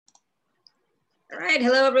All right,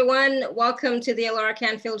 hello everyone. Welcome to the Alara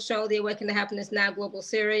Canfield Show, the Awaken to Happiness Now Global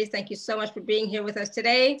Series. Thank you so much for being here with us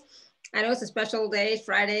today. I know it's a special day,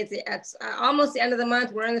 Friday. It's almost the end of the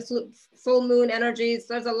month. We're in the full moon energies.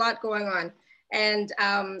 There's a lot going on. And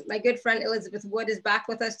my good friend Elizabeth Wood is back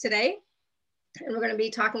with us today. And we're going to be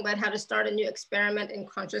talking about how to start a new experiment in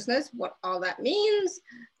consciousness, what all that means.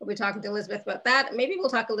 We'll be talking to Elizabeth about that. Maybe we'll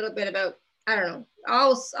talk a little bit about, I don't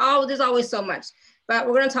know, there's always so much. But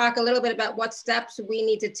we're going to talk a little bit about what steps we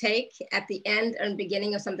need to take at the end and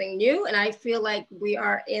beginning of something new. And I feel like we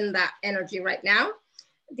are in that energy right now.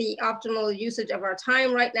 The optimal usage of our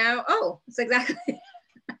time right now. Oh, it's exactly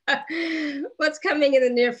what's coming in the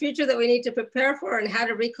near future that we need to prepare for, and how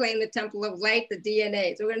to reclaim the temple of light, the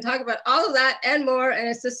DNA. So we're going to talk about all of that and more. And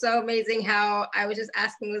it's just so amazing how I was just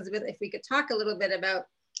asking Elizabeth if we could talk a little bit about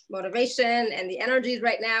motivation and the energies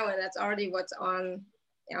right now. And that's already what's on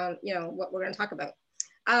what we're going to talk about.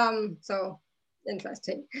 So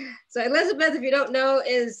interesting. So Elizabeth, if you don't know,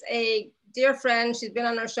 is a dear friend. She's been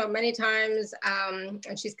on our show many times,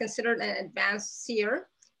 and she's considered an advanced seer.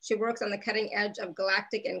 She works on the cutting edge of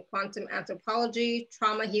galactic and quantum anthropology,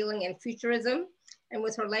 trauma healing, and futurism. And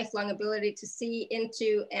with her lifelong ability to see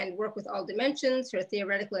into and work with all dimensions, her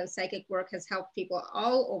theoretical and psychic work has helped people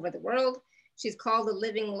all over the world. She's called the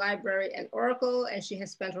living library and oracle, and she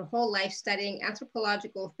has spent her whole life studying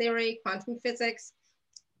anthropological theory, quantum physics,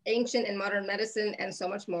 ancient and modern medicine, and so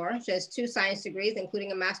much more. She has 2 science degrees,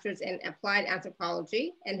 including a master's in applied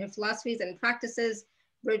anthropology, and her philosophies and practices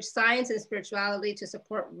bridge science and spirituality to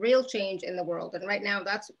support real change in the world. And right now,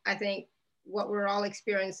 that's, I think, what we're all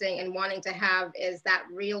experiencing and wanting to have, is that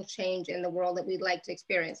real change in the world that we'd like to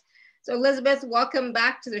experience. So Elizabeth, welcome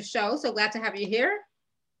back to the show. So glad to have you here.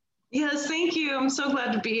 Yes, thank you. I'm so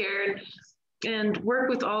glad to be here and work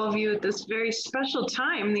with all of you at this very special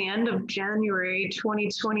time, the end of January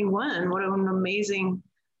 2021. What an amazing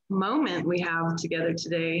moment we have together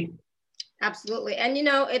today. Absolutely. And you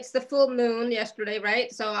know, it's the full moon yesterday,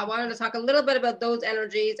 right? So I wanted to talk a little bit about those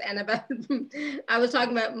energies and about, I was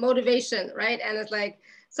talking about motivation, right? And it's like,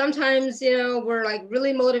 sometimes, you know, we're like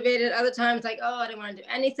really motivated. Other times like, oh, I don't want to do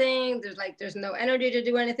anything. There's no energy to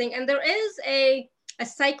do anything. And there is a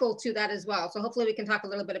cycle to that as well. So hopefully we can talk a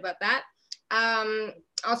little bit about that.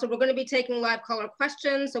 Also, we're going to be taking live caller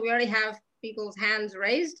questions. So we already have people's hands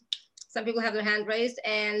raised. Some people have their hand raised,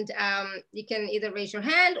 and you can either raise your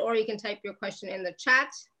hand or you can type your question in the chat.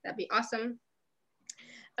 That'd be awesome.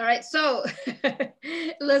 All right, so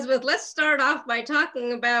Elizabeth, let's start off by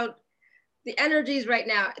talking about the energies right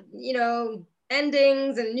now, you know,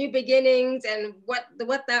 endings and new beginnings, and what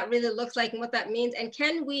that really looks like and what that means. And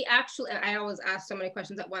can we actually, I always ask so many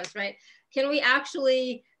questions at once, right? Can we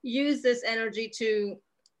actually use this energy to,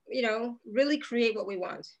 you know, really create what we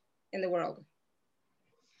want in the world?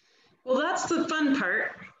 Well, that's the fun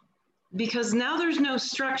part, because now there's no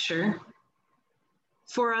structure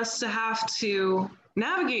for us to have to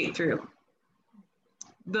navigate through.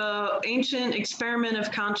 The ancient experiment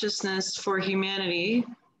of consciousness for humanity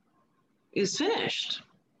is finished.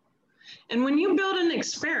 And when you build an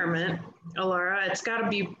experiment, Alara, it's got to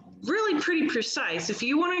be really pretty precise. If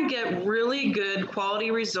you want to get really good quality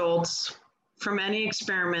results from any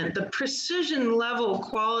experiment, the precision level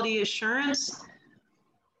quality assurance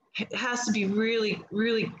has to be really,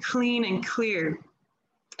 really clean and clear.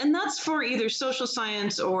 And that's for either social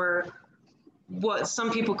science or what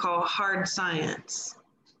some people call hard science,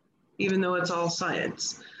 even though it's all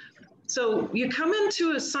science. So you come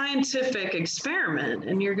into a scientific experiment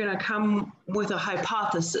and you're going to come with a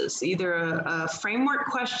hypothesis, either a framework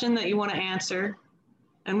question that you want to answer,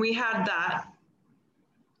 and we had that,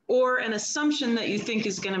 or an assumption that you think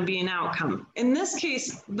is going to be an outcome. In this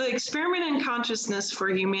case, the experiment in consciousness for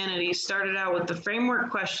humanity started out with the framework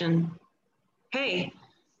question, hey,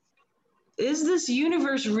 is this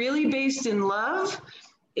universe really based in love?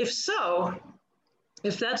 If so,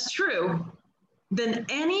 if that's true, then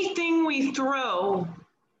anything we throw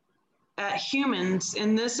at humans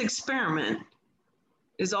in this experiment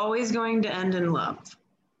is always going to end in love.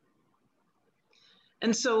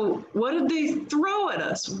 And so what did they throw at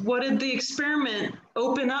us? What did the experiment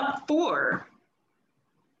open up for?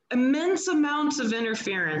 Immense amounts of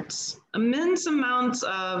interference, immense amounts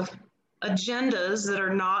of agendas that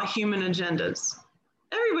are not human agendas.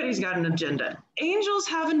 Everybody's got an agenda. Angels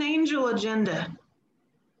have an angel agenda.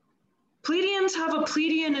 Pleiadians have a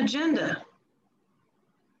Pleiadian agenda.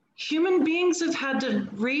 Human beings have had to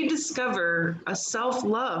rediscover a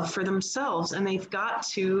self-love for themselves, and they've got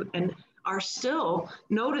to, and are still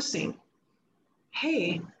noticing,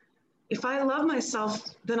 hey, if I love myself,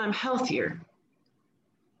 then I'm healthier.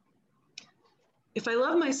 If I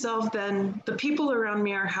love myself, then the people around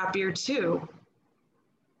me are happier too.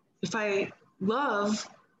 If I love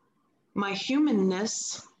my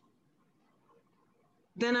humanness,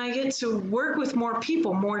 then I get to work with more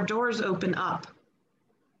people, more doors open up.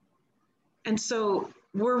 And so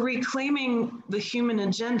we're reclaiming the human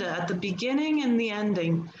agenda at the beginning and the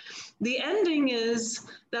ending. The ending is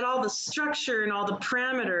that all the structure and all the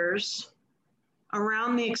parameters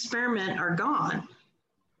around the experiment are gone.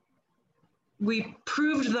 We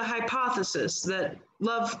proved the hypothesis that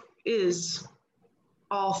love is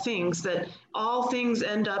all things, that all things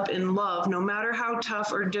end up in love, no matter how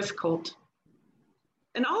tough or difficult.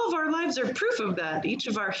 And all of our lives are proof of that. Each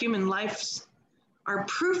of our human lives are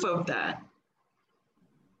proof of that.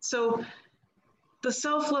 So the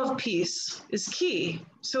self-love piece is key.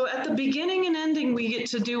 So at the beginning and ending, we get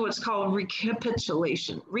to do what's called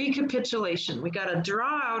recapitulation. Recapitulation. We got to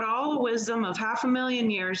draw out all the wisdom of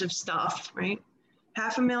 500,000 years of stuff, right?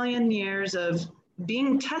 500,000 years of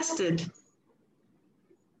being tested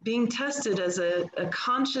as a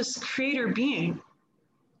conscious creator being.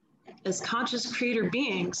 As conscious creator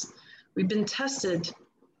beings, we've been tested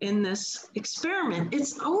in this experiment.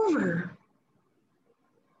 It's over.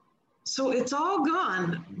 So it's all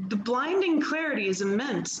gone. The blinding clarity is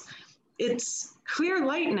immense. It's clear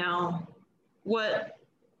light now. What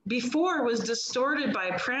before was distorted by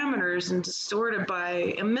parameters and distorted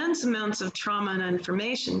by immense amounts of trauma and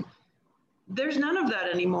information, there's none of that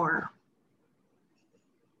anymore.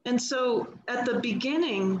 And so at the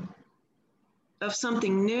beginning of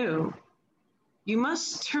something new, you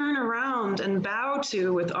must turn around and bow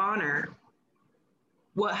to with honor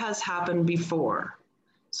what has happened before.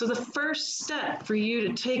 So the first step for you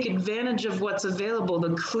to take advantage of what's available,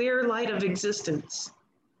 the clear light of existence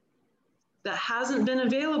that hasn't been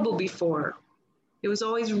available before. It was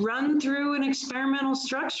always run through an experimental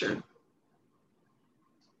structure.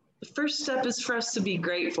 The first step is for us to be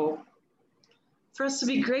grateful. For us to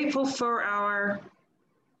be grateful for our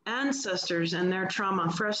ancestors and their trauma,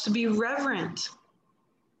 for us to be reverent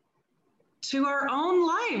to our own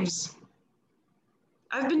lives.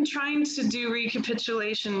 I've been trying to do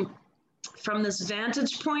recapitulation from this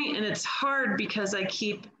vantage point, and it's hard because I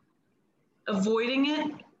keep avoiding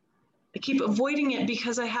it. I keep avoiding it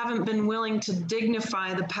because I haven't been willing to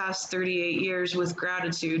dignify the past 38 years with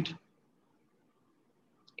gratitude.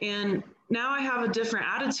 And now I have a different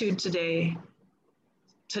attitude today,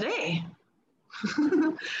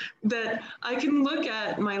 that I can look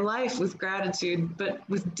at my life with gratitude, but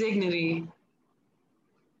with dignity.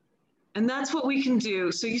 And that's what we can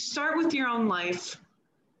do. So you start with your own life.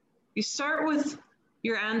 You start with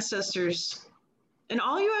your ancestors. And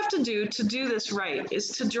all you have to do this right is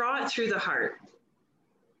to draw it through the heart.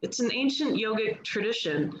 It's an ancient yogic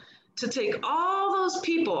tradition to take all those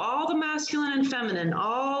people, all the masculine and feminine,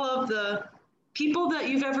 all of the people that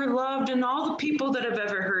you've ever loved and all the people that have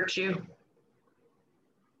ever hurt you.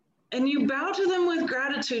 And you bow to them with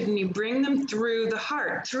gratitude and you bring them through the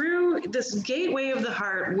heart, through this gateway of the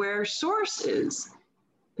heart where source is,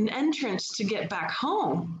 an entrance to get back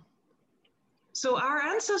home. So our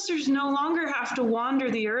ancestors no longer have to wander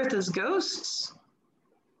the earth as ghosts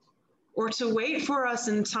or to wait for us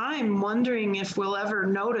in time, wondering if we'll ever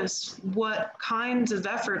notice what kinds of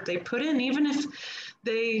effort they put in, even if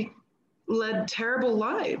they led terrible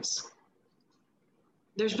lives.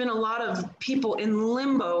 There's been a lot of people in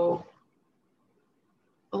limbo,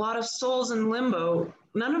 a lot of souls in limbo.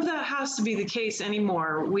 None of that has to be the case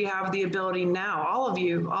anymore. We have the ability now, all of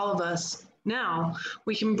you, all of us, now,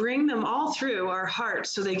 we can bring them all through our heart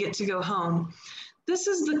so they get to go home. This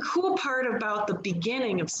is the cool part about the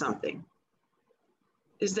beginning of something,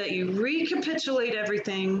 is that you recapitulate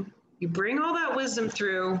everything, you bring all that wisdom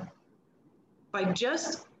through by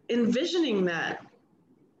just envisioning that.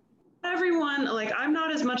 Everyone, like I'm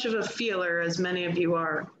not as much of a feeler as many of you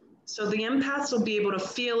are. So the empaths will be able to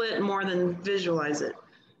feel it more than visualize it.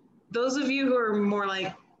 Those of you who are more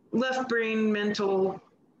like left brain mental,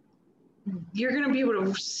 you're going to be able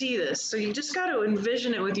to see this. So you just got to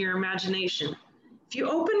envision it with your imagination. If you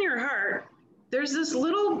open your heart, there's this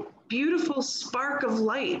little beautiful spark of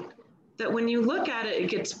light that when you look at it, it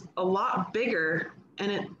gets a lot bigger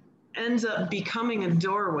and it ends up becoming a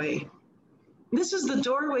doorway. This is the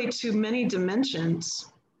doorway to many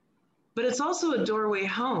dimensions, but it's also a doorway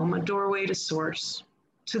home, a doorway to source,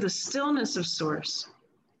 to the stillness of source.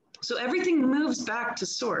 So everything moves back to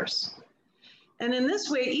source. And in this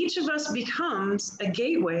way, each of us becomes a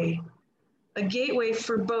gateway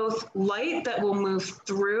for both light that will move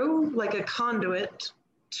through like a conduit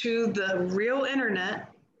to the real internet,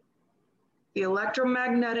 the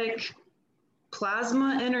electromagnetic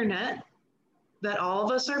plasma internet, that all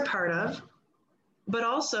of us are part of, but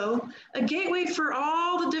also a gateway for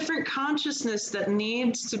all the different consciousness that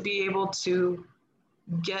needs to be able to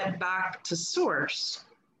get back to source,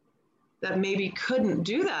 that maybe couldn't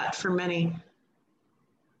do that for many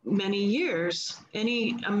years,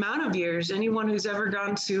 any amount of years. Anyone who's ever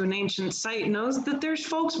gone to an ancient site knows that there's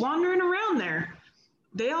folks wandering around there.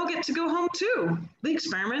 They all get to go home too. The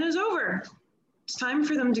experiment is over. It's time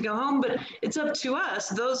for them to go home, but it's up to us,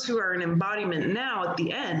 those who are an embodiment now at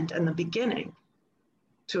the end and the beginning,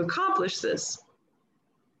 to accomplish this.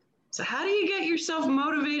 So how do you get yourself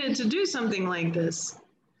motivated to do something like this?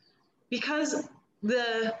 Because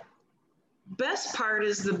the best part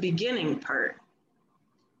is the beginning part.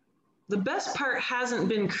 The best part hasn't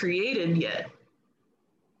been created yet.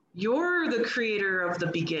 You're the creator of the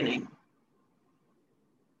beginning.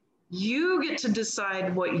 You get to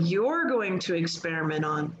decide what you're going to experiment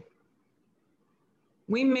on.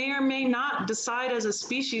 We may or may not decide as a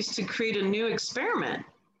species to create a new experiment.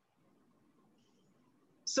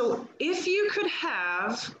 So if you could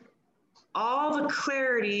have all the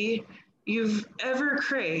clarity you've ever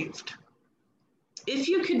craved, if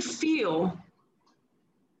you could feel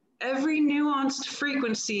every nuanced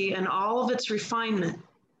frequency and all of its refinement,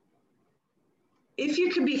 if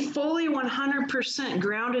you could be fully 100%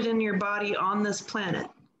 grounded in your body on this planet,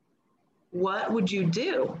 what would you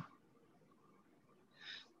do?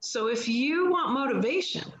 So if you want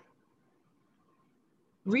motivation,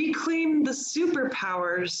 reclaim the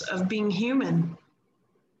superpowers of being human,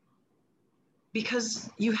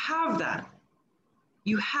 because you have that.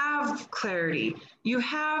 You have clarity. You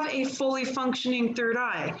have a fully functioning third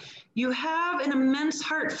eye. You have an immense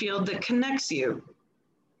heart field that connects you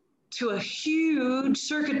to a huge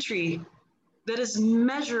circuitry that is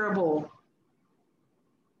measurable.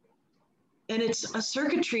 And it's a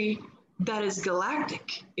circuitry that is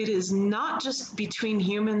galactic. It is not just between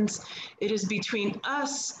humans. It is between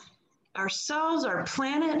us, ourselves, our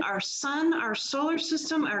planet, our sun, our solar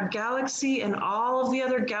system, our galaxy, and all of the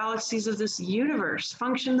other galaxies of this universe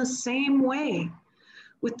function the same way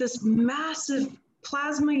with this massive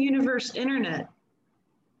plasma universe internet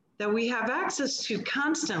that we have access to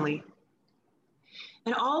constantly.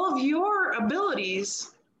 And all of your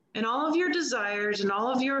abilities and all of your desires and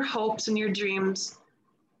all of your hopes and your dreams,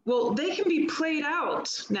 well, they can be played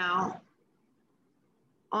out now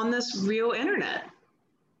on this real internet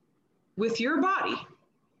with your body,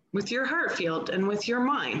 with your heart field, and with your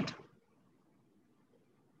mind.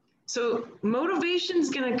 So motivation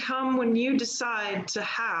is going to come when you decide to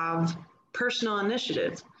have personal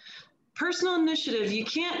initiative. Personal initiative, you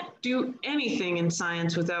can't do anything in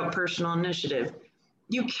science without personal initiative.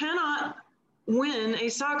 You cannot win a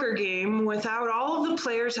soccer game without all of the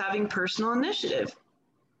players having personal initiative,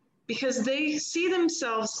 because they see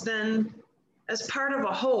themselves then as part of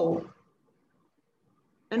a whole.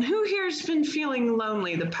 And who here has been feeling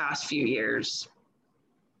lonely the past few years?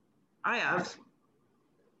 I have.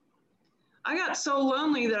 I got so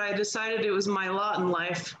lonely that I decided it was my lot in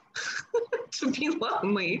life to be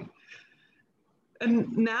lonely.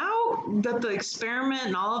 And now that the experiment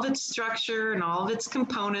and all of its structure and all of its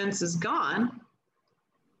components is gone,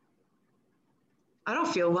 I don't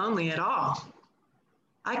feel lonely at all.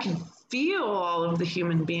 I can feel all of the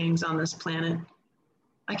human beings on this planet.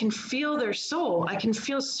 I can feel their soul. I can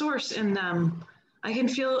feel source in them. I can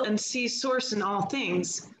feel and see source in all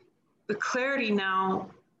things. The clarity now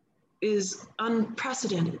is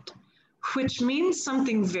unprecedented, which means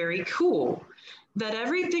something very cool, that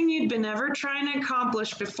everything you'd been ever trying to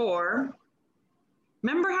accomplish before,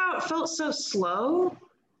 remember how it felt so slow?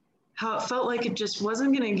 How it felt like it just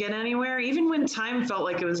wasn't going to get anywhere? Even when time felt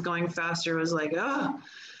like it was going faster, it was like, oh,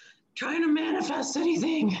 trying to manifest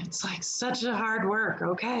anything. It's like such a hard work.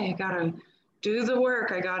 Okay, I got to do the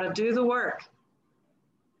work. I got to do the work.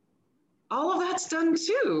 All of that's done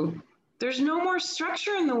too. There's no more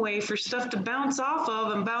structure in the way for stuff to bounce off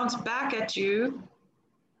of and bounce back at you.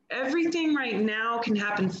 Everything right now can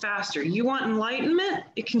happen faster. You want enlightenment?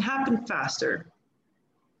 It can happen faster.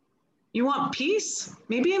 You want peace?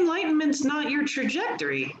 Maybe enlightenment's not your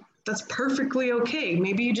trajectory. That's perfectly okay.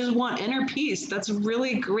 Maybe you just want inner peace. That's a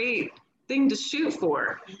really great thing to shoot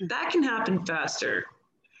for. That can happen faster.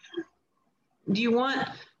 Do you want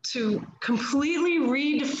to completely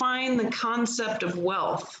redefine the concept of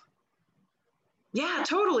wealth? Yeah,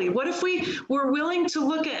 totally. What if we were willing to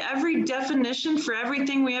look at every definition for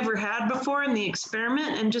everything we ever had before in the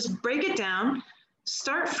experiment and just break it down,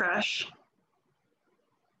 start fresh?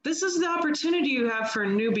 This is the opportunity you have for a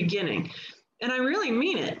new beginning. And I really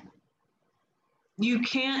mean it. You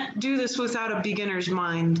can't do this without a beginner's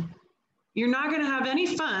mind. You're not going to have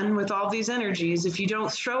any fun with all these energies if you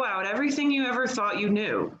don't throw out everything you ever thought you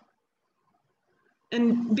knew.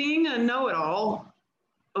 And being a know-it-all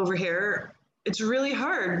over here, it's really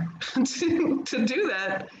hard to do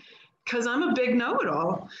that because I'm a big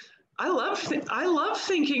know-it-all. I love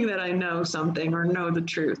thinking that I know something or know the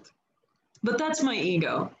truth, but that's my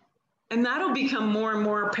ego. And that'll become more and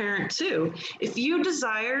more apparent too. If you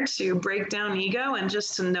desire to break down ego and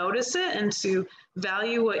just to notice it and to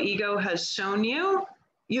value what ego has shown you,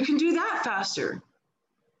 you can do that faster.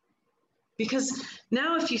 Because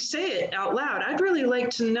now if you say it out loud, I'd really like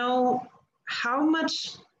to know how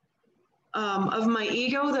much of my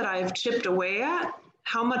ego that I've chipped away at,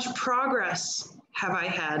 how much progress have I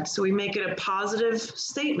had? So we make it a positive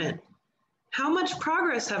statement. How much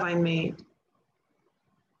progress have I made?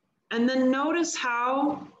 And then notice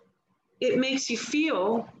how it makes you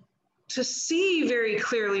feel to see very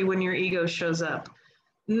clearly when your ego shows up.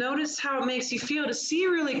 Notice how it makes you feel to see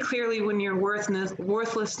really clearly when your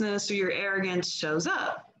worthlessness or your arrogance shows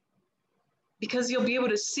up. Because you'll be able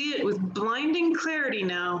to see it with blinding clarity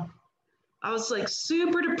now. I was like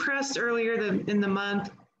super depressed earlier in the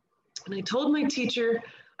month. And I told my teacher,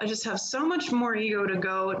 I just have so much more ego to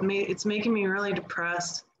go. It's making me really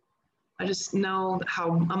depressed. I just know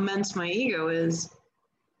how immense my ego is.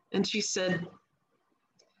 And she said,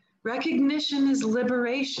 recognition is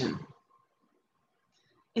liberation.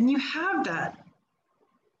 And you have that.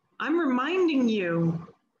 I'm reminding you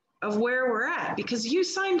of where we're at because you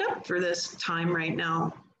signed up for this time right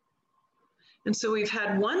now. And so we've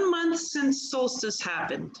had 1 month since solstice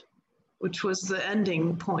happened, which was the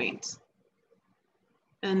ending point.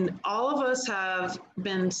 And all of us have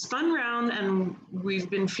been spun around and we've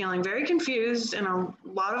been feeling very confused, and a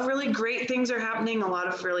lot of really great things are happening. A lot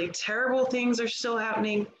of really terrible things are still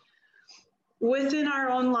happening within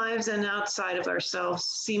our own lives and outside of ourselves,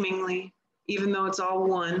 seemingly, even though it's all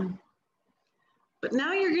one. But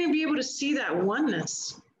now you're going to be able to see that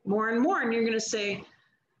oneness more and more, and you're going to say,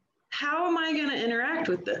 how am I going to interact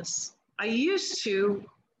with this? I used to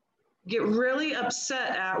get really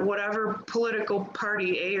upset at whatever political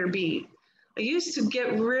party, A or B. I used to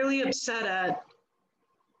get really upset at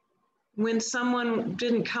when someone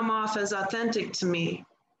didn't come off as authentic to me.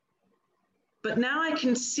 But now I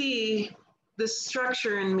can see the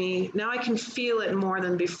structure in me. Now I can feel it more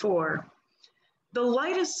than before. The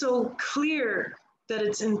light is so clear that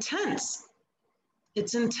it's intense.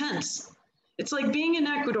 It's intense. It's like being in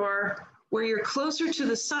Ecuador where you're closer to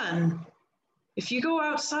the sun. If you go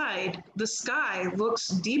outside, the sky looks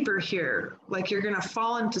deeper here, like you're going to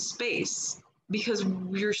fall into space because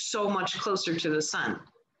you're so much closer to the sun.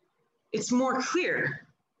 It's more clear.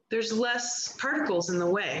 There's less particles in the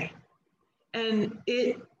way. And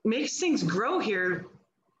it makes things grow here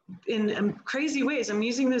in crazy ways. I'm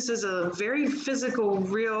using this as a very physical,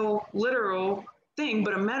 real, literal thing,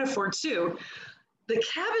 but a metaphor too. The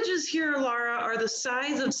cabbages here, Laura, are the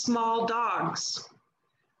size of small dogs.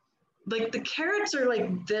 Like the carrots are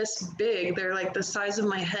like this big. They're like the size of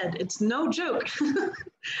my head. It's no joke.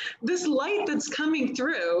 This light that's coming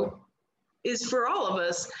through is for all of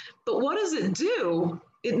us. But what does it do?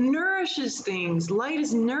 It nourishes things. Light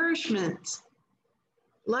is nourishment.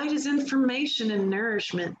 Light is information and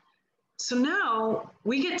nourishment. So now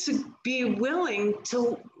we get to be willing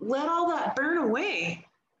to let all that burn away.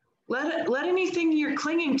 Let anything you're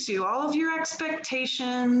clinging to, all of your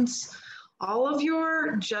expectations, all of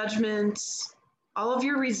your judgments, all of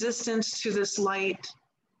your resistance to this light,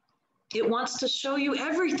 it wants to show you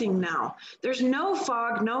everything now. There's no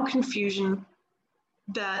fog, no confusion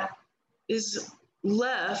that is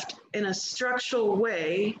left in a structural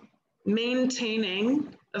way,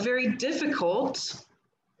 maintaining a very difficult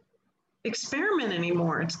experiment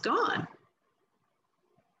anymore. It's gone.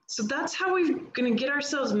 So that's how we're going to get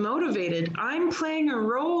ourselves motivated. I'm playing a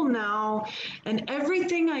role now, and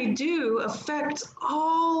everything I do affects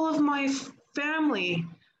all of my family,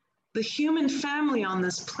 the human family on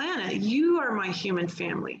this planet. You are my human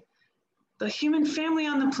family. The human family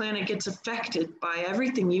on the planet gets affected by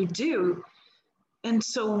everything you do. And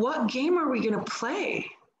so what game are we going to play?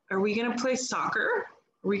 Are we going to play soccer?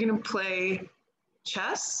 Are we going to play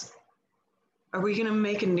chess? Are we going to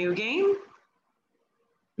make a new game?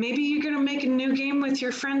 Maybe you're going to make a new game with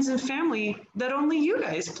your friends and family that only you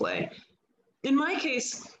guys play. In my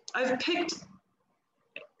case,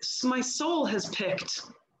 my soul has picked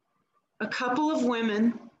a couple of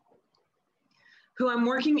women who I'm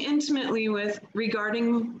working intimately with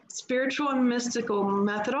regarding spiritual and mystical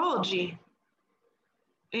methodology.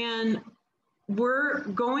 And we're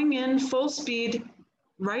going in full speed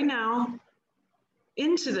right now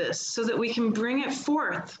into this so that we can bring it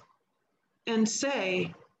forth and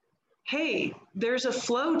say, hey, there's a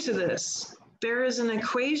flow to this. There is an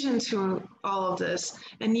equation to all of this,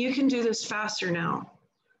 and you can do this faster now.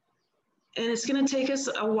 And it's going to take us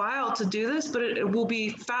a while to do this, but it will be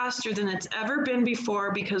faster than it's ever been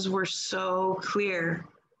before because we're so clear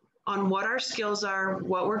on what our skills are,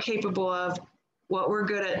 what we're capable of, what we're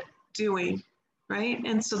good at doing, right?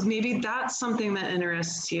 And so maybe that's something that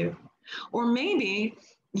interests you. Or maybe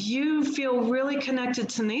you feel really connected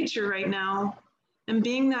to nature right now, and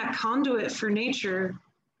being that conduit for nature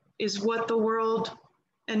is what the world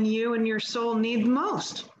and you and your soul need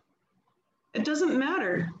most. It doesn't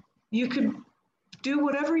matter. You could do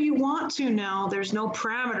whatever you want to now. There's no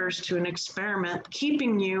parameters to an experiment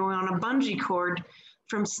keeping you on a bungee cord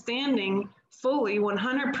from standing fully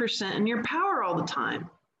 100% in your power all the time.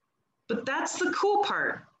 But that's the cool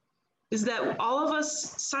part, is that all of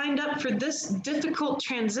us signed up for this difficult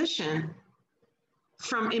transition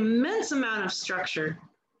from immense amount of structure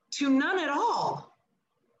to none at all.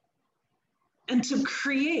 And to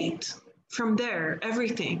create from there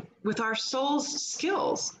everything with our soul's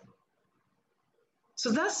skills. So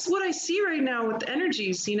that's what I see right now with the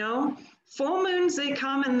energies, you know. Full moons, they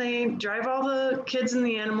come and they drive all the kids and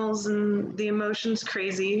the animals and the emotions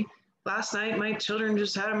crazy. Last night, my children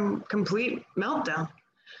just had a complete meltdown.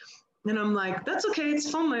 And I'm like, that's okay, it's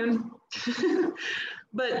full moon.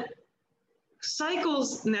 But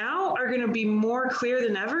cycles now are going to be more clear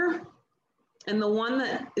than ever. And the one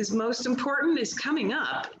that is most important is coming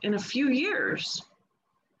up in a few years.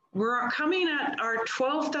 We're coming at our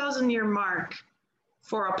 12,000 year mark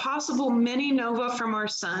for a possible mini nova from our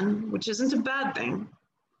sun, which isn't a bad thing,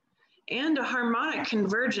 and a harmonic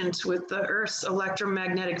convergence with the Earth's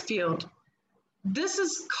electromagnetic field. This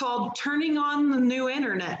is called turning on the new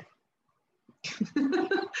internet.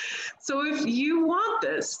 So if you want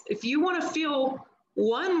this, if you want to feel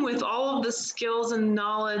one with all of the skills and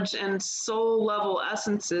knowledge and soul level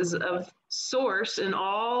essences of source and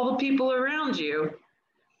all the people around you,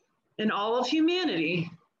 and all of humanity,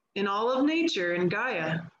 in all of nature and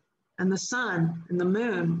Gaia and the sun and the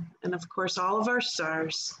moon, and of course, all of our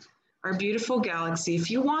stars, our beautiful galaxy. If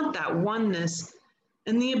you want that oneness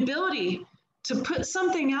and the ability to put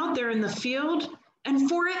something out there in the field and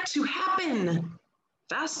for it to happen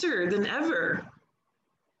faster than ever,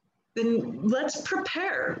 then let's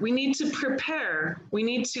prepare. We need to prepare. We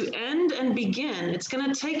need to end and begin. It's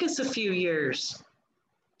going to take us a few years.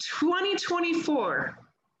 2024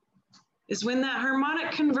 is when that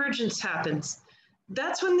harmonic convergence happens.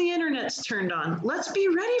 That's when the internet's turned on. Let's be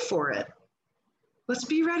ready for it. Let's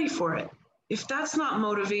be ready for it. If that's not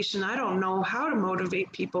motivation, I don't know how to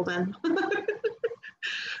motivate people then.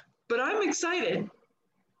 But I'm excited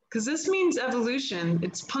because this means evolution.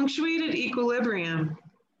 It's punctuated equilibrium.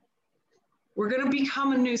 We're going to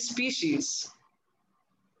become a new species.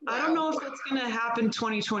 Wow. I don't know if it's going to happen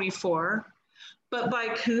 2024, but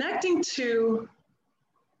by connecting to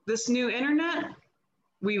this new internet,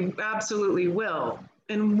 we absolutely will.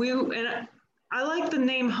 And I like the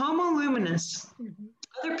name Homo Luminous. Mm-hmm.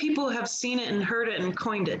 Other people have seen it and heard it and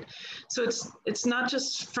coined it. So it's not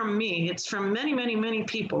just from me, it's from many, many, many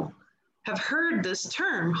people have heard this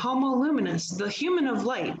term, Homo Luminous, the human of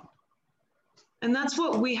light. And that's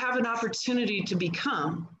what we have an opportunity to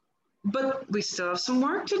become. But we still have some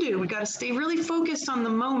work to do. We got to stay really focused on the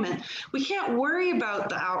moment. We can't worry about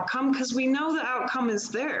the outcome because we know the outcome is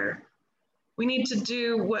there. We need to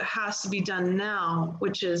do what has to be done now,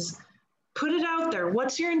 which is put it out there.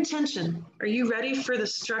 What's your intention? Are you ready for the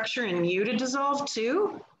structure in you to dissolve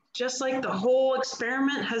too? Just like the whole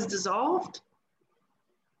experiment has dissolved?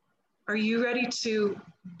 Are you ready to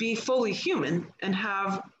be fully human and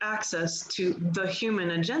have access to the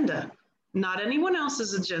human agenda? Not anyone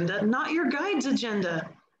else's agenda, not your guide's agenda.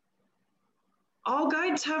 All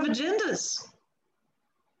guides have agendas.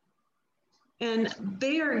 And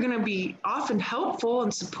they are going to be often helpful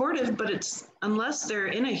and supportive, but it's unless they're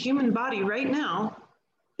in a human body right now,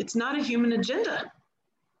 it's not a human agenda.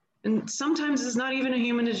 And sometimes it's not even a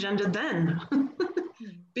human agenda then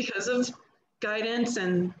because of guidance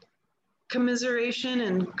and commiseration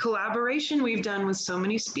and collaboration we've done with so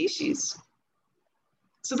many species.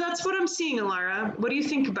 So that's what I'm seeing, Alara. What do you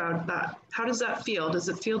think about that? How does that feel? Does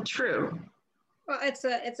it feel true? Well, it's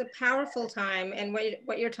a powerful time, and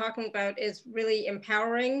what you're talking about is really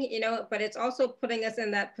empowering, you know, but it's also putting us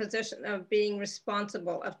in that position of being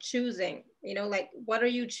responsible, of choosing, you know, like, what are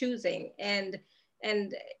you choosing? And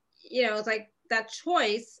you know, it's like that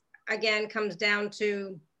choice again comes down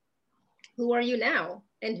to who are you now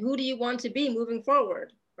and who do you want to be moving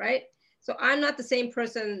forward, right? So I'm not the same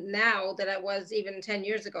person now that I was even 10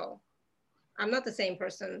 years ago. I'm not the same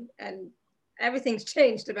person. And everything's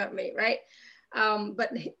changed about me, right?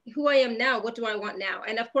 But who I am now, what do I want now?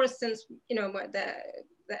 And of course, since, you know, the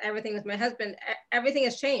everything with my husband, everything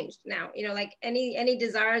has changed now. You know, like any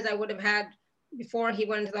desires I would have had before he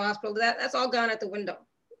went into the hospital, that's all gone out the window,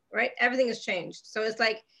 right? Everything has changed. So it's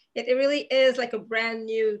like, it really is like a brand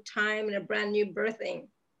new time and a brand new birthing,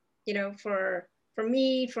 you know, for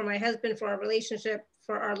me, for my husband, for our relationship,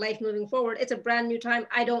 for our life moving forward. It's a brand new time.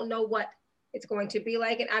 I don't know what it's going to be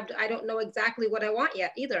like, and I don't know exactly what I want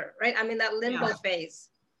yet either, right? I'm in that limbo phase,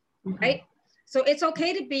 right? So it's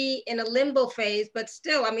okay to be in a limbo phase, but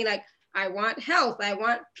still, I mean, like, I want health, I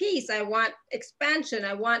want peace, I want expansion,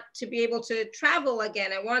 I want to be able to travel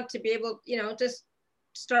again, I want to be able, you know, just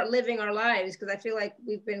start living our lives, because I feel like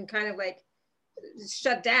we've been kind of like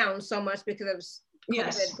shut down so much because of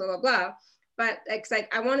COVID, blah, blah, blah. But it's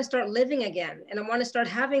like, I want to start living again, and I want to start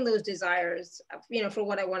having those desires, you know, for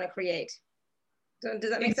what I want to create. So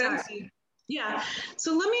does that make sense? Yeah.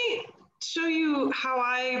 So let me show you how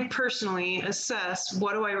I personally assess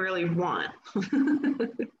what do I really want,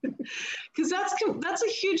 because that's a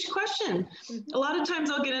huge question. A lot of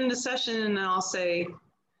times I'll get into session and I'll say,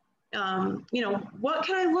 you know, what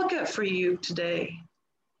can I look at for you today?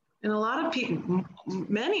 And a lot of people,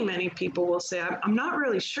 many people will say, I'm not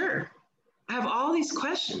really sure. I have all these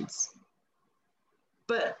questions,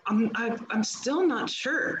 but I'm still not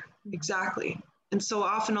sure exactly. And so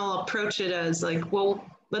often I'll approach it as like, well,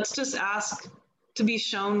 let's just ask to be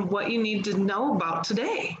shown what you need to know about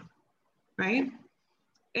today, right?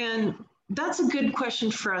 And that's a good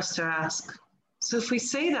question for us to ask. So if we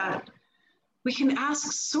say that, we can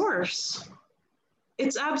ask Source.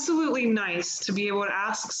 It's absolutely nice to be able to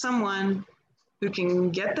ask someone who can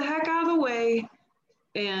get the heck out of the way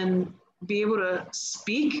and be able to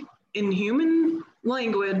speak in human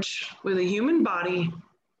language with a human body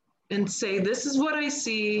and say, this is what I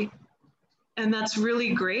see, and that's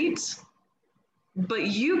really great. But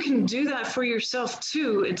you can do that for yourself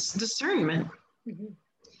too. It's discernment.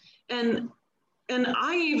 And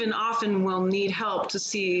I even often will need help to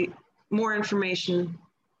see more information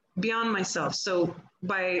beyond myself. So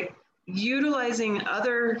by utilizing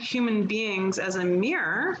other human beings as a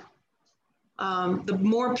mirror, the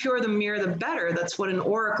more pure the mirror, the better. That's what an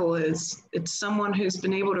oracle is. It's someone who's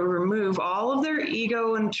been able to remove all of their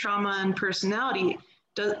ego and trauma and personality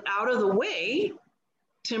out of the way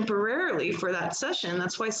temporarily for that session.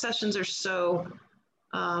 That's why sessions are so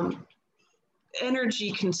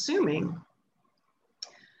energy consuming,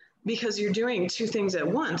 because you're doing two things at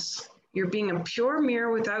once. You're being a pure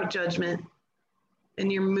mirror without judgment,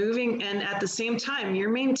 and you're moving, and at the same time,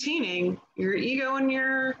 you're maintaining your ego and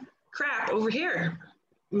your crap over here.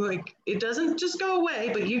 Like, it doesn't just go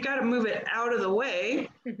away, but you got to move it out of the way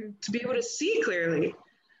to be able to see clearly.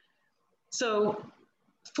 So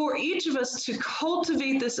for each of us to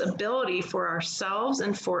cultivate this ability for ourselves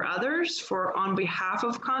and for others, for on behalf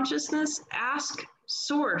of consciousness, ask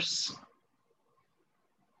Source.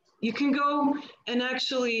 You can go and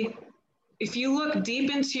actually, if you look deep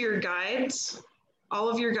into your guides, all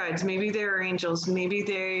of your guides, maybe they're angels, maybe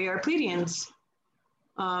they are Pleiadians,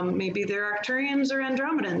 maybe they're Arcturians or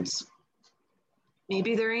Andromedans,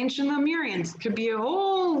 maybe they're ancient Lemurians. It could be a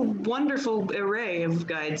whole wonderful array of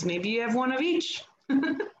guides. Maybe you have one of each.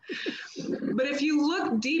 But if you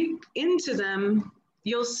look deep into them,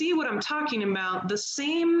 you'll see what I'm talking about, the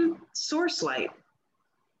same source light.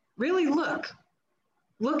 Really look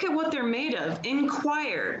at what they're made of.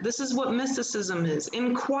 Inquire. This is what mysticism is.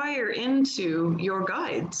 Inquire into your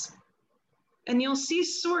guides. And you'll see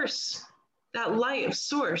Source, that light of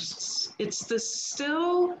Source. It's the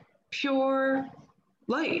still, pure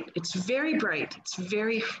light. It's very bright. It's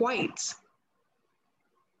very white.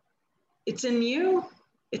 It's in you.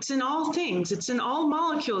 It's in all things. It's in all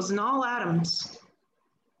molecules and all atoms.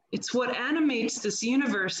 It's what animates this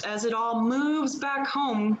universe as it all moves back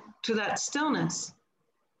home to that stillness.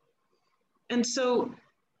 And so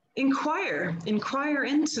inquire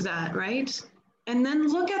into that, right? And then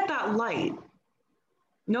look at that light.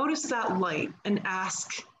 Notice that light and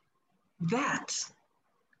ask that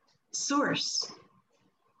Source,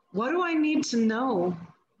 what do I need to know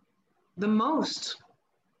the most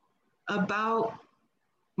about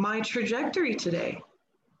my trajectory today?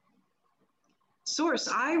 Source,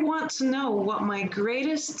 I want to know what my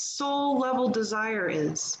greatest soul level desire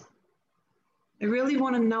is. I really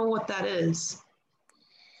want to know what that is.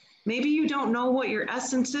 Maybe you don't know what your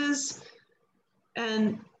essence is,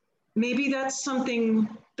 and maybe that's something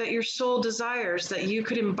that your soul desires, that you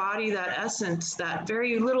could embody that essence, that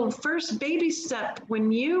very little first baby step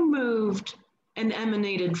when you moved and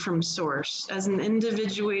emanated from Source as an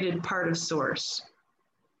individuated part of Source.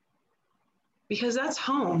 because that's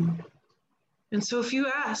home. And so if you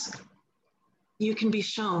ask, you can be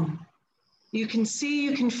shown. You can see,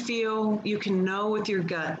 you can feel, you can know with your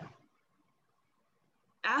gut.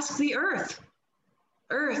 Ask the earth,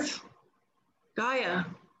 Gaia,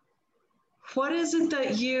 what is it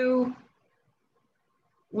that you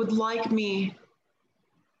would like me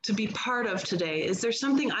to be part of today? Is there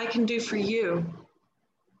something I can do for you?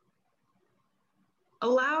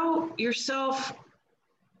 Allow yourself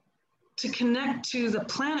to connect to the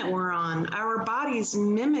planet we're on. Our bodies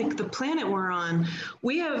mimic the planet we're on.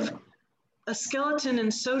 We have a skeleton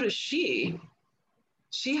and so does she.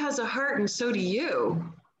 She has a heart and so do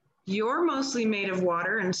you. You're mostly made of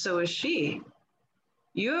water and so is she.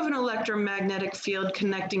 You have an electromagnetic field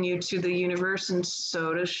connecting you to the universe and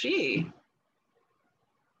so does she.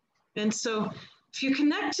 And so if you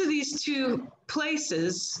connect to these two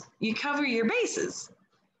places, you cover your bases.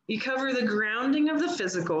 You cover the grounding of the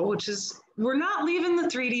physical, which is, we're not leaving the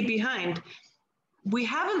 3D behind. We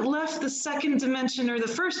haven't left the second dimension or the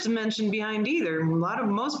first dimension behind either.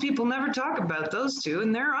 Most people never talk about those two,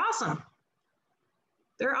 and they're awesome.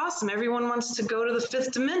 They're awesome. Everyone wants to go to the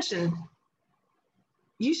fifth dimension.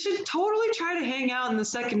 You should totally try to hang out in the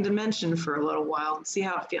second dimension for a little while and see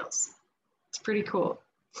how it feels. It's pretty cool.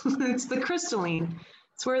 It's the crystalline.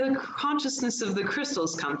 It's where the consciousness of the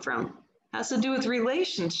crystals come from. It has to do with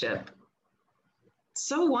relationship. It's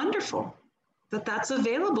so wonderful that that's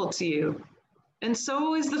available to you. And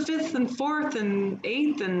so is the fifth and fourth and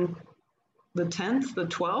eighth and the 10th, the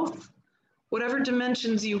 12th, whatever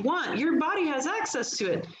dimensions you want. Your body has access to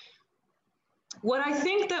it. What I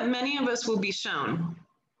think that many of us will be shown,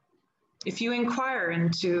 if you inquire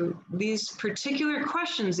into these particular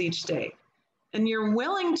questions each day, and you're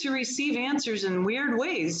willing to receive answers in weird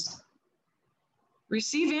ways,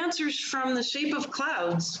 receive answers from the shape of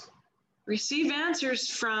clouds, receive answers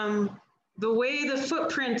from the way the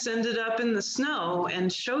footprints ended up in the snow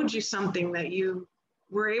and showed you something that you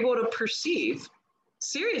were able to perceive.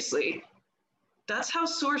 Seriously, that's how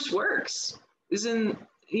Source works, is in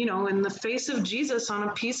the face of Jesus on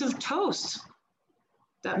a piece of toast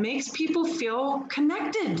that makes people feel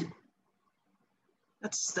connected.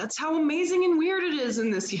 That's how amazing and weird it is in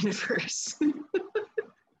this universe.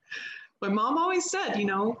 My mom always said,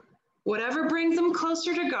 whatever brings them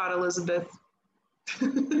closer to God, Elizabeth.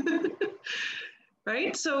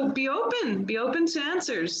 Right? So be open to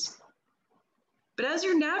answers. But as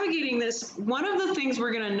you're navigating this, one of the things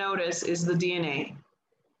we're going to notice is the DNA.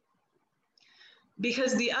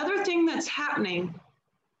 Because the other thing that's happening,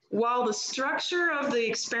 while the structure of the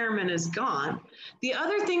experiment is gone, the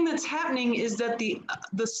other thing that's happening is that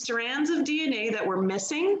the strands of DNA that were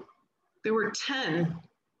missing, there were 10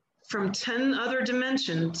 from 10 other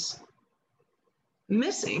dimensions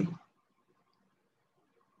missing.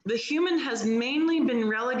 The human has mainly been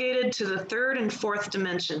relegated to the third and fourth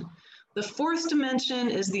dimension. The fourth dimension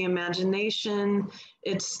is the imagination.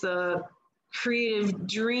 It's the creative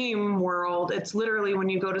dream world. It's literally when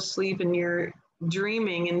you go to sleep and you're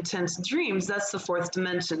dreaming intense dreams, that's the fourth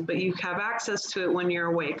dimension, but you have access to it when you're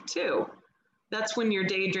awake too. That's when you're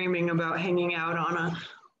daydreaming about hanging out on a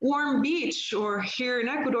warm beach or here in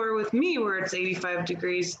Ecuador with me where it's 85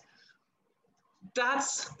 degrees.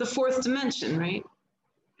 That's the fourth dimension, right?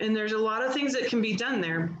 And there's a lot of things that can be done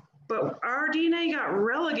there, but our DNA got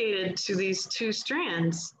relegated to these two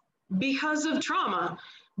strands because of trauma,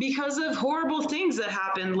 because of horrible things that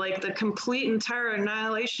happened, like the complete entire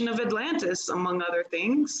annihilation of Atlantis, among other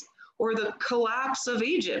things, or the collapse of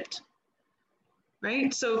Egypt,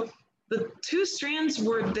 right? So the two strands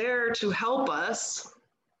were there to help us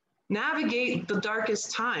navigate the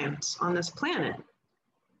darkest times on this planet.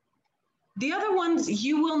 The other ones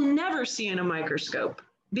you will never see in a microscope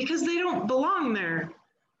because they don't belong there.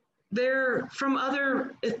 They're from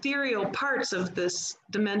other ethereal parts of this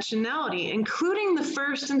dimensionality, including the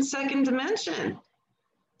first and second dimension.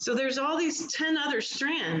 So there's all these 10 other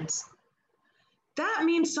strands. That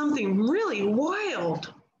means something really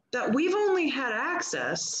wild, that we've only had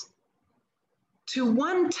access to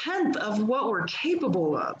 1/10 of what we're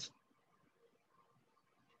capable of.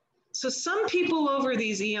 So some people over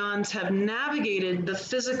these eons have navigated the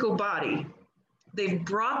physical body. They've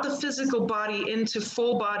brought the physical body into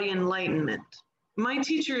full body enlightenment. My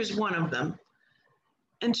teacher is one of them.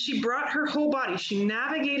 And she brought her whole body. She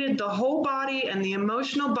navigated the whole body and the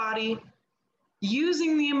emotional body,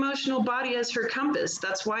 using the emotional body as her compass.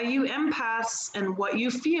 That's why you empaths and what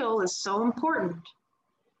you feel is so important.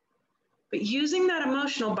 But using that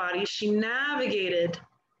emotional body, she navigated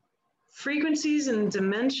frequencies and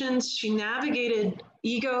dimensions. She navigated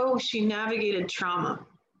ego. She navigated trauma.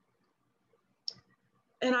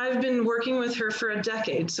 And I've been working with her for a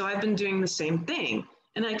decade, so I've been doing the same thing.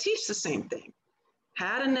 And I teach the same thing,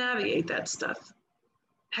 how to navigate that stuff.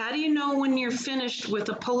 How do you know when you're finished with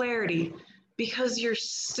a polarity? Because you're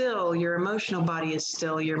still, your emotional body is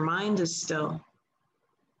still, your mind is still.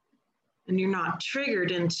 And you're not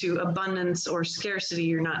triggered into abundance or scarcity.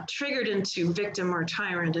 You're not triggered into victim or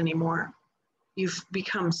tyrant anymore. You've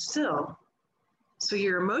become still. So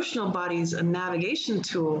your emotional body is a navigation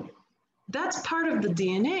tool. That's part of the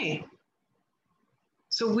DNA.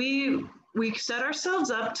 So we set ourselves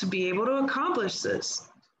up to be able to accomplish this.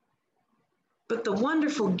 But the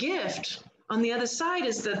wonderful gift on the other side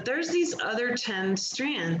is that there's these other 10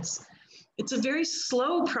 strands. It's a very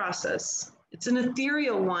slow process. It's an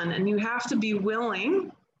ethereal one, and you have to be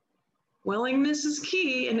willing. Willingness is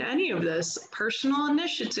key in any of this. Personal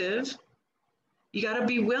initiative. You got to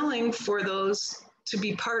be willing for those to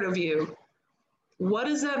be part of you. What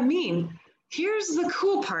does that mean? Here's the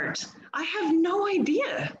cool part. I have no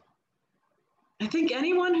idea. I think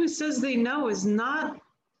anyone who says they know is not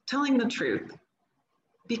telling the truth,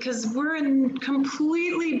 because we're in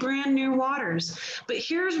completely brand new waters. But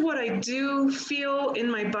here's what I do feel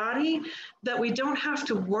in my body, that we don't have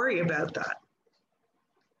to worry about that.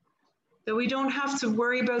 That we don't have to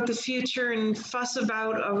worry about the future and fuss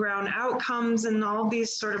about around outcomes and all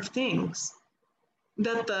these sort of things.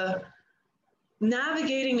 That the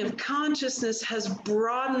navigating of consciousness has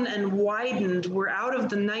broadened and widened. We're out of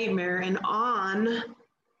the nightmare and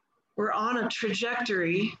we're on a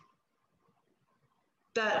trajectory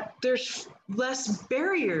that there's less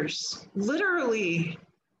barriers. Literally,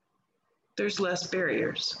 there's less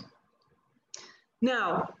barriers.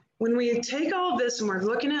 Now, when we take all of this and we're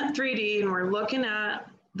looking at 3D and we're looking at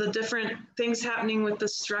the different things happening with the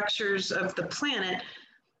structures of the planet,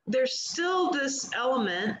 there's still this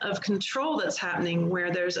element of control that's happening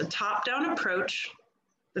where there's a top-down approach,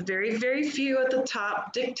 the very, very few at the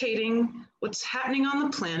top dictating what's happening on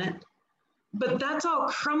the planet, but that's all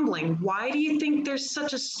crumbling. Why do you think there's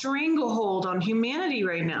such a stranglehold on humanity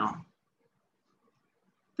right now?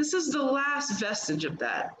 This is the last vestige of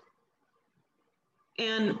that.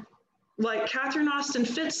 And like Catherine Austin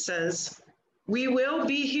Fitts says, we will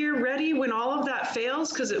be here ready when all of that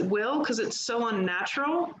fails, because it's so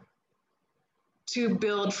unnatural to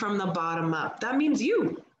build from the bottom up. That means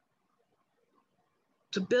you.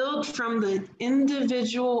 To build from the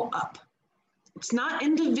individual up. It's not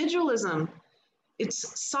individualism.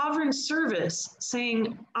 It's sovereign service,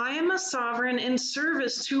 saying, I am a sovereign in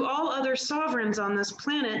service to all other sovereigns on this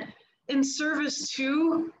planet, in service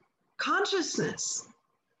to consciousness.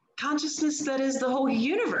 Consciousness that is the whole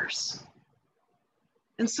universe.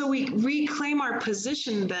 And so we reclaim our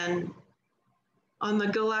position then on the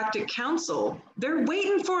Galactic Council. They're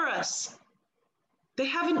waiting for us. They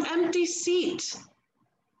have an empty seat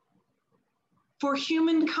for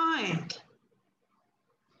humankind.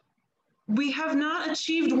 We have not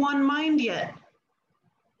achieved one mind yet.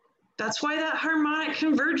 That's why that harmonic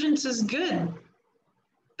convergence is good.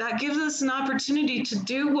 That gives us an opportunity to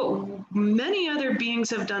do what many other beings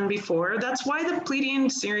have done before. That's why the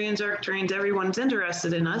Pleiadians, Sirians, Arcturians, everyone's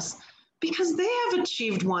interested in us, because they have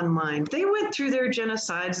achieved one mind. They went through their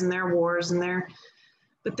genocides and their wars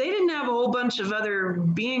but they didn't have a whole bunch of other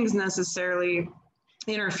beings necessarily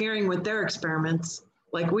interfering with their experiments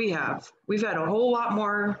like we have. We've had a whole lot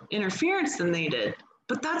more interference than they did,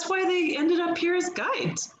 but that's why they ended up here as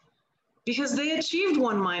guides, because they achieved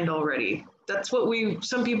one mind already. That's what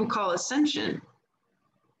some people call ascension.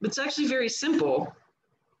 But it's actually very simple.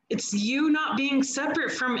 It's you not being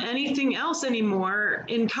separate from anything else anymore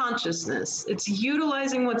in consciousness. It's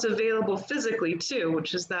utilizing what's available physically too,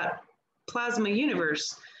 which is that plasma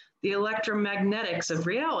universe, the electromagnetics of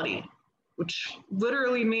reality, which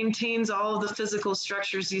literally maintains all of the physical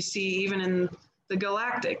structures you see even in the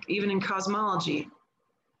galactic, even in cosmology.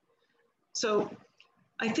 So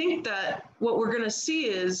I think that what we're going to see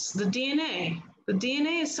is the DNA. The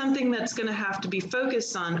DNA is something that's going to have to be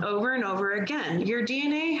focused on over and over again. Your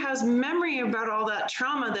DNA has memory about all that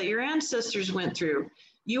trauma that your ancestors went through.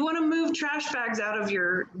 You want to move trash bags out of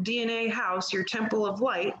your DNA house, your temple of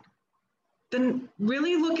light, then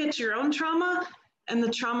really look at your own trauma and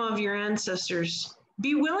the trauma of your ancestors.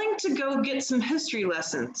 Be willing to go get some history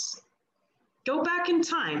lessons. Go back in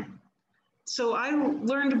time. So I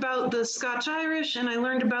learned about the Scotch-Irish and I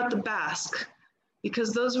learned about the Basque,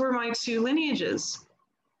 because those were my two lineages.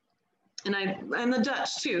 And the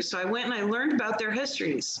Dutch too. So I went and I learned about their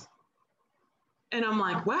histories. And I'm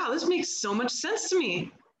like, wow, this makes so much sense to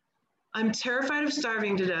me. I'm terrified of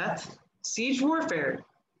starving to death, siege warfare,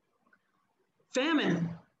 famine.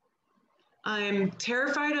 I'm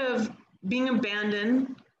terrified of being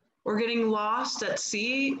abandoned or getting lost at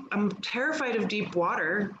sea. I'm terrified of deep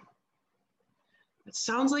water. It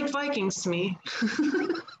sounds like Vikings to me.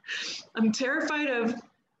 I'm terrified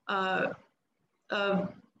of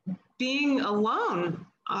being alone,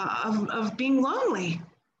 of being lonely.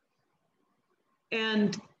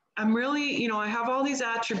 And I'm really, I have all these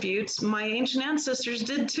attributes. My ancient ancestors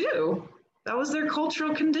did too. That was their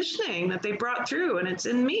cultural conditioning that they brought through, and it's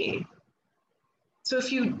in me. So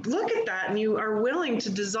if you look at that and you are willing to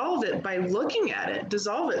dissolve it by looking at it,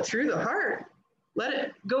 dissolve it through the heart, let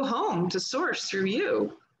it go home to source through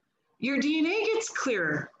you, your DNA gets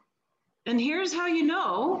clearer. And here's how you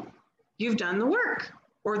know you've done the work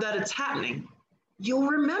or that it's happening. You'll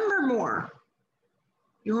remember more.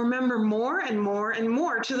 You'll remember more and more and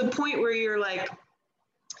more to the point where you're like,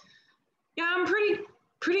 yeah, I'm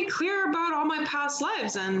pretty clear about all my past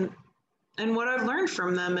lives and what I've learned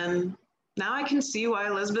from them. And now I can see why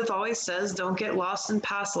Elizabeth always says, don't get lost in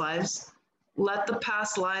past lives. Let the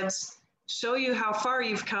past lives show you how far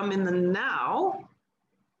you've come in the now.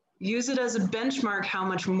 Use it as a benchmark how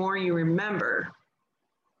much more you remember.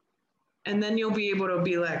 And then you'll be able to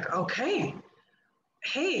be like, okay,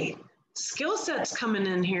 hey, skill sets coming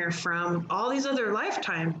in here from all these other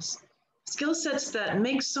lifetimes. Skill sets that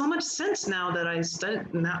make so much sense now that I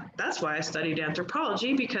studied. Now, that's why I studied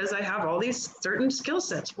anthropology, because I have all these certain skill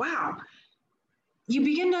sets. Wow. You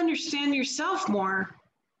begin to understand yourself more,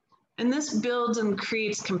 and this builds and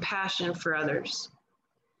creates compassion for others.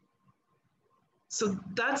 So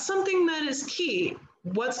that's something that is key.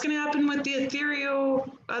 What's going to happen with the ethereal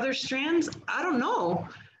other strands? I don't know.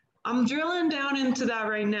 I'm drilling down into that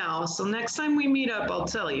right now. So next time we meet up, I'll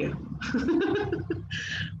tell you.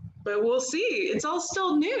 But we'll see. It's all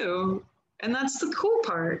still new. And that's the cool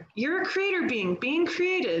part. You're a creator being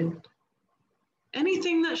created.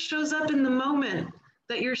 Anything that shows up in the moment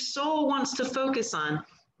that your soul wants to focus on,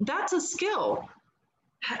 that's a skill.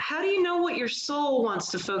 How do you know what your soul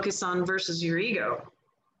wants to focus on versus your ego?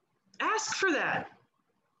 Ask for that.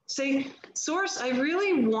 Say, Source, I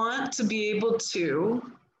really want to be able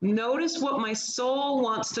to notice what my soul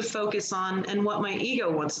wants to focus on and what my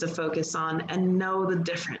ego wants to focus on and know the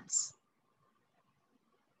difference.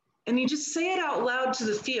 And you just say it out loud to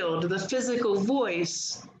the field, the physical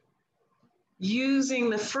voice, using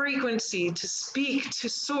the frequency to speak to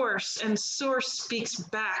Source, and Source speaks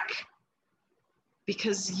back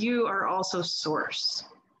because you are also Source.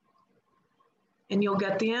 And you'll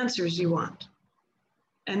get the answers you want.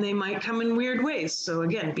 And they might come in weird ways. So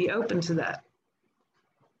again, be open to that.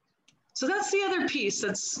 So that's the other piece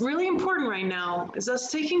that's really important right now, is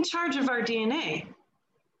us taking charge of our DNA,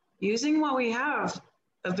 using what we have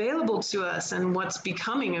available to us and what's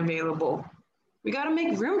becoming available. We got to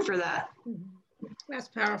make room for that. That's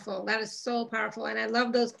powerful. That is so powerful. And I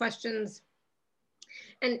love those questions.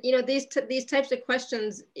 And these types of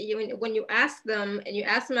questions, when you ask them and you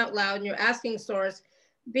ask them out loud and you're asking Source,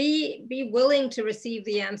 be willing to receive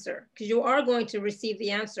the answer, because you are going to receive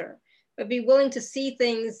the answer, but be willing to see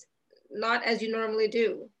things not as you normally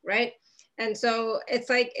do, right? And so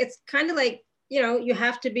it's kind of like, you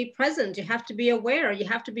have to be present, you have to be aware, you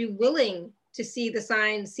have to be willing to see the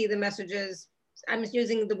signs, see the messages. I'm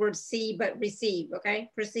using the word see, but receive, okay?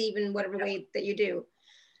 Perceive in whatever way that you do.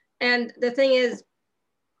 And the thing is,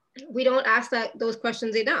 we don't ask those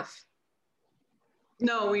questions enough.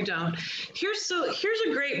 No, we don't. Here's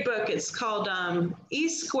a great book. It's called E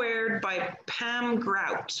Squared by Pam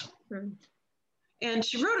Grout. And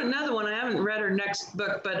she wrote another one. I haven't read her next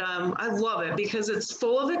book, but I love it because it's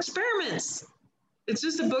full of experiments. It's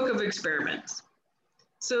just a book of experiments.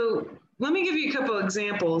 So let me give you a couple of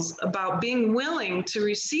examples about being willing to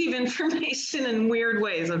receive information in weird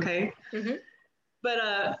ways, okay? Mm-hmm.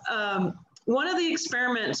 But one of the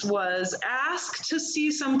experiments was ask to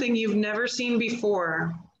see something you've never seen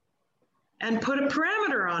before and put a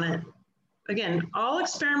parameter on it. Again, all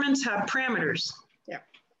experiments have parameters. Yeah.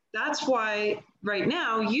 That's why right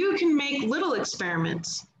now you can make little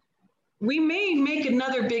experiments. We may make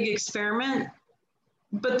another big experiment,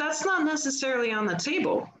 but that's not necessarily on the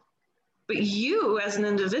table. But you as an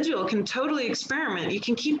individual can totally experiment. You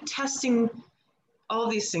can keep testing all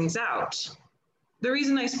these things out. The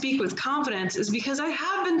reason I speak with confidence is because I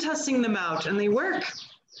have been testing them out and they work.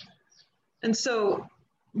 And so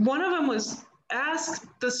one of them was ask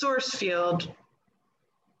the source field,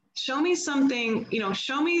 show me something,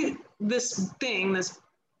 show me this thing,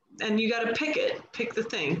 and you got to pick the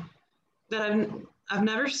thing that I've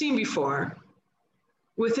never seen before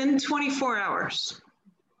within 24 hours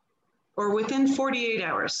or within 48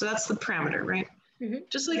 hours. So that's the parameter, right? Mm-hmm.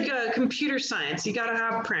 Just like computer science, you got to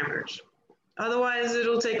have parameters. Otherwise,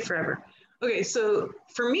 it'll take forever. Okay, so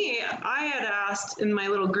for me, I had asked in my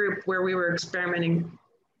little group where we were experimenting,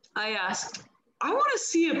 I asked, I want to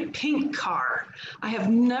see a pink car. I have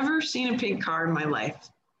never seen a pink car in my life.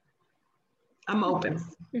 I'm open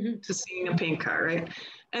to seeing a pink car, right?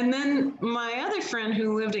 And then my other friend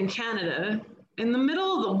who lived in Canada, in the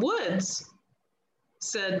middle of the woods,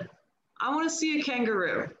 said, I want to see a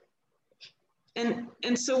kangaroo.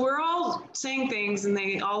 And so we're all saying things and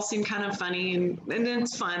they all seem kind of funny and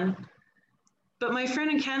it's fun. But my friend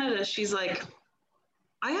in Canada, she's like,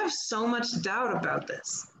 I have so much doubt about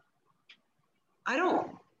this.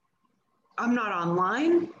 I'm not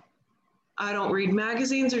online. I don't read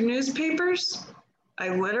magazines or newspapers. I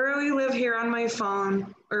literally live here on my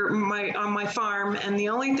phone or on my farm, and the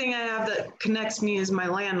only thing I have that connects me is my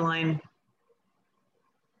landline.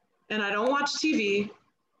 And I don't watch TV.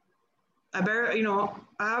 I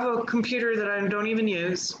have a computer that I don't even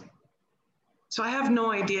use. So I have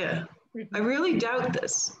no idea. I really doubt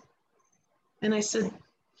this. And I said,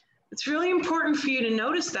 it's really important for you to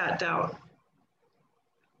notice that doubt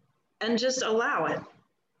and just allow it.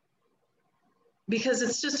 Because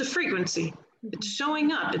it's just a frequency. It's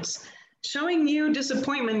showing up. It's showing you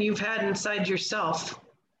disappointment you've had inside yourself.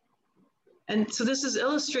 And so this is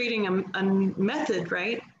illustrating a method,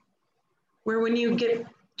 right? Where when you get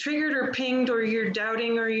triggered or pinged or you're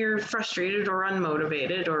doubting or you're frustrated or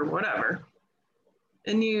unmotivated or whatever,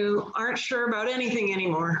 and you aren't sure about anything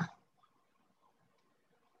anymore,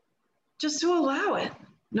 just to allow it,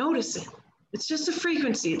 notice it. It's just a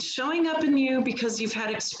frequency. It's showing up in you because you've had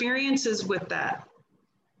experiences with that.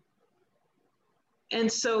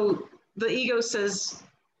 And so the ego says,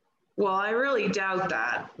 well, I really doubt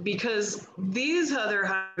that because these other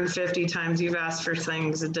 150 times you've asked for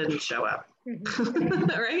things, it didn't show up.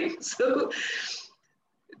 Right? So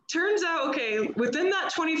turns out, okay, within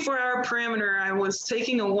that 24-hour parameter, I was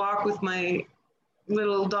taking a walk with my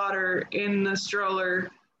little daughter in the stroller.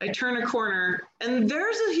 I turn a corner and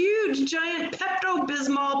there's a huge giant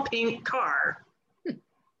Pepto-Bismol pink car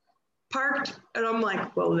parked. And I'm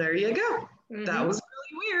like, well, there you go. That was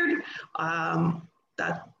really weird.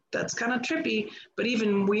 That's kind of trippy, but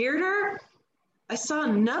even weirder, I saw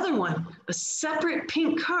another one, a separate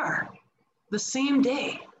pink car the same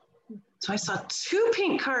day. So I saw 2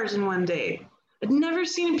 pink cars in one day. I'd never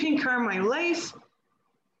seen a pink car in my life.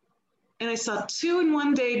 And I saw 2 in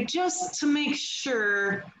one day just to make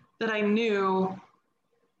sure that I knew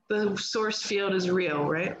the source field is real,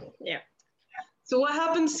 right? Yeah. So what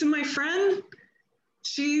happens to my friend?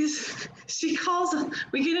 She calls,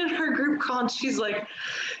 we get in her group call and she's like,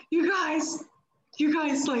 you guys,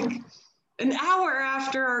 like an hour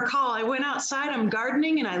after our call, I went outside, I'm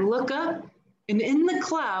gardening and I look up and in the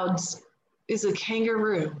clouds is a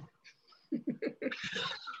kangaroo.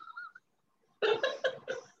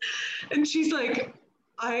 And she's like,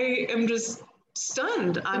 I am just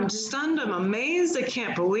stunned. I'm stunned. I'm amazed. I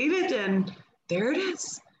can't believe it. And there it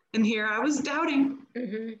is. And here I was doubting.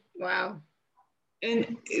 Wow.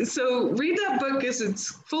 And so read that book because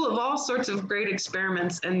it's full of all sorts of great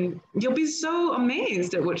experiments and you'll be so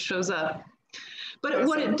amazed at what shows up. But awesome.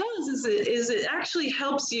 What it does is it actually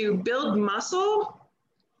helps you build muscle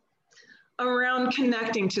around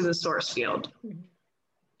connecting to the source field.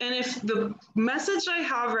 And if the message I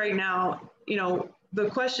have right now, the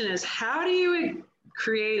question is, how do you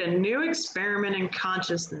create a new experiment in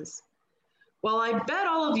consciousness? Well, I bet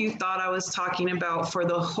all of you thought I was talking about for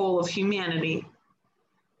the whole of humanity,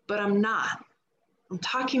 but I'm not. I'm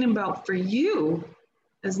talking about for you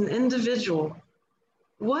as an individual.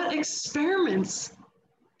 What experiments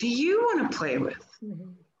do you want to play with?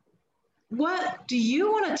 What do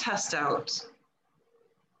you want to test out?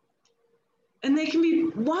 And they can be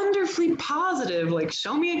wonderfully positive, like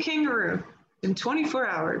show me a kangaroo in 24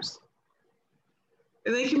 hours.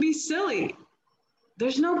 And they can be silly.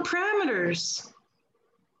 There's no parameters.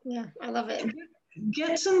 Yeah, I love it.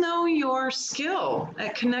 Get to know your skill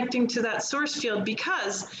at connecting to that source field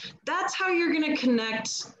because that's how you're going to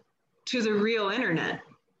connect to the real internet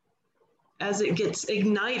as it gets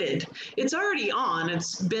ignited. It's already on,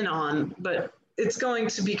 it's been on, but it's going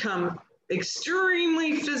to become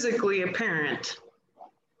extremely physically apparent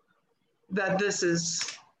that this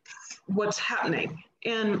is what's happening.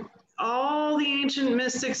 And all the ancient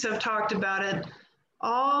mystics have talked about it.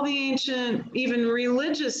 All the ancient, even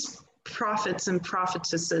religious prophets and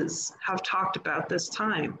prophetesses have talked about this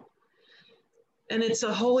time. And it's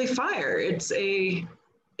a holy fire. It's a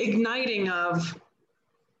igniting of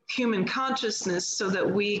human consciousness so that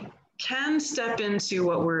we can step into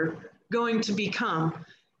what we're going to become.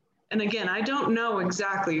 And again, I don't know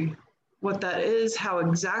exactly what that is, how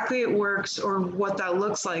exactly it works, or what that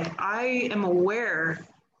looks like. I am aware,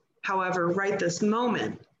 however, right this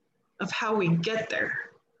moment of how we get there.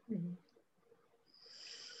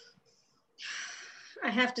 I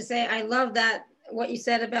have to say, I love that, what you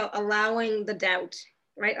said about allowing the doubt,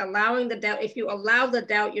 right? Allowing the doubt. If you allow the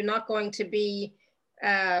doubt, you're not going to be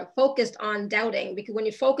focused on doubting, because when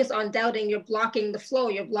you focus on doubting, you're blocking the flow,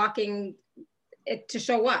 you're blocking it to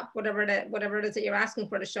show up, whatever it is that you're asking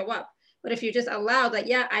for to show up. But if you just allow that,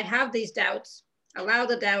 yeah, I have these doubts, allow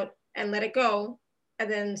the doubt and let it go,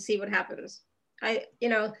 and then see what happens.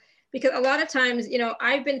 Because a lot of times,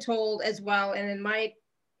 I've been told as well, and in my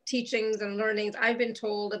teachings and learnings, I've been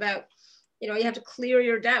told about, you have to clear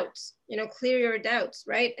your doubts,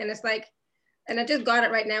 right? And it's like, and I just got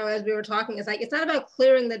it right now as we were talking, it's like, it's not about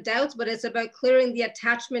clearing the doubts, but it's about clearing the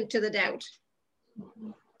attachment to the doubt.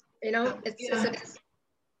 It's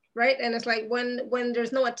right. And it's like when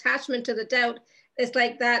there's no attachment to the doubt, it's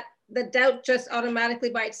like that the doubt just automatically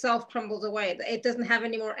by itself crumbles away. It doesn't have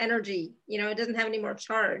any more energy, it doesn't have any more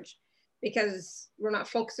charge, because we're not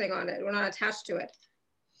focusing on it, we're not attached to it.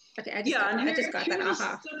 Okay, I just got that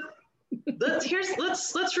aha.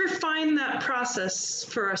 Let's refine that process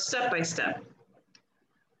for a step-by-step.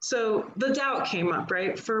 So the doubt came up,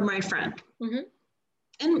 right, for my friend. Mm-hmm.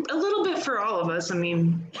 And a little bit for all of us. I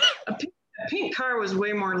mean, a pink car was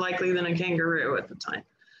way more likely than a kangaroo at the time.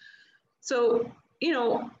 So,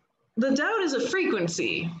 the doubt is a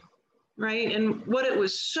frequency, right? And what it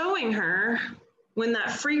was showing her when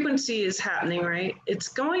that frequency is happening, right, it's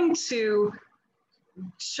going to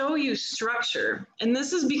show you structure. And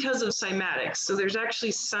this is because of cymatics. So there's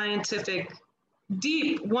actually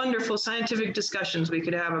deep, wonderful scientific discussions we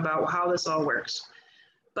could have about how this all works.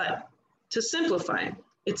 But to simplify,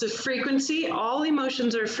 it's a frequency. All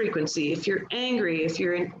emotions are frequency. If you're angry, if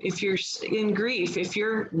you're in grief, if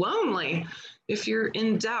you're lonely, if you're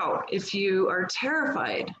in doubt, if you are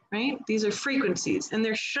terrified, right? These are frequencies, and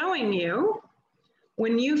they're showing you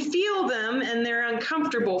when you feel them and they're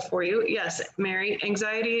uncomfortable for you. Yes, Mary,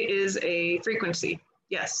 anxiety is a frequency.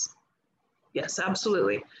 Yes,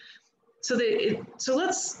 absolutely. So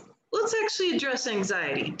let's actually address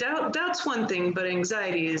anxiety. Doubt's one thing, but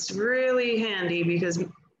anxiety is really handy because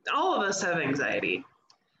all of us have anxiety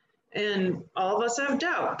and all of us have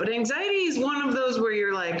doubt. But anxiety is one of those where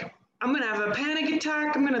you're like, I'm going to have a panic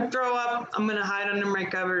attack. I'm going to throw up. I'm going to hide under my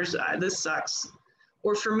covers. This sucks.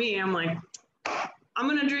 Or for me, I'm like, I'm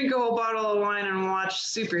going to drink a whole bottle of wine and watch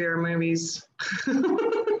superhero movies.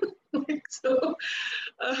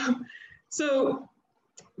 So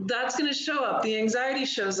that's going to show up. The anxiety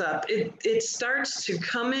shows up. It starts to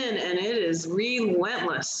come in and it is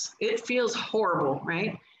relentless. It feels horrible,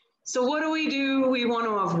 right? So what do? We want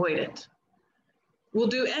to avoid it. We'll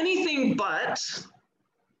do anything but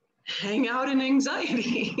hang out in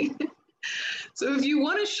anxiety. So if you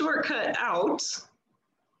want a shortcut out,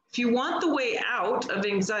 if you want the way out of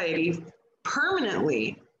anxiety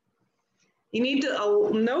permanently, you need to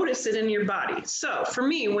notice it in your body. So for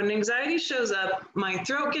me, when anxiety shows up, my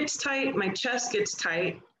throat gets tight, my chest gets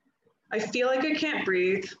tight. I feel like I can't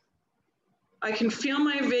breathe. I can feel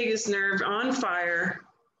my vagus nerve on fire.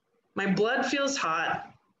 My blood feels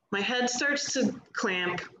hot. My head starts to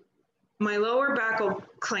clamp. My lower back will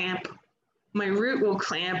clamp. My root will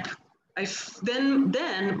clamp.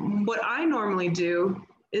 Then what I normally do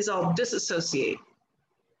is I'll disassociate.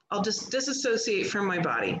 I'll just disassociate from my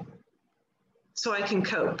body so I can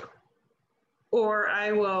cope. Or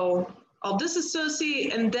I'll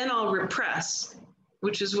disassociate and then I'll repress,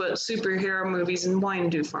 which is what superhero movies and wine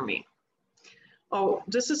do for me. I'll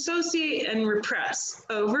disassociate and repress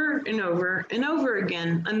over and over and over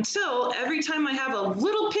again until every time I have a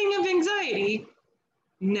little ping of anxiety,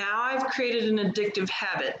 now I've created an addictive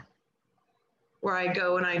habit where I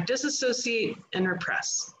go and I disassociate and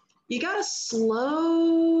repress. You gotta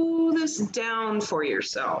slow this down for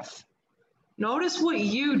yourself. Notice what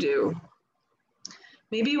you do.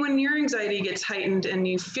 Maybe when your anxiety gets heightened and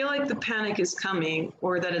you feel like the panic is coming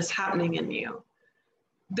or that it's happening in you,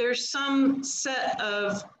 there's some set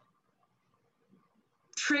of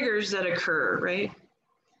triggers that occur, right?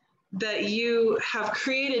 That you have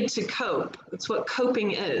created to cope. That's what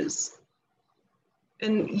coping is.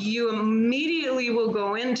 And you immediately will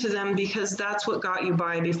go into them because that's what got you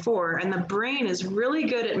by before. And the brain is really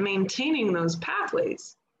good at maintaining those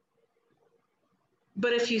pathways.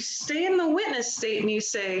 But if you stay in the witness state and you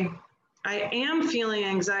say, I am feeling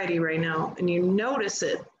anxiety right now, and you notice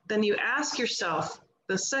it, then you ask yourself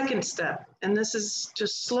the second step, and this is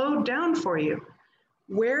just slowed down for you.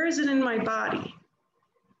 Where is it in my body?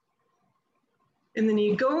 And then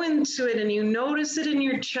you go into it and you notice it in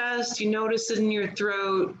your chest, you notice it in your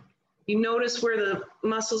throat, you notice where the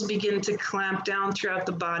muscles begin to clamp down throughout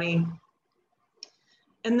the body.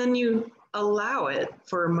 And then you allow it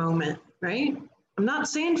for a moment, right? I'm not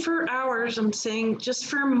saying for hours, I'm saying just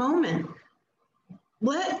for a moment.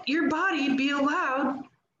 Let your body be allowed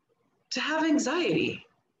to have anxiety.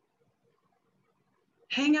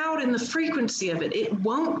 Hang out in the frequency of it. It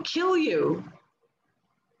won't kill you.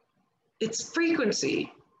 It's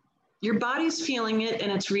frequency. Your body's feeling it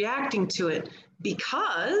and it's reacting to it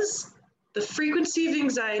because the frequency of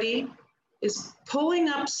anxiety is pulling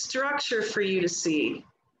up structure for you to see.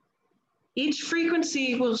 Each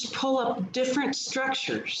frequency will pull up different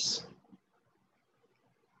structures.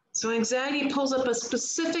 So anxiety pulls up a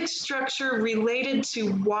specific structure related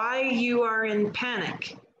to why you are in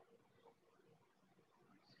panic.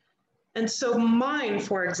 And so mine,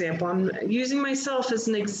 for example, I'm using myself as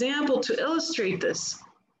an example to illustrate this.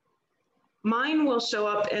 Mine will show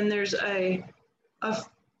up and there's a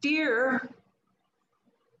fear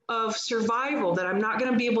of survival, that I'm not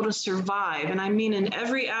going to be able to survive. And I mean in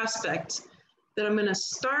every aspect, that I'm going to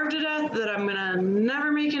starve to death, that I'm going to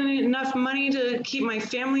never make enough money to keep my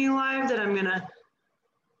family alive, that I'm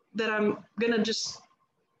going to just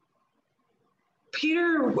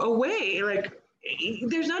peter away. Like,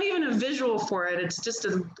 there's not even a visual for it. It's just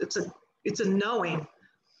it's a knowing.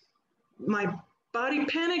 My body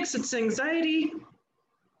panics, it's anxiety.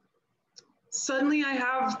 Suddenly I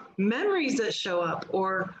have memories that show up,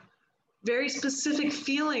 or very specific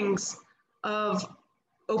feelings of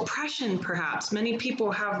oppression, perhaps. Many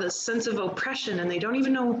people have this sense of oppression and they don't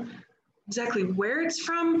even know exactly where it's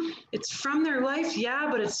from. It's from their life, yeah,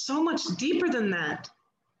 but it's so much deeper than that.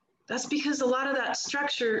 That's because a lot of that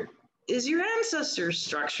structure is your ancestors'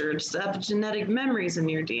 structure. It's the epigenetic memories in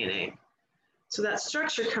your DNA. So that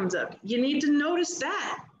structure comes up. You need to notice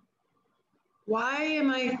that. Why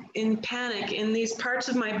am I in panic in these parts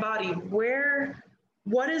of my body?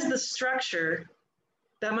 What is the structure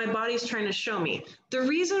that my body's trying to show me? The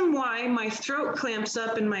reason why my throat clamps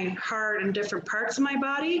up in my heart and different parts of my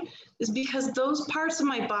body is because those parts of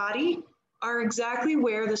my body are exactly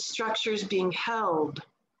where the structure is being held.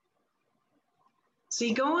 So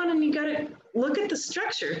you go on and you got to look at the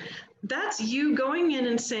structure. That's you going in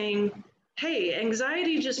and saying, hey,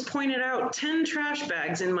 anxiety just pointed out 10 trash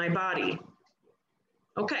bags in my body.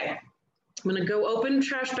 Okay, I'm going to go open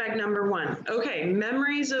trash bag number 1. Okay,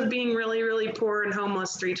 memories of being really, really poor and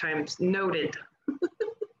homeless 3 times. Noted.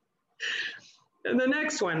 And the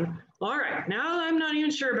next one. All right, now I'm not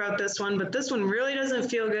even sure about this one, but this one really doesn't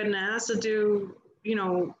feel good, and it has to do,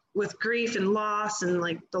 with grief and loss and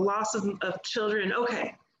like the loss of children.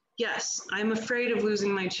 Okay, yes, I'm afraid of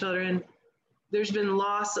losing my children. There's been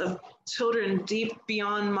loss of children deep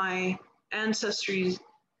beyond my ancestry.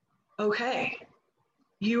 Okay,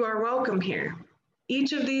 you are welcome here.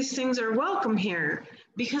 Each of these things are welcome here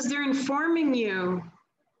because they're informing you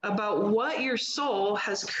about what your soul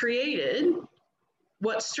has created,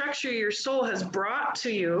 what structure your soul has brought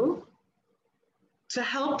to you to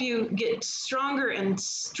help you get stronger and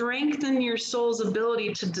strengthen your soul's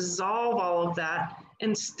ability to dissolve all of that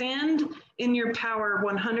and stand in your power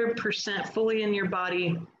 100% fully in your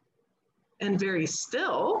body and very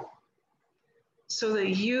still so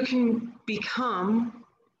that you can become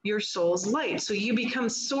your soul's light. So you become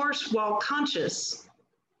source while conscious.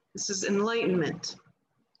 This is enlightenment.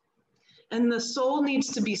 And the soul needs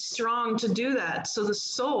to be strong to do that. So the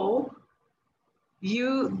soul,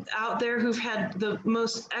 you out there who've had the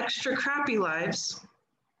most extra crappy lives,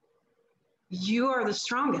 you are the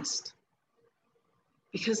strongest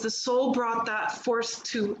because the soul brought that force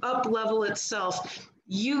to up level itself.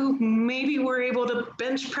 You maybe were able to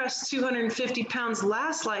bench press 250 pounds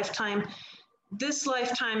last lifetime. This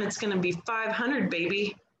lifetime, it's going to be 500,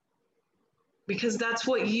 baby, because that's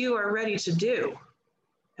what you are ready to do.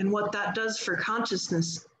 And what that does for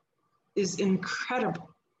consciousness is incredible.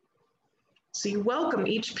 So you welcome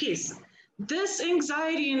each piece. This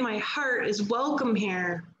anxiety in my heart is welcome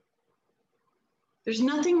here. There's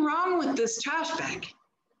nothing wrong with this trash bag.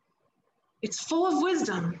 It's full of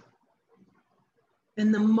wisdom.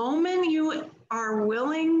 And the moment you are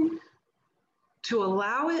willing to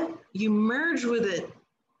allow it, you merge with it,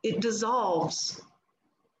 it dissolves.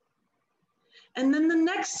 And then the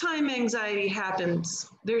next time anxiety happens,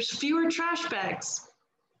 there's fewer trash bags.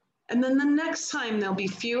 And then the next time there'll be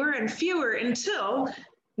fewer and fewer until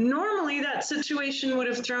normally that situation would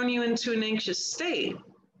have thrown you into an anxious state.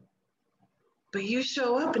 But you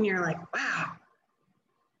show up and you're like, wow,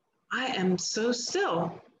 I am so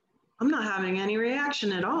still. I'm not having any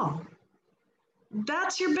reaction at all.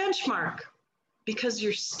 That's your benchmark. because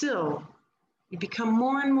you're still. You become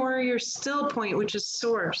more and more your still point, which is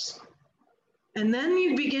source. And then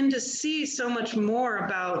you begin to see so much more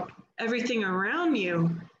about everything around you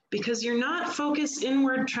because you're not focused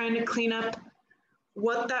inward trying to clean up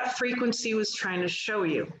what that frequency was trying to show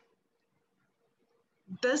you.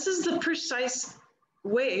 This is the precise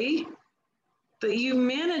way that you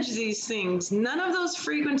manage these things. None of those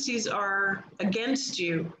frequencies are against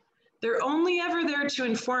you. They're only ever there to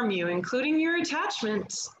inform you, including your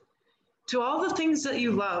attachments to all the things that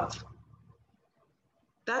you love.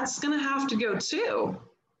 That's going to have to go too,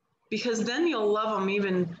 because then you'll love them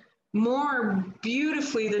even more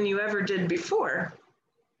beautifully than you ever did before.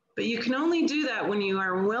 But you can only do that when you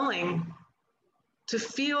are willing to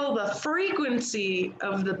feel the frequency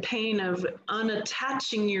of the pain of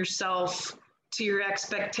unattaching yourself to your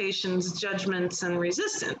expectations, judgments, and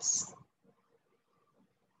resistance.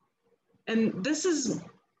 And this is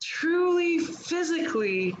truly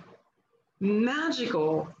physically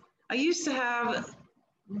magical. I used to have,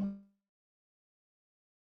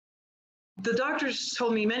 the doctors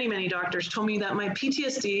told me, many doctors told me that my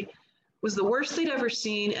PTSD was the worst they'd ever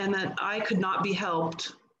seen and that I could not be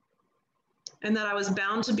helped. And that I was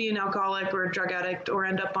bound to be an alcoholic or a drug addict or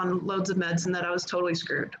end up on loads of meds and that I was totally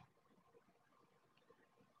screwed.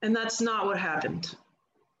 And that's not what happened.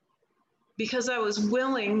 Because I was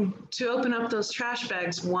willing to open up those trash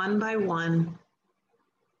bags one by one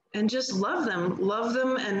and just love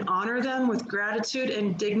them and honor them with gratitude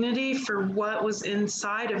and dignity for what was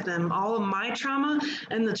inside of them, all of my trauma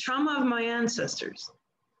and the trauma of my ancestors.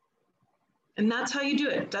 And that's how you do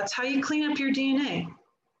it. That's how you clean up your DNA.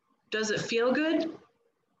 Does it feel good?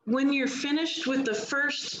 When you're finished with the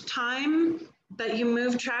first time that you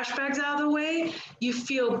move trash bags out of the way, you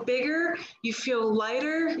feel bigger, you feel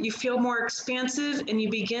lighter, you feel more expansive, and you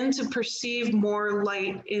begin to perceive more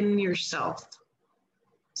light in yourself.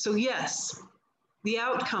 So yes, the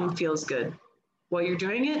outcome feels good. While you're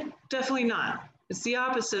doing it, definitely not. It's the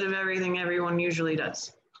opposite of everything everyone usually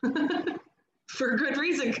does. For good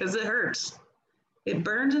reason, because it hurts. It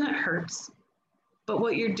burns and it hurts. But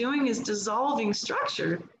what you're doing is dissolving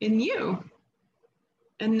structure in you.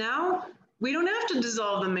 And now we don't have to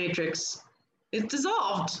dissolve the matrix. It's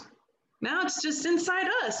dissolved. Now it's just inside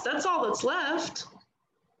us. That's all that's left.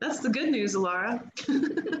 That's the good news, Alara.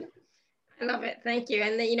 I love it. Thank you.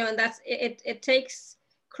 And you know, and that's it. It takes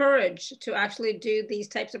courage to actually do these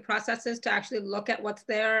types of processes, to actually look at what's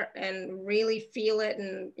there and really feel it.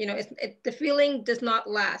 And you know, the feeling does not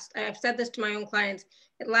last. I've said this to my own clients.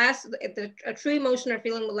 It lasts. A true emotion or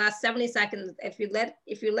feeling will last 70 seconds if you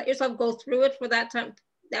let yourself go through it for that time,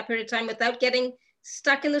 that period of time, without getting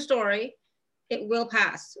stuck in the story. It will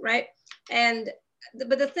pass, right?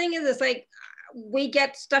 But the thing is, it's like we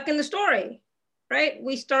get stuck in the story. Right?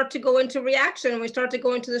 We start to go into reaction, we start to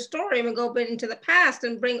go into the story, and we go into the past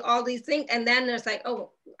and bring all these things. And then there's like, oh,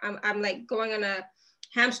 I'm like going on a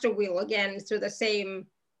hamster wheel again through the same,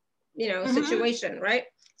 you know, situation, right?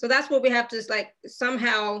 So that's what we have to like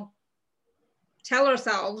somehow tell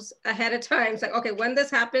ourselves ahead of time. It's like, okay, when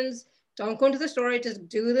this happens, don't go into the story, just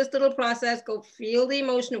do this little process, go feel the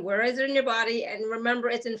emotion, where is it in your body? And remember,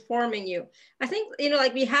 it's informing you. I think, you know,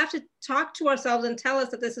 like we have to talk to ourselves and tell us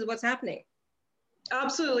that this is what's happening.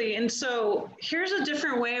 Absolutely. And so here's a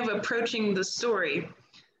different way of approaching the story,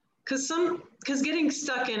 because getting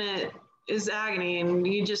stuck in it is agony and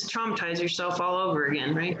you just traumatize yourself all over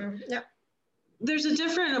again, right? Yeah. There's a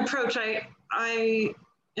different approach. I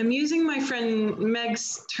am using my friend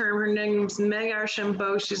Meg's term. Her name's Meg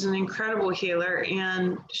Archambault. She's an incredible healer,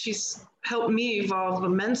 and she's helped me evolve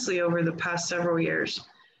immensely over the past several years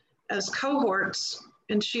as cohorts.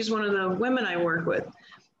 And she's one of the women I work with.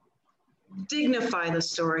 Dignify the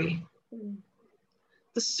story.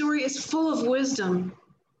 The story is full of wisdom.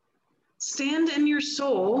 Stand in your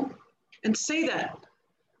soul and say that.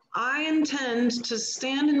 I intend to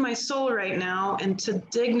stand in my soul right now and to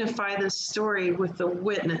dignify this story with the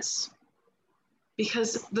witness.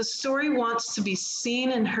 Because the story wants to be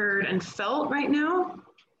seen and heard and felt right now.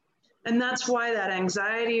 And that's why that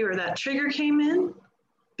anxiety or that trigger came in,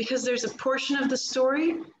 because there's a portion of the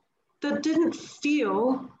story that didn't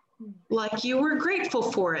feel like you were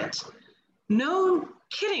grateful for it. No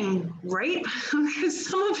kidding, right? Because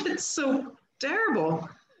some of it's so terrible.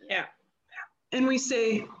 Yeah. And we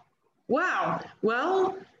say, wow,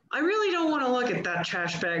 well, I really don't want to look at that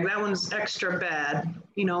trash bag. That one's extra bad.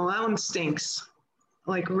 You know, that one stinks,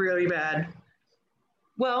 like really bad.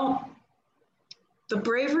 Well, the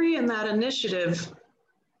bravery and that initiative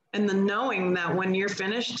and the knowing that when you're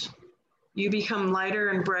finished, you become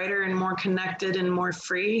lighter and brighter and more connected and more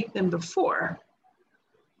free than before.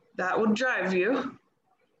 That would drive you.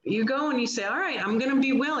 You go and you say, all right, I'm going to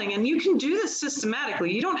be willing. And you can do this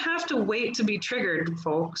systematically. You don't have to wait to be triggered,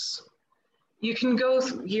 folks. You can go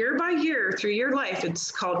year by year through your life.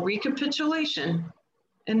 It's called recapitulation,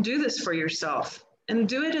 and do this for yourself and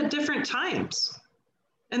do it at different times.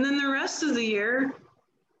 And then the rest of the year,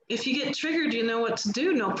 if you get triggered, you know what to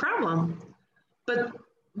do, no problem. But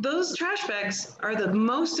those trash bags are the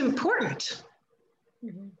most important,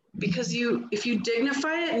 because if you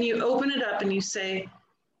dignify it and you open it up and you say,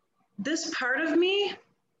 this part of me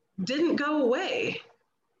didn't go away.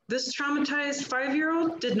 This traumatized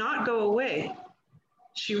 5-year-old did not go away.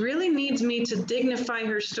 She really needs me to dignify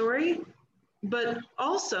her story, but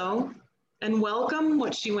also, and welcome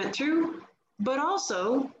what she went through, but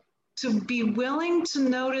also to be willing to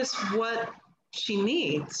notice what she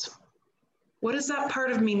needs. What does that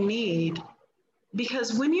part of me need?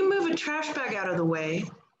 Because when you move a trash bag out of the way,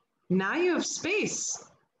 now you have space.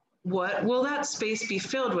 What will that space be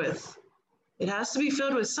filled with? It has to be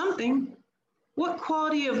filled with something. What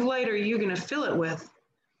quality of light are you going to fill it with?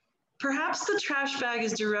 Perhaps the trash bag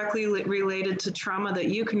is directly related to trauma that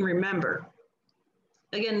you can remember.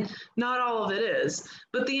 Again, not all of it is,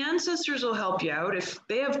 but the ancestors will help you out. If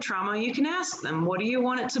they have trauma, you can ask them, what do you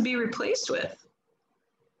want it to be replaced with?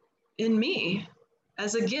 In me,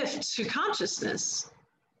 as a gift to consciousness.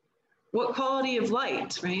 What quality of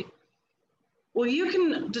light, right? Well, you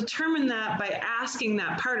can determine that by asking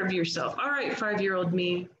that part of yourself. All right, 5-year-old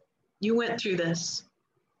me, you went through this.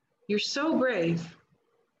 You're so brave.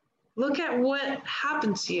 Look at what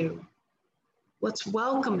happened to you. Let's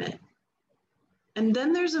welcome it. And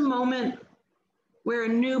then there's a moment where a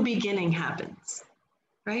new beginning happens,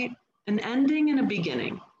 right? An ending and a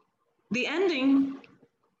beginning. The ending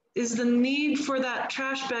is the need for that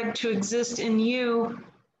trash bag to exist in you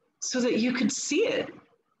so that you could see it,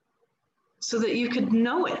 so that you could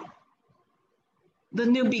know it. The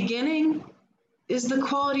new beginning is the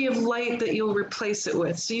quality of light that you'll replace it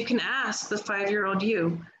with. So you can ask the 5-year-old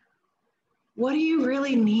you, what do you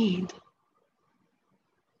really need?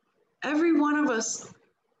 Every one of us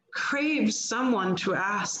craves someone to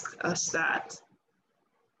ask us that.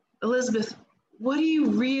 Elizabeth, what do you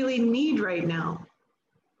really need right now?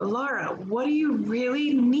 Alara, what do you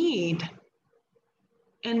really need?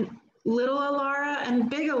 And little Alara and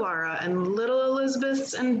big Alara and little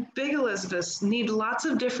Elizabeths and big Elizabeths need lots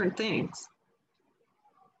of different things.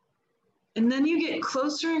 And then you get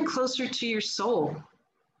closer and closer to your soul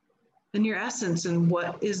and your essence and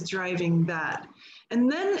what is driving that.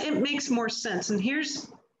 And then it makes more sense. And here's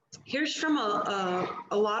from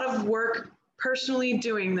a lot of work personally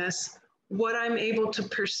doing this, what I'm able to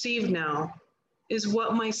perceive now is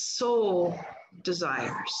what my soul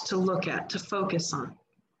desires to look at, to focus on.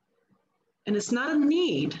 And it's not a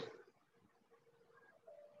need.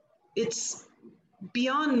 It's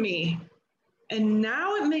beyond me. And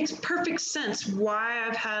now it makes perfect sense why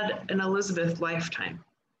I've had an Elizabeth lifetime.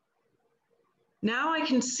 Now I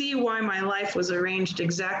can see why my life was arranged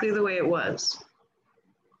exactly the way it was.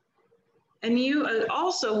 And you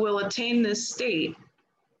also will attain this state.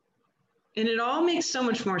 And it all makes so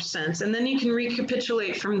much more sense. And then you can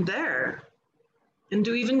recapitulate from there and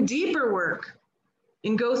do even deeper work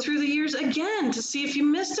and go through the years again to see if you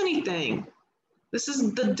missed anything. This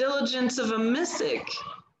is the diligence of a mystic.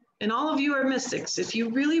 And all of you are mystics. If you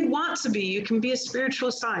really want to be, you can be a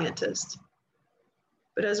spiritual scientist.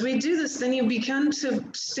 But as we do this, then you begin to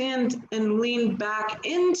stand and lean back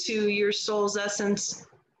into your soul's essence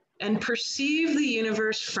and perceive the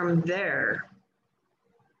universe from there.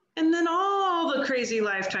 And then all the crazy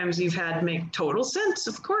lifetimes you've had make total sense.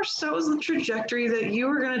 Of course, that was the trajectory that you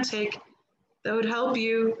were going to take that would help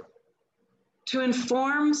you to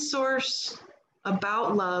inform Source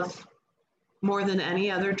about love more than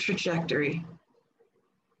any other trajectory.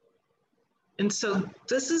 And so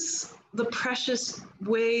this is the precious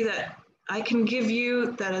way that I can give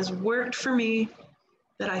you that has worked for me,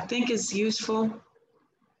 that I think is useful.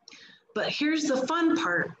 But here's the fun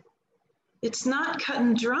part. It's not cut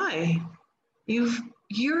and dry.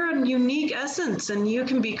 You're a unique essence and you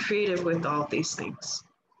can be creative with all these things.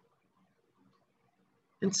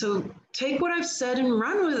 And so take what I've said and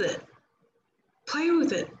run with it. Play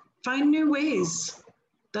with it. Find new ways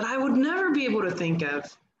that I would never be able to think of.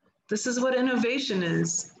 This is what innovation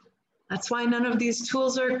is. That's why none of these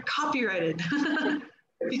tools are copyrighted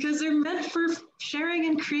because they're meant for sharing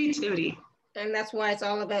and creativity. And that's why it's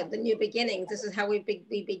all about the new beginnings. This is how we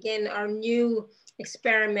begin our new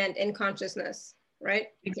experiment in consciousness, right?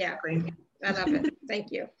 Exactly. Yeah, I love it.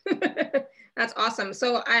 Thank you. That's awesome.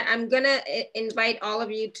 So I'm gonna invite all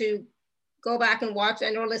of you to go back and watch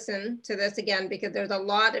and or listen to this again, because there's a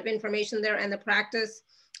lot of information there, and the practice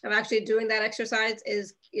of actually doing that exercise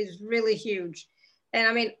is really huge. And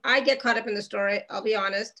I mean, I get caught up in the story, I'll be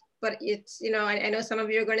honest, but it's, you know, I know some of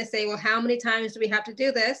you are going to say, well, how many times do we have to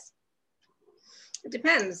do this? It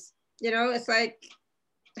depends. You know, it's like,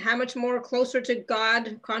 how much more closer to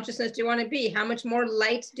God consciousness do you want to be? How much more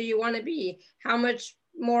light do you want to be? How much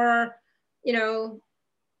more, you know,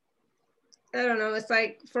 I don't know. It's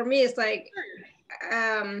like, for me, it's like,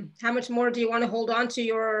 how much more do you want to hold on to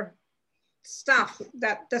your stuff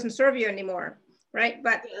that doesn't serve you anymore, right?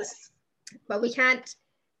 But Yes. But we can't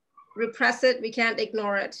repress it. We can't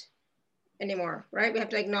ignore it anymore, right? We have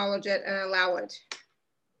to acknowledge it and allow it.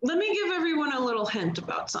 Let me give everyone a little hint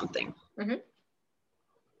about something. Mm-hmm.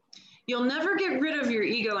 You'll never get rid of your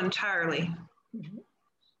ego entirely. Mm-hmm.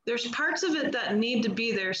 There's parts of it that need to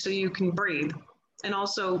be there so you can breathe and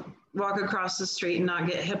also walk across the street and not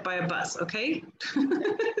get hit by a bus, okay?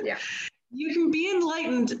 Yeah. You can be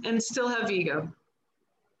enlightened and still have ego.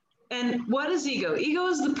 And what is ego? Ego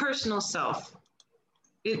is the personal self.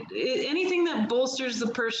 Anything that bolsters the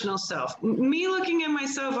personal self. Me looking at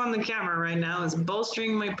myself on the camera right now is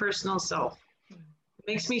bolstering my personal self. It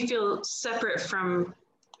makes me feel separate from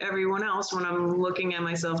everyone else when I'm looking at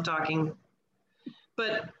myself talking.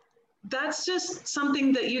 But that's just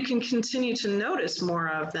something that you can continue to notice more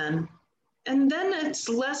of then. And then it's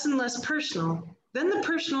less and less personal. Then the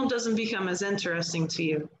personal doesn't become as interesting to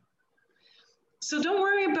you. So don't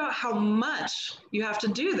worry about how much you have to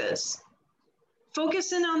do this.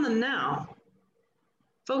 Focus in on the now.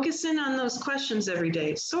 Focus in on those questions every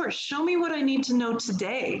day. Source, show me what I need to know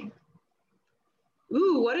today.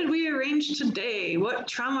 Ooh, what did we arrange today? What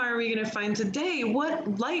trauma are we going to find today?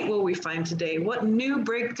 What light will we find today? What new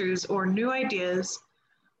breakthroughs or new ideas,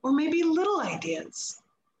 or maybe little ideas,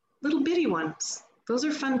 little bitty ones? Those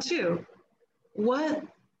are fun too. What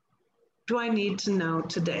do I need to know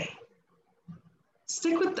today?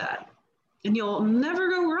 Stick with that, and you'll never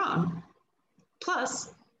go wrong.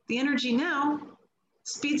 Plus, the energy now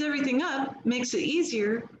speeds everything up, makes it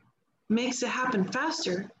easier, makes it happen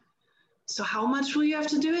faster. So how much will you have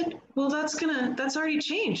to do it? Well, that's already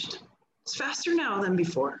changed. It's faster now than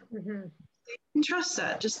before. Mm-hmm. And trust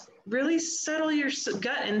that. Just really settle your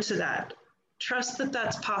gut into that. Trust that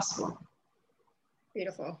that's possible.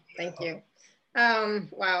 Beautiful. Thank you.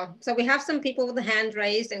 Wow. So we have some people with the hand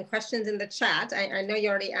raised and questions in the chat. I know you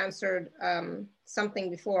already answered something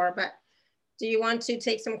before, but do you want to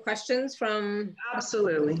take some questions from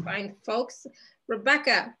Absolutely fine folks?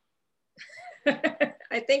 Rebecca.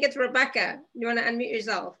 I think it's Rebecca. You want to unmute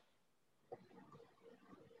yourself?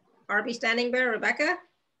 RB Standing Bear, Rebecca?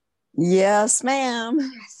 Yes, ma'am.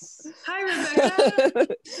 Yes. Hi,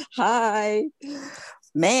 Rebecca. Hi.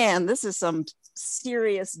 Man, this is some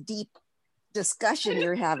serious, deep discussion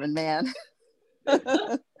you're having, man.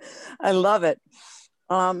 I love it.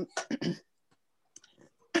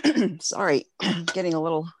 Sorry, getting a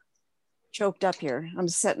little choked up here. I'm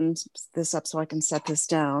setting this up so I can set this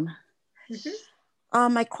down.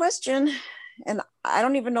 Mm-hmm. My question, and I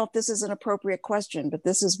don't even know if this is an appropriate question, but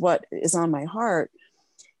this is what is on my heart,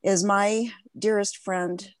 is my dearest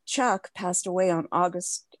friend Chuck passed away on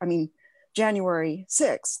January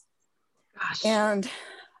 6th. Gosh. And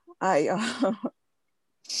I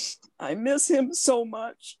miss him so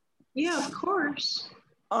much. Yeah, of course.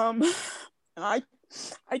 I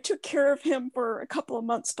took care of him for a couple of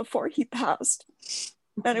months before he passed.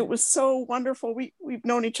 And it was so wonderful. We've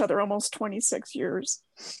known each other almost 26 years.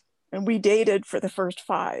 And we dated for the first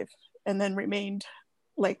 5 and then remained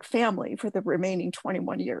like family for the remaining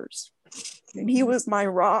 21 years. And he was my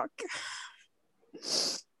rock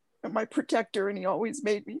and my protector, and he always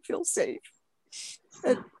made me feel safe.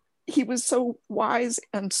 And he was so wise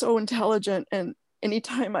and so intelligent, and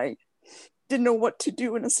anytime I didn't know what to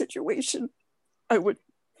do in a situation, I would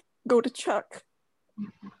go to Chuck.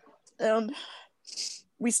 And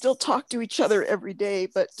we still talk to each other every day,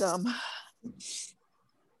 but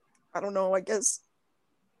I don't know, I guess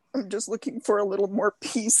I'm just looking for a little more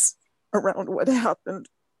peace around what happened.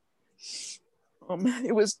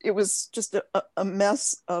 It was just a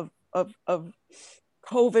mess of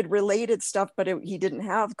COVID related stuff, but he didn't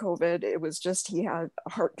have COVID. It was just, he had a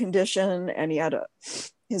heart condition, and he had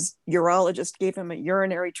his urologist gave him a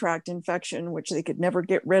urinary tract infection, which they could never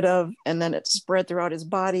get rid of. And then it spread throughout his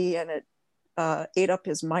body, and it ate up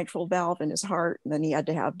his mitral valve in his heart. And then he had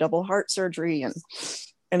to have double heart surgery,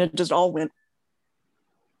 and it just all went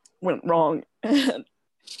wrong. And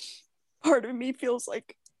part of me feels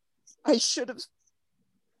like I should have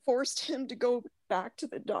forced him to go back to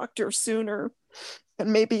the doctor sooner.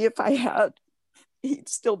 And maybe if I had, he'd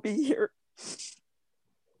still be here.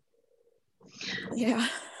 Yeah.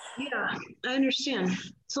 Yeah, I understand.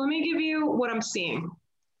 So let me give you what I'm seeing.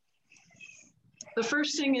 The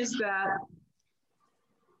first thing is that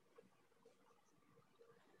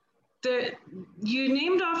you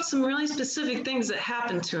named off some really specific things that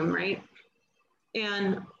happened to him, right?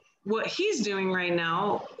 And what he's doing right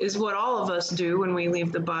now is what all of us do when we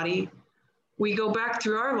leave the body. We go back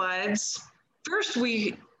through our lives. First,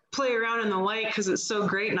 we play around in the light because it's so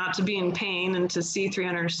great not to be in pain and to see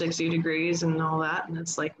 360 degrees and all that. And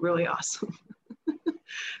it's like really awesome.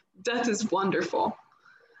 Death is wonderful.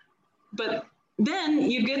 But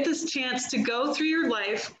then you get this chance to go through your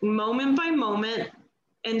life moment by moment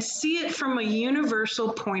and see it from a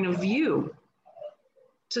universal point of view,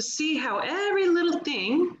 to see how every little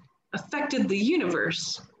thing affected the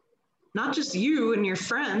universe, not just you and your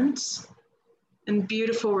friends and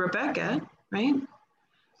beautiful Rebecca, right?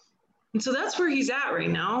 And so that's where he's at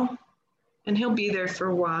right now, and he'll be there for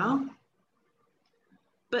a while.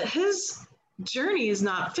 But his journey is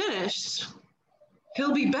not finished.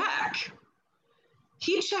 He'll be back.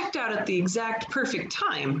 He checked out at the exact perfect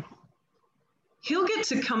time. He'll get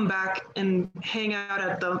to come back and hang out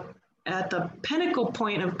at the pinnacle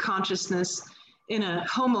point of consciousness in a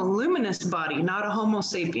homo luminous body, not a homo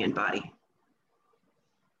sapien body.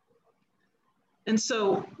 And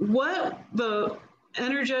so what the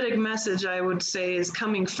energetic message I would say is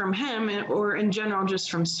coming from him, or in general just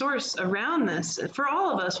from source around this, for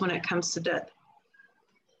all of us when it comes to death,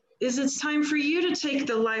 is it's time for you to take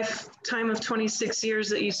the lifetime of 26 years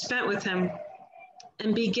that you spent with him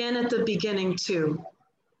and begin at the beginning too.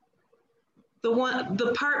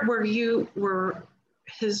 The part where you were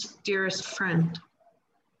his dearest friend,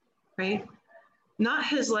 right? Not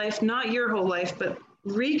his life, not your whole life, but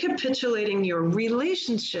recapitulating your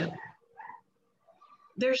relationship.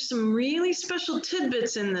 There's some really special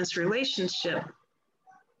tidbits in this relationship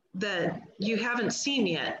that you haven't seen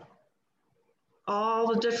yet. All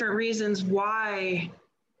the different reasons why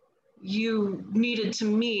you needed to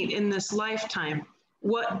meet in this lifetime.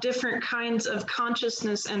 What different kinds of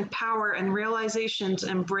consciousness and power and realizations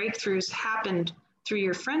and breakthroughs happened through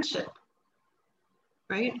your friendship,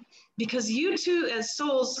 right? Because you two as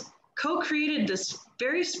souls co-created this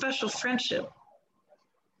very special friendship.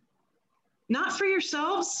 Not for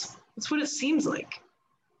yourselves, that's what it seems like,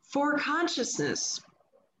 for consciousness.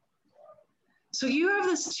 So you have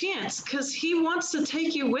this chance because he wants to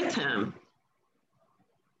take you with him.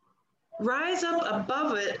 Rise up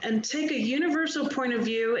above it and take a universal point of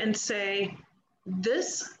view and say,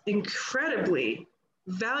 this incredibly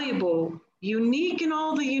valuable, unique in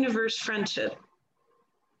all the universe friendship,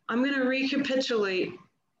 I'm going to recapitulate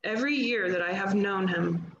every year that I have known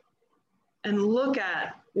him and look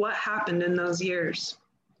at what happened in those years.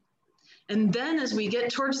 And then as we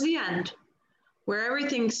get towards the end, where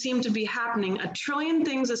everything seemed to be happening, a trillion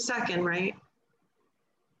things a second, right?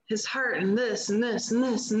 His heart and this and this and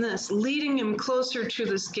this and this, leading him closer to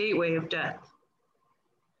this gateway of death.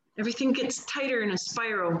 Everything gets tighter in a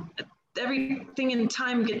spiral. Everything in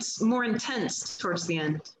time gets more intense towards the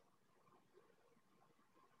end.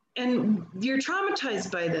 And you're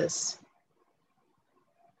traumatized by this.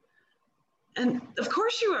 And of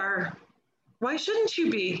course you are. Why shouldn't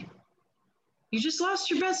you be? You just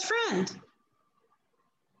lost your best friend.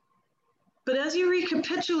 But as you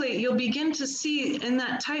recapitulate, you'll begin to see in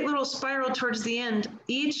that tight little spiral towards the end,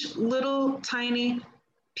 each little tiny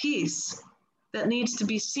piece that needs to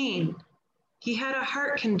be seen. He had a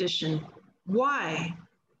heart condition. Why?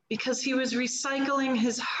 Because he was recycling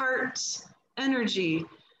his heart's energy.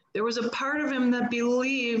 There was a part of him that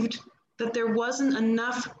believed that there wasn't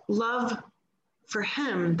enough love for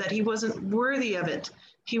him, that he wasn't worthy of it.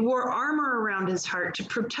 He wore armor around his heart to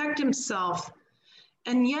protect himself.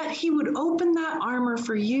 And yet he would open that armor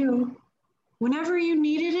for you. Whenever you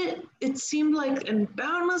needed it, it seemed like a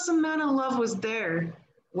boundless amount of love was there.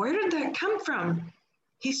 Where did that come from?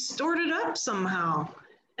 He stored it up somehow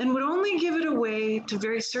and would only give it away to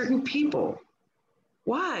very certain people.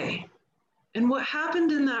 Why? And what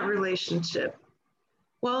happened in that relationship?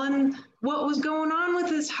 Well, and what was going on with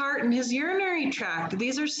his heart and his urinary tract?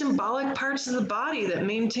 These are symbolic parts of the body that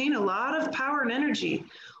maintain a lot of power and energy.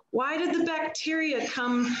 Why did the bacteria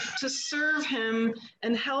come to serve him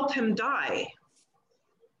and help him die?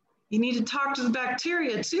 You need to talk to the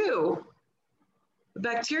bacteria too. The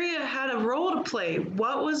bacteria had a role to play.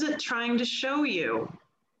 What was it trying to show you?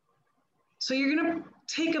 So you're going to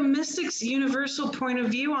take a mystic's universal point of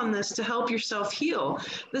view on this to help yourself heal.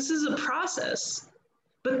 This is a process,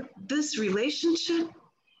 but this relationship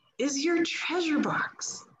is your treasure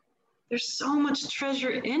box. There's so much treasure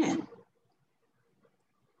in it.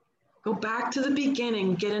 Go back to the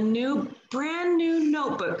beginning, get a brand new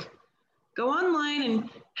notebook. Go online and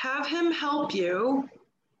have him help you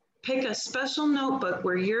pick a special notebook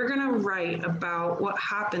where you're going to write about what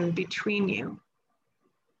happened between you.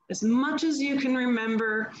 As much as you can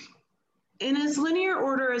remember, in as linear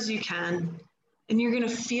order as you can, and you're going to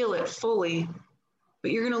feel it fully,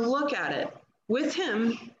 but you're going to look at it with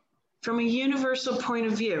him from a universal point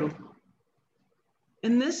of view.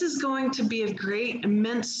 And this is going to be of great,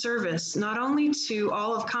 immense service, not only to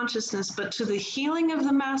all of consciousness, but to the healing of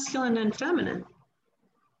the masculine and feminine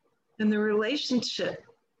and the relationship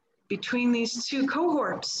between these two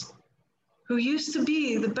cohorts who used to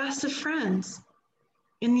be the best of friends.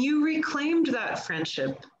 And you reclaimed that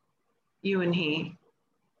friendship, you and he.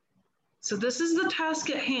 So this is the task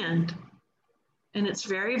at hand. And it's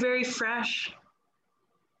very, very fresh.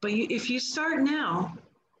 But if you start now,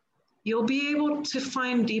 you'll be able to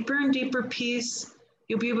find deeper and deeper peace.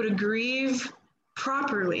 You'll be able to grieve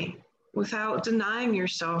properly without denying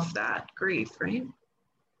yourself that grief, right?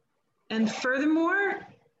 And furthermore,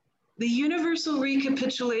 the universal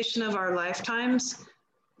recapitulation of our lifetimes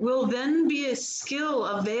will then be a skill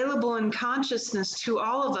available in consciousness to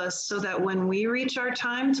all of us so that when we reach our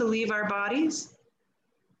time to leave our bodies,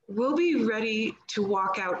 we'll be ready to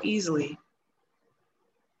walk out easily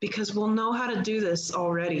because we'll know how to do this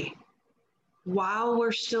already while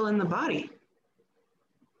we're still in the body.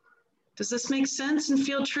 Does this make sense and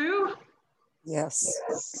feel true?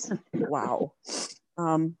 Yes. Wow.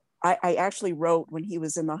 I actually wrote when he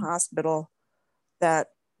was in the hospital that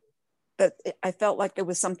I felt like there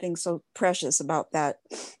was something so precious about that.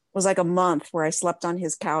 It was like a month where I slept on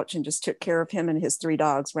his couch and just took care of him and his 3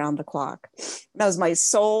 dogs round the clock. That was my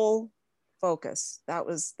sole focus. That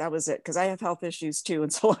was it, because I have health issues too,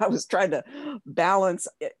 and so I was trying to balance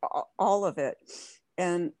all of it.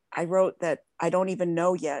 And I wrote that I don't even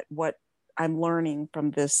know yet what I'm learning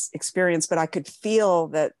from this experience, but I could feel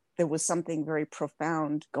that there was something very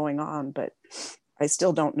profound going on, but I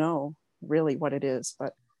still don't know really what it is.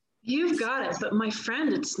 But you've got it. But my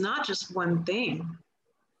friend, it's not just one thing.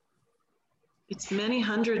 It's many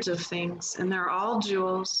hundreds of things, and they're all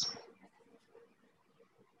jewels.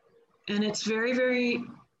 And it's very, very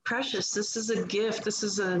precious. This is a gift. This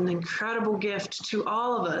is an incredible gift to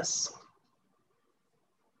all of us.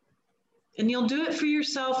 And you'll do it for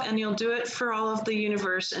yourself, and you'll do it for all of the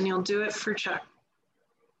universe, and you'll do it for Chuck.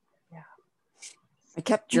 Yeah. I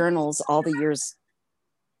kept journals all the years.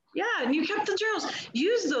 Yeah, and you kept the journals.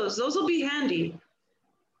 Use those. Those will be handy.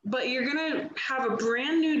 But you're going to have a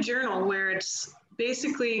brand new journal where it's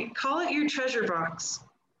basically, call it your treasure box.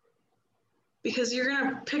 Because you're going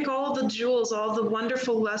to pick all the jewels, all the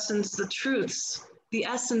wonderful lessons, the truths, the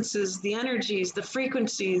essences, the energies, the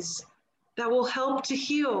frequencies that will help to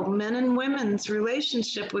heal men and women's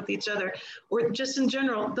relationship with each other, or just in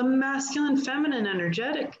general, the masculine, feminine,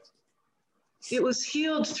 energetic. It was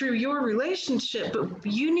healed through your relationship, but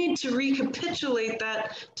you need to recapitulate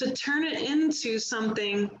that to turn it into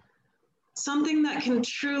something that can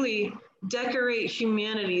truly decorate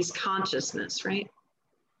humanity's consciousness, right?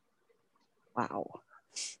 Wow.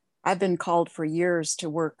 I've been called for years to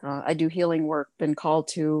work. I do healing work, been called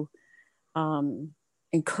to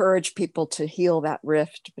encourage people to heal that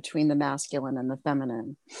rift between the masculine and the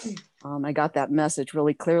feminine. I got that message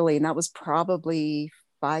really clearly, and that was probably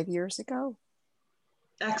 5 years ago.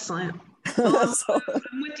 Excellent. Well,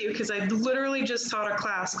 I'm with you because I literally just taught a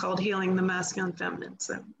class called Healing the Masculine Feminine.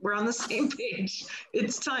 So we're on the same page.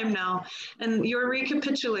 It's time now. And your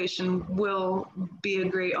recapitulation will be a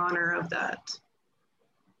great honor of that.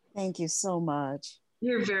 Thank you so much.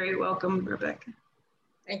 You're very welcome, Rebecca.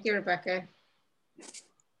 Thank you, Rebecca.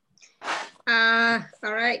 All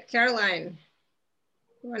right, Caroline,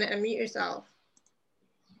 you want to unmute yourself?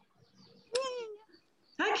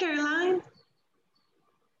 Hi, Caroline.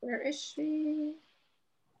 Where is she?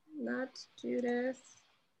 Not Judith,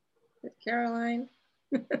 but Caroline.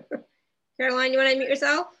 Caroline, you want to unmute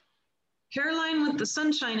yourself? Caroline with the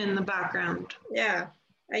sunshine in the background. Yeah,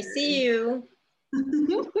 I see you.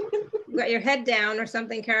 You got your head down or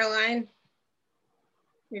something, Caroline.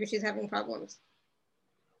 Maybe she's having problems.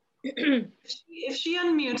 If she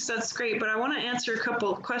unmutes, that's great, but I want to answer a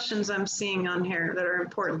couple of questions I'm seeing on here that are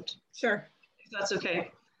important. Sure. If that's okay.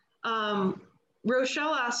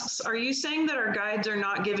 Rochelle asks, are you saying that our guides are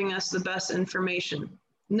not giving us the best information?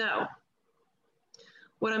 No.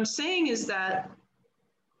 What I'm saying is that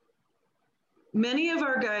many of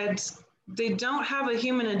our guides, they don't have a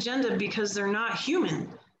human agenda because they're not human.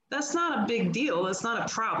 That's not a big deal. That's not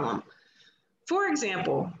a problem. For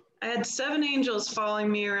example, I had 7 angels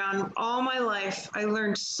following me around all my life. I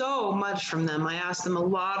learned so much from them. I asked them a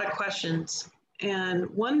lot of questions. And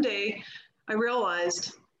one day I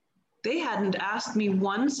realized they hadn't asked me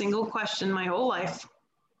one single question my whole life.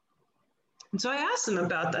 And so I asked them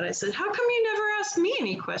about that. I said, how come you never asked me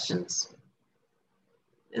any questions?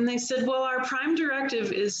 And they said, well, our prime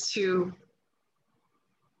directive is to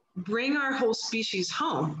bring our whole species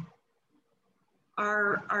home.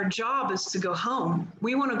 Our job is to go home.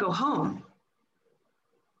 We want to go home.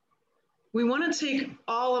 We want to take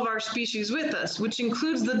all of our species with us, which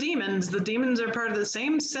includes the demons. The demons are part of the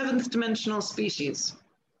same 7th dimensional species.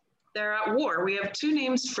 They're at war. We have 2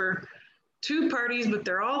 names for 2 parties, but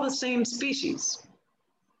they're all the same species.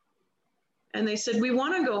 And they said, we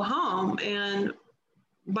want to go home. And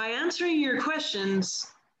by answering your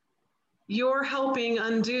questions, you're helping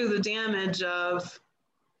undo the damage of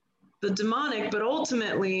the demonic, but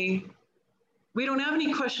ultimately, we don't have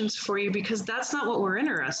any questions for you because that's not what we're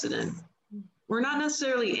interested in. We're not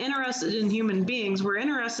necessarily interested in human beings. We're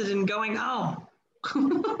interested in going home.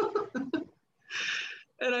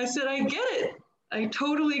 And I said, I get it. I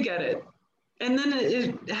totally get it. And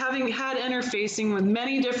then having had interfacing with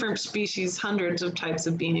many different species, hundreds of types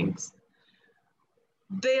of beings,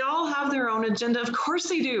 they all have their own agenda. Of course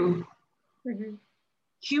they do. Mm-hmm.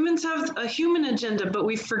 Humans have a human agenda, but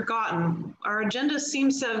we've forgotten. Our agenda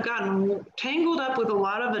seems to have gotten tangled up with a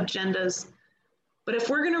lot of agendas. But if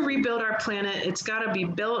we're going to rebuild our planet, it's got to be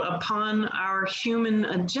built upon our human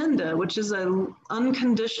agenda, which is an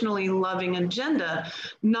unconditionally loving agenda,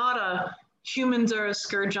 not a humans are a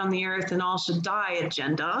scourge on the earth and all should die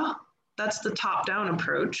agenda. That's the top-down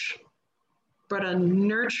approach. But a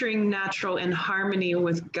nurturing, natural, in harmony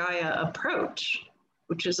with Gaia approach,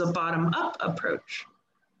 which is a bottom-up approach.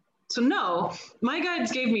 So no, my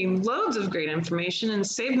guides gave me loads of great information and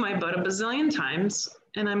saved my butt a bazillion times.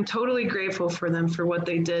 And I'm totally grateful for them for what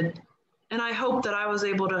they did. And I hope that I was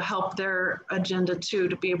able to help their agenda too,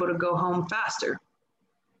 to be able to go home faster.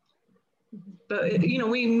 But, you know,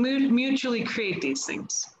 we mutually create these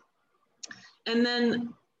things. And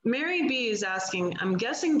then Mary B is asking, I'm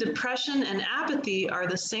guessing depression and apathy are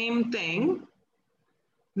the same thing.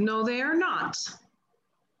 No, they are not.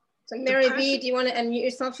 So Mary B, do you want to unmute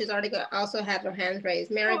yourself? She's already also had her hand raised.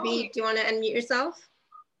 Mary B, do you want to unmute yourself?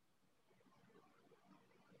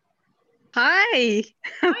 Hi.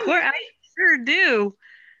 I sure do.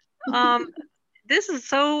 This is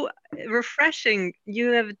so refreshing.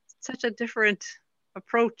 You have such a different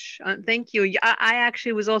approach. Thank you. I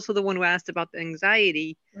actually was also the one who asked about the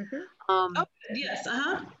anxiety. Mm-hmm. Yes.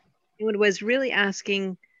 What I was really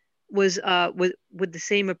asking was would the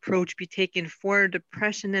same approach be taken for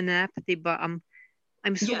depression and apathy? But I'm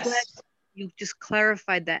so glad you just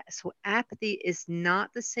clarified that. So apathy is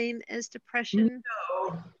not the same as depression?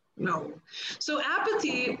 No. So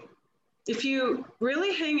apathy, if you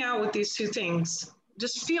really hang out with these 2 things,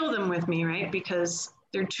 just feel them with me, right? Because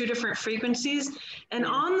they're 2 different frequencies. And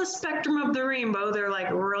on the spectrum of the rainbow, they're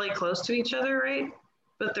like really close to each other, right?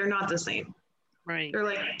 But they're not the same. Right. They're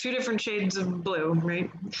like 2 different shades of blue,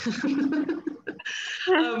 right?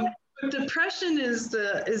 But depression is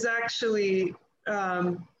actually,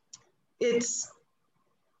 it's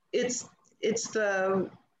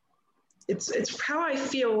how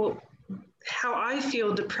I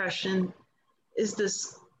feel depression is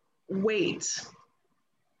this weight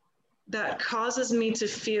that causes me to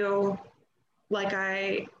feel like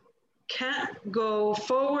I can't go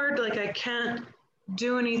forward, like I can't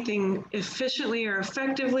do anything efficiently or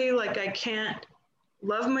effectively, like I can't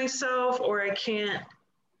love myself or I can't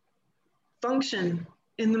function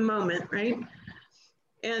in the moment, right?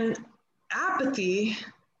 And apathy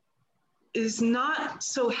is not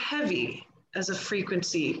so heavy as a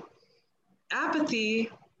frequency. Apathy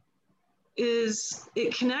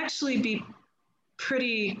it can actually be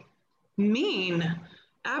pretty mean.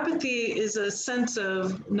 Apathy is a sense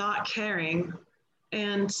of not caring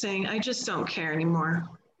and saying, I just don't care anymore.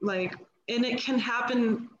 Like, and it can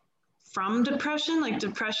happen from depression. Like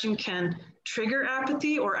depression can trigger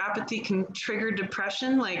apathy or apathy can trigger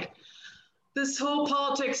depression. Like this whole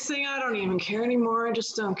politics thing, I don't even care anymore. I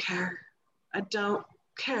just don't care. I don't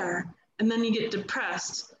care. And then you get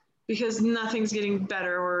depressed because nothing's getting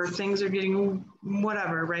better or things are getting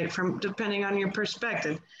whatever, right? From depending on your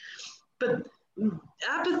perspective. But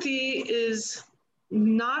apathy is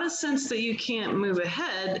not a sense that you can't move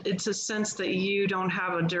ahead. It's a sense that you don't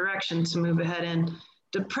have a direction to move ahead in.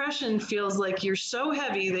 Depression feels like you're so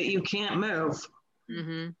heavy that you can't move.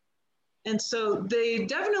 Mm-hmm. And so they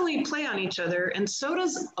definitely play on each other. And so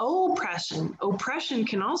does oppression. Oppression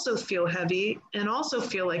can also feel heavy and also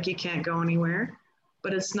feel like you can't go anywhere.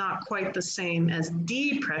 but it's not quite the same as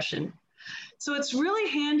depression. So it's really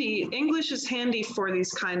handy. English is handy for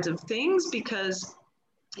these kinds of things because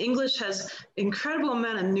English has incredible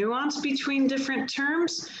amount of nuance between different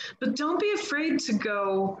terms, but don't be afraid to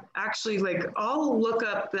go actually, like, I'll look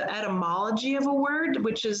up the etymology of a word,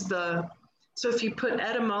 which is so if you put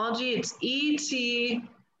etymology, it's ETYMOLOGY,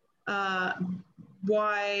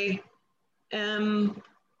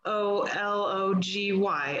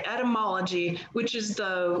 etymology, which is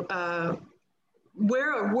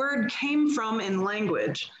where a word came from in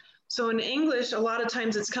language. So in English, a lot of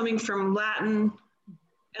times it's coming from Latin,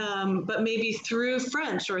 but maybe through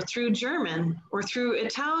French or through German or through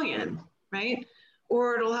Italian, right?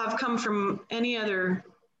 Or it'll have come from any other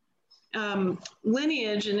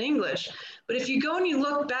lineage in English. But if you go and you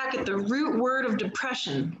look back at the root word of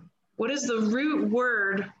depression, what is the root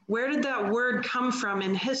word? Where did that word come from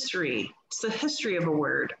in history? It's the history of a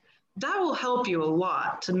word. That will help you a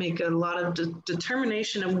lot to make a lot of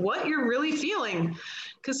determination of what you're really feeling.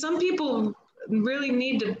 Because some people really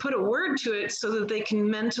need to put a word to it so that they can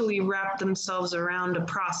mentally wrap themselves around a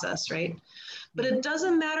process, right? But it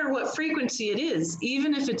doesn't matter what frequency it is,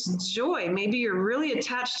 even if it's joy. Maybe you're really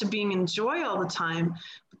attached to being in joy all the time,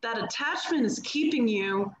 but that attachment is keeping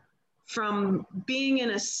you from being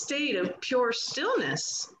in a state of pure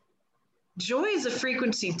stillness. Joy is a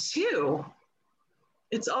frequency too.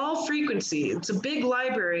 It's all frequency. It's a big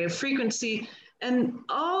library of frequency. And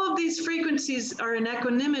all of these frequencies are in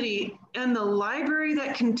equanimity. And the library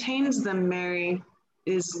that contains them, Mary,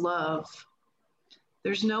 is love.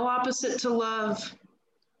 There's no opposite to love.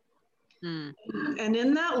 And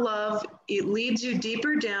in that love, it leads you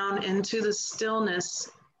deeper down into the stillness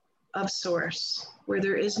of source, where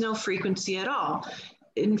there is no frequency at all.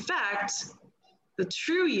 In fact, the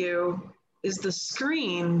true you is the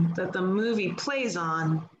screen that the movie plays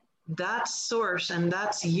on. That's source and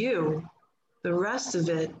that's you. The rest of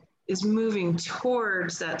it is moving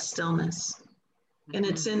towards that stillness. And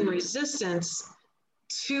it's in resistance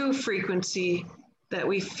to frequency that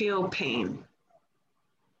we feel pain.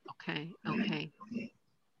 Okay.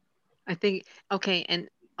 I think,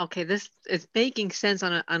 this is making sense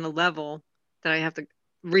on a level that I have to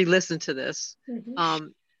re-listen to this. But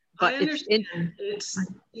I understand.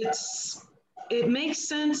 It makes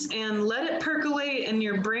sense, and let it percolate, and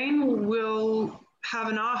your brain will have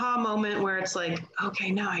an aha moment where it's like, okay,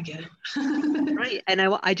 now I get it. Right. And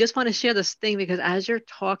I just want to share this thing because as you're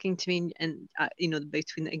talking to me and,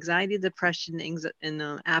 between the anxiety, depression,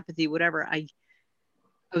 and apathy, whatever, I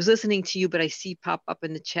was listening to you, but I see pop up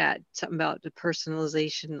in the chat something about the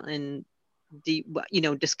personalization and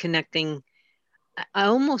disconnecting. I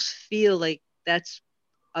almost feel like that's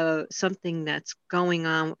something that's going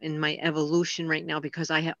on in my evolution right now, because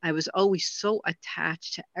I was always so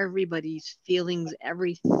attached to everybody's feelings,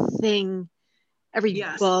 everything, every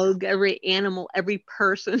bug, every animal, every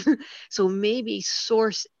person. So maybe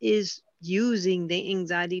source is using the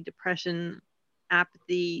anxiety, depression,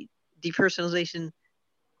 apathy, depersonalization,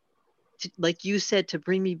 like you said, to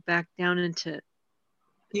bring me back down into,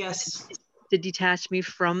 to detach me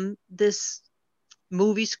from this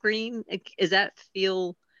movie screen. Does that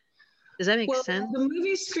make sense? The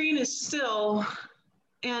movie screen is still,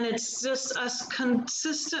 and it's just us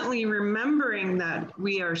consistently remembering that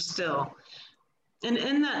we are still. And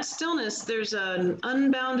in that stillness, there's an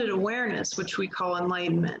unbounded awareness, which we call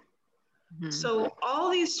enlightenment. So all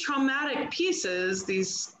these traumatic pieces,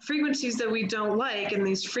 these frequencies that we don't like, and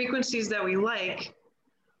these frequencies that we like,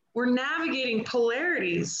 we're navigating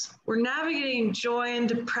polarities. We're navigating joy and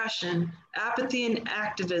depression, apathy and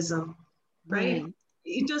activism, right?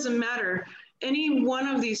 It doesn't matter. Any one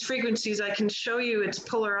of these frequencies, I can show you its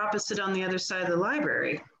polar opposite on the other side of the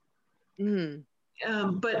library.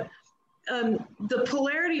 But the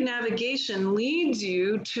polarity navigation leads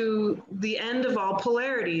you to the end of all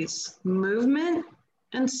polarities, movement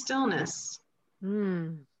and stillness.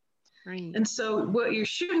 Right. And so what you're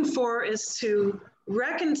shooting for is to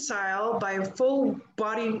reconcile by a full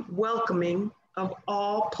body welcoming of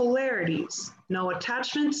all polarities. No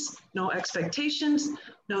attachments, no expectations,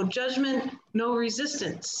 no judgment, no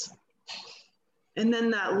resistance. And then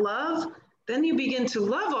that love, then you begin to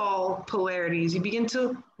love all polarities. You begin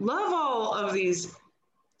to love all of these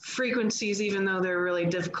frequencies, even though they're really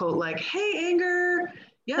difficult. Like, hey, anger,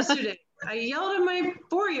 yesterday I yelled at my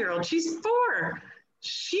 4-year-old. She's 4.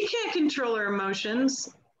 She can't control her emotions.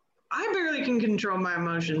 I barely can control my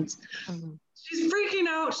emotions. She's freaking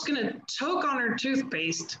out. She's going to choke on her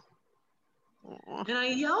toothpaste. And I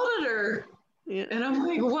yelled at her. And I'm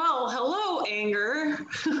like, well, hello, anger.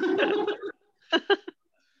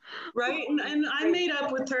 right? And I made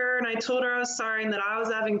up with her and I told her I was sorry and that I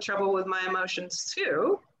was having trouble with my emotions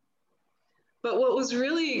too. But what was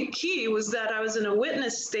really key was that I was in a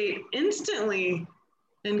witness state instantly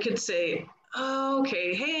and could say, oh,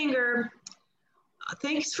 okay, hey, anger,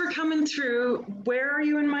 thanks for coming through. Where are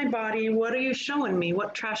you in my body? What are you showing me?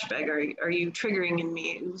 What trash bag are you triggering in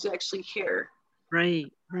me? It was actually here.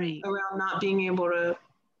 Right. Around not being able to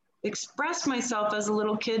express myself as a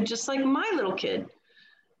little kid, just like my little kid.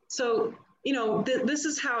 So, this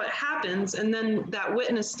is how it happens. And then that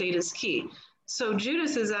witness state is key. So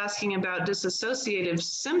Judith is asking about dissociative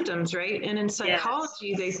symptoms, right? And in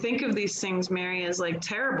psychology, they think of these things, Mary, as like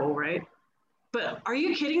terrible, right? But are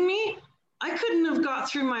you kidding me? I couldn't have got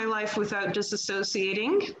through my life without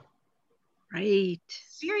disassociating. Right.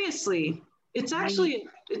 Seriously. It's actually,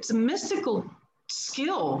 it's a mystical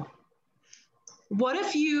skill. What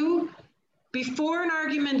if you, before an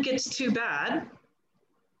argument gets too bad,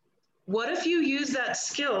 what if you use that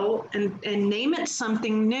skill and name it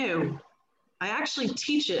something new? I actually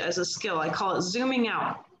teach it as a skill. I call it zooming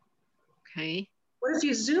out. Okay. What if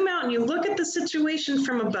you zoom out and you look at the situation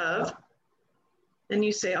from above and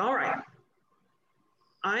you say, all right,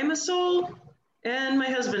 I'm a soul and my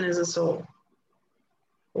husband is a soul,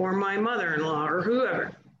 or my mother-in-law or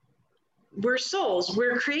whoever. We're souls.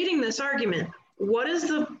 We're creating this argument. What is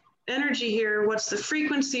the energy here? What's the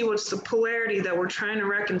frequency? What's the polarity that we're trying to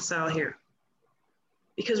reconcile here?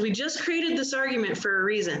 Because we just created this argument for a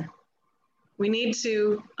reason. We need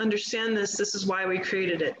to understand this. This is why we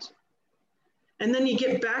created it. And then you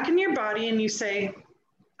get back in your body and you say,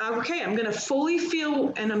 okay, I'm going to fully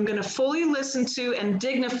feel and I'm going to fully listen to and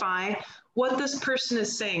dignify what this person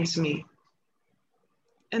is saying to me.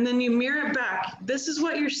 And then you mirror it back. This is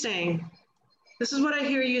what you're saying. This is what I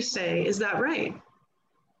hear you say. Is that right?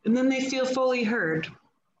 And then they feel fully heard.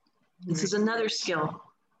 This is another skill.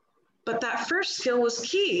 But that first skill was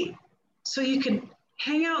key. So you could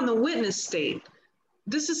hang out in the witness state.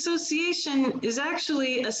 Disassociation is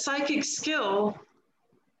actually a psychic skill,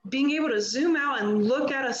 being able to zoom out and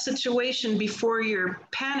look at a situation before your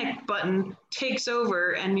panic button takes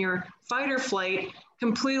over and your fight or flight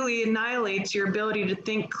completely annihilates your ability to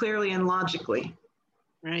think clearly and logically.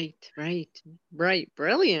 Right.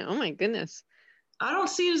 Brilliant. Oh my goodness. I don't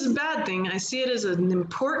see it as a bad thing. I see it as an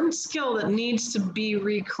important skill that needs to be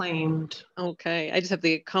reclaimed. Okay. I just have to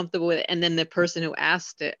get comfortable with it. And then the person who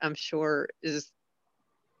asked it, I'm sure, is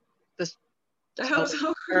this. I hope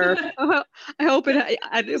so. I hope it.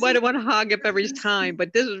 I don't want to hog up every time,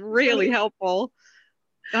 but this is really helpful.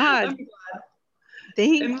 God. I'm glad.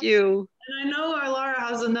 Thank you. And I know Laura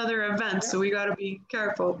has another event, so we got to be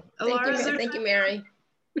careful. Thank you, Mary.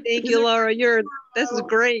 Thank you, Laura. This is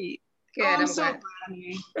great. Good. I'm I'm so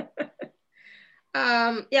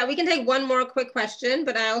glad. Yeah, we can take one more quick question,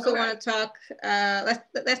 but I also want to talk.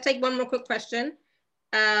 Let's take one more quick question.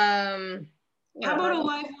 How about a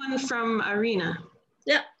live one from Irina?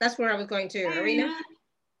 Yeah, that's where I was going to. Irina.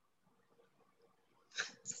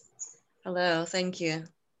 Hello, thank you.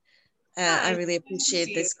 I really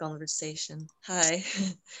appreciate this conversation. Hi.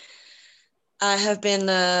 I have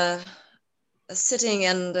been sitting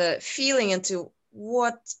and feeling into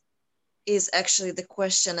what is actually the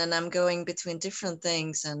question, and I'm going between different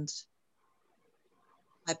things and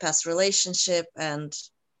my past relationship and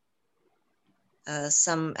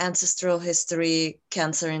some ancestral history,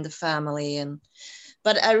 cancer in the family.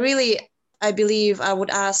 But I believe I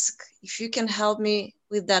would ask if you can help me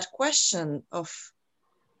with that question of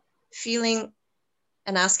feeling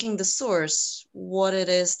and asking the source what it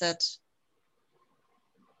is that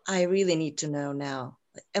I really need to know now,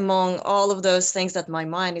 among all of those things that my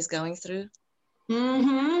mind is going through.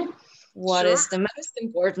 Mm-hmm. What is the most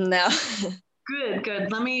important now?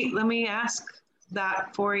 Good. Let me ask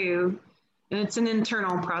that for you. And it's an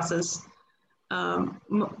internal process.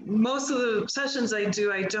 Most of the sessions I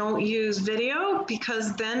do, I don't use video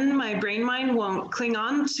because then my brain mind won't cling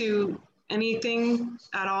on to anything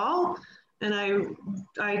at all. And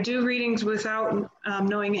I do readings without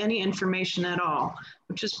knowing any information at all,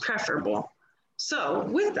 which is preferable. So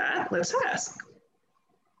with that, let's ask.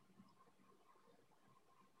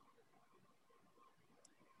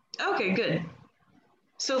 Okay, good.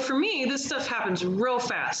 So for me, this stuff happens real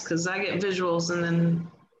fast because I get visuals and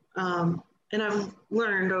then, and I've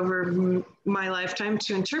learned over my lifetime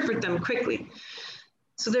to interpret them quickly.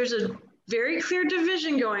 So there's a very clear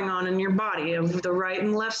division going on in your body of the right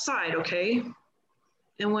and left side, okay?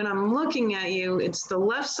 And when I'm looking at you, it's the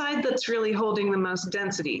left side that's really holding the most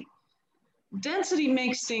density. Density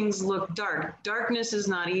makes things look dark. Darkness is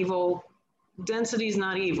not evil. Density is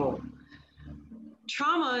not evil.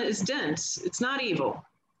 Trauma is dense. It's not evil.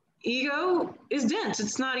 ego is dense,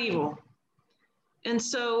 it's not evil. And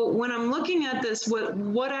so when I'm looking at this,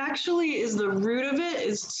 what actually is the root of it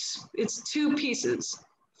is it's two pieces.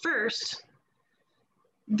 First,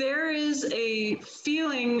 there is a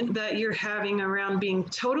feeling that you're having around being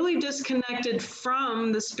totally disconnected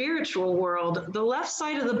from the spiritual world. The left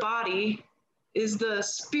side of the body is the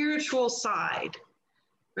spiritual side,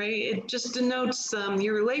 right? It just denotes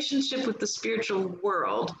your relationship with the spiritual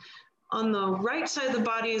world. On the right side of the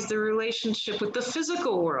body is the relationship with the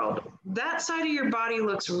physical world. That side of your body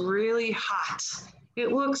looks really hot.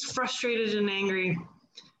 It looks frustrated and angry.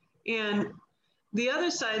 And the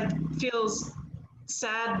other side feels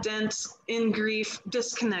sad, dense, in grief,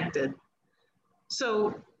 disconnected.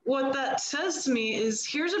 So what that says to me is,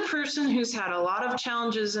 here's a person who's had a lot of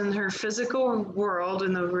challenges in her physical world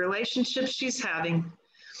and the relationships she's having,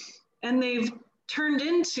 and they've turned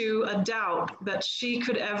into a doubt that she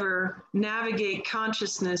could ever navigate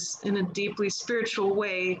consciousness in a deeply spiritual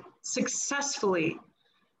way successfully.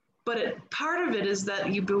 But part of it is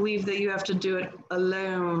that you believe that you have to do it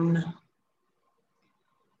alone.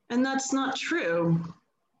 And that's not true.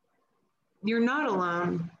 You're not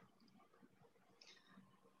alone.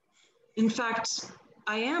 In fact,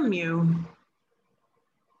 I am you.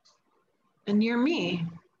 And you're me.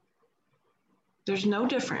 There's no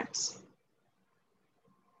difference.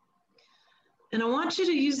 And I want you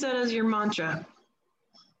to use that as your mantra.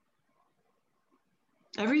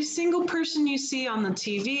 Every single person you see on the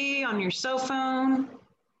TV, on your cell phone,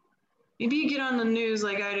 maybe you get on the news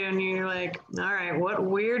like I do and you're like, all right, what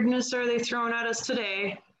weirdness are they throwing at us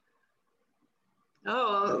today?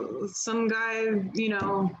 Oh, some guy,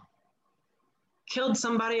 killed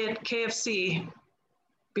somebody at KFC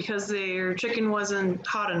because their chicken wasn't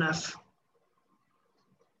hot enough.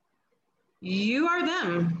 You are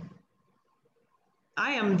them.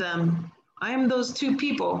 I am them. I am those two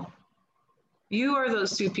people. You are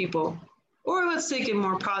those two people. Or let's take it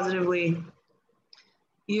more positively.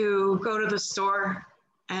 You go to the store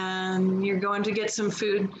and you're going to get some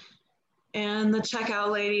food, and the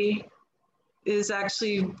checkout lady is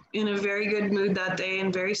actually in a very good mood that day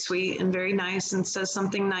and very sweet and very nice and says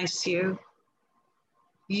something nice to you.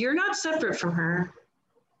 You're not separate from her.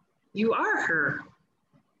 You are her.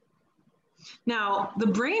 Now, the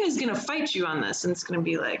brain is going to fight you on this, and it's going to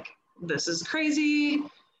be like, this is crazy.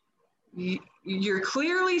 You're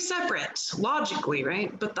clearly separate, logically,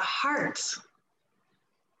 right? But the heart's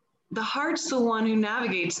the one who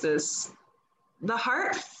navigates this. The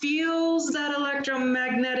heart feels that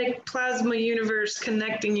electromagnetic plasma universe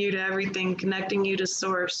connecting you to everything, connecting you to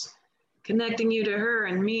source, connecting you to her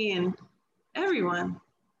and me and everyone.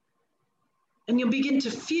 And you'll begin to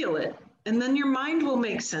feel it, and then your mind will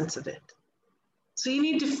make sense of it. So you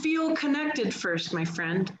need to feel connected first, my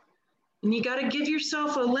friend. And you got to give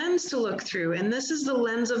yourself a lens to look through. And this is the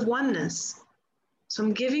lens of oneness. So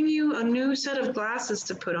I'm giving you a new set of glasses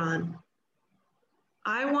to put on.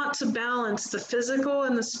 I want to balance the physical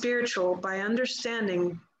and the spiritual by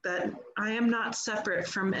understanding that I am not separate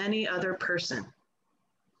from any other person.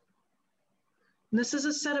 And this is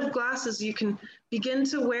a set of glasses you can begin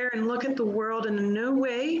to wear and look at the world in a new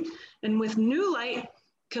way. And with new light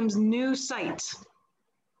comes new sight.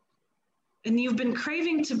 And you've been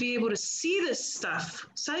craving to be able to see this stuff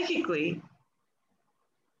psychically.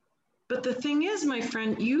 But the thing is, my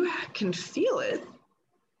friend, you can feel it.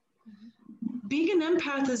 Being an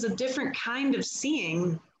empath is a different kind of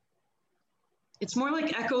seeing. It's more like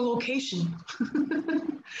echolocation.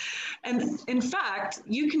 And in fact,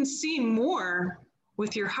 you can see more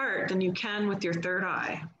with your heart than you can with your third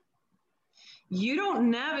eye. You don't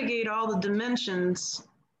navigate all the dimensions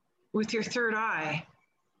with your third eye.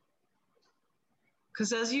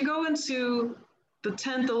 Because as you go into the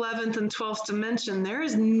 10th, 11th, and 12th dimension, there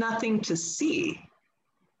is nothing to see.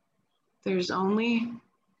 There's only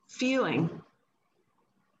feeling.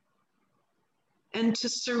 And to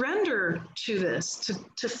surrender to this,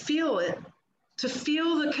 to feel it, to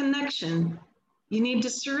feel the connection, you need to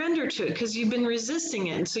surrender to it because you've been resisting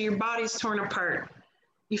it. And so your body's torn apart.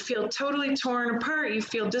 You feel totally torn apart. You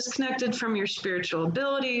feel disconnected from your spiritual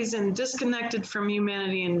abilities and disconnected from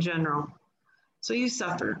humanity in general. So you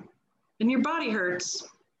suffer. And your body hurts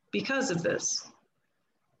because of this.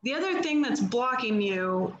 The other thing that's blocking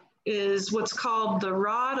you is what's called the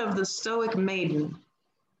rod of the Stoic Maiden.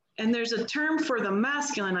 And there's a term for the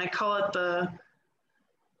masculine. I call it the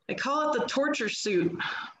torture suit.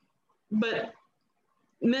 But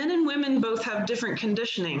men and women both have different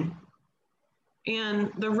conditioning.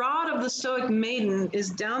 And the rod of the Stoic Maiden is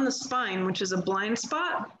down the spine, which is a blind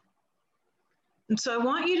spot. And so I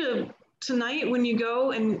want you to, tonight when you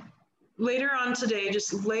go and later on today,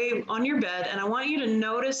 just lay on your bed, and I want you to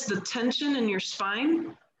notice the tension in your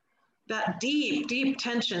spine, that deep, deep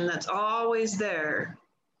tension that's always there.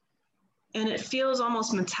 And it feels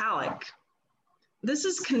almost metallic. This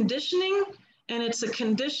is conditioning, and it's a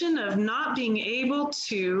condition of not being able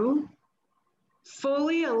to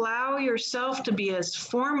fully allow yourself to be as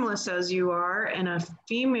formless as you are in a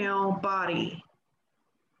female body.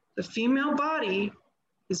 The female body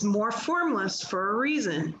is more formless for a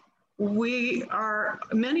reason. We are,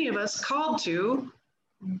 many of us, called to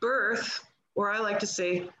birth, or I like to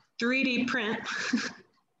say 3D print,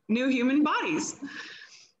 new human bodies.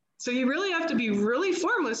 So you really have to be really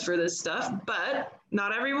formless for this stuff, but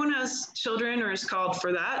not everyone has children or is called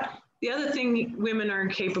for that. The other thing women are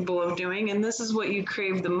capable of doing, and this is what you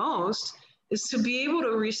crave the most, is to be able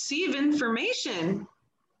to receive information,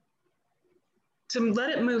 to let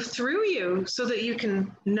it move through you so that you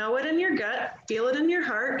can know it in your gut, feel it in your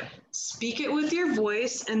heart, speak it with your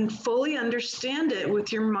voice, and fully understand it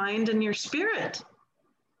with your mind and your spirit.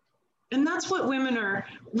 And that's what women are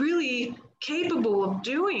really capable of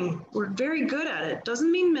doing. We're very good at it.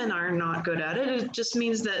 Doesn't mean men are not good at it. It just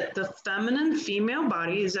means that the feminine female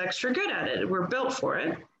body is extra good at it. We're built for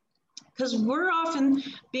it because we're often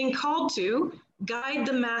being called to guide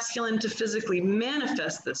the masculine to physically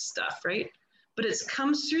manifest this stuff, right? But it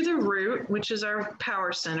comes through the root, which is our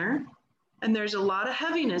power center. And there's a lot of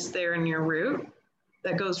heaviness there in your root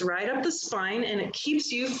that goes right up the spine, and it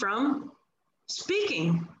keeps you from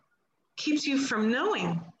speaking, keeps you from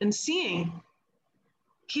knowing and seeing,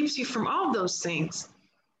 keeps you from all those things.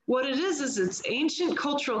 What it is it's ancient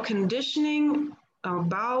cultural conditioning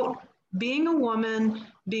about being a woman,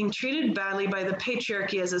 being treated badly by the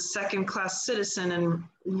patriarchy as a second-class citizen and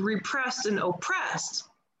repressed and oppressed,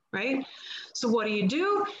 right? So what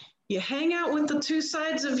do? You hang out with the two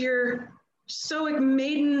sides of your stoic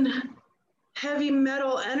maiden heavy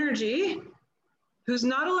metal energy, who's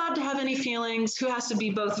not allowed to have any feelings, who has to be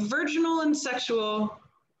both virginal and sexual.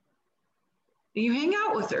 You hang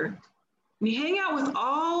out with her. And you hang out with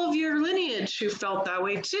all of your lineage who felt that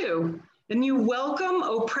way too. And you welcome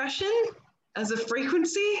oppression as a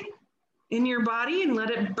frequency in your body and let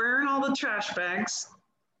it burn all the trash bags.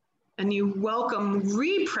 And you welcome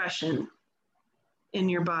repression in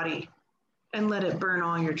your body and let it burn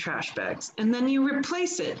all your trash bags. And then you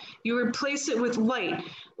replace it. You replace it with light,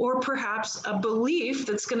 or perhaps a belief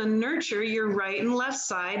that's going to nurture your right and left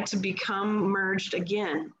side to become merged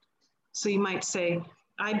again. So you might say,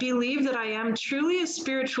 I believe that I am truly a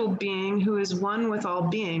spiritual being who is one with all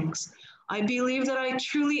beings. I believe that I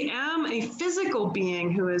truly am a physical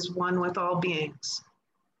being who is one with all beings.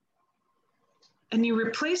 And you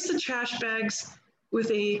replace the trash bags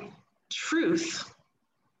with a truth.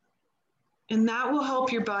 And that will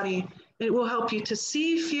help your body. It will help you to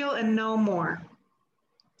see, feel, and know more.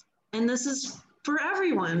 And this is for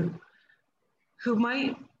everyone who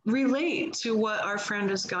might relate to what our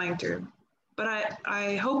friend is going through. But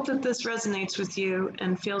I hope that this resonates with you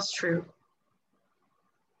and feels true.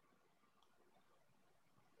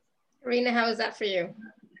 Irina, how is that for you?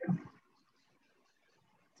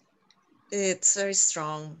 It's very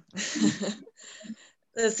strong.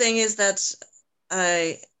 The thing is that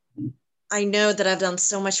I know that I've done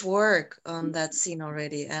so much work on that scene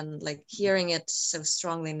already, and like hearing it so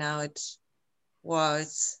strongly now, it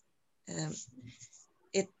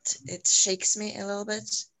shakes me a little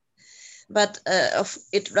bit, but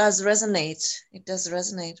it does resonate. It does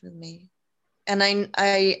resonate with me, and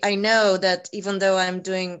I know that even though I'm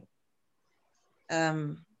doing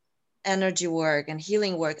energy work and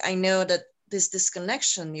healing work, I know that this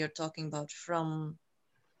disconnection you're talking about from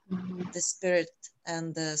the spirit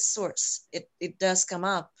and the source, it does come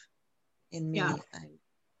up in me. Yeah.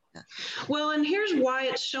 Well, and here's why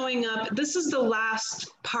it's showing up. This is the last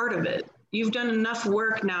part of it. You've done enough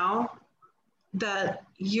work now that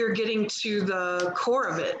you're getting to the core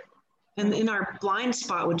of it, and in our blind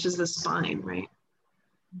spot, which is the spine, right?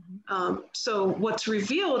 So what's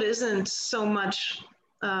revealed isn't so much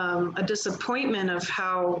a disappointment of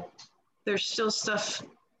how there's still stuff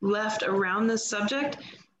left around this subject.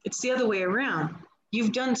 It's the other way around.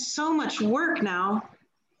 You've done so much work now,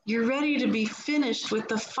 you're ready to be finished with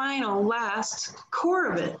the final last core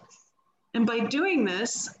of it. And by doing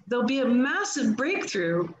this, there'll be a massive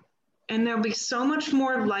breakthrough, and there'll be so much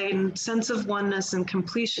more light and sense of oneness and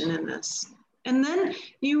completion in this. And then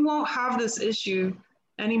you won't have this issue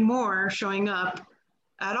anymore showing up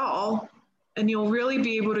at all. And you'll really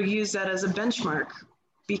be able to use that as a benchmark,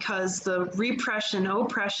 because the repression,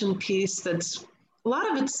 oppression piece, that's a lot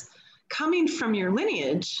of it's coming from your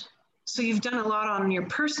lineage. So you've done a lot on your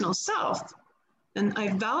personal self, And I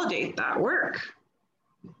validate that work.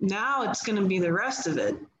 Now it's going to be the rest of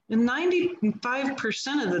it. And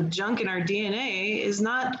 95% of the junk in our DNA is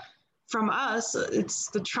not from us, it's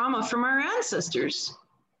the trauma from our ancestors.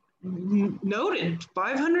 Noted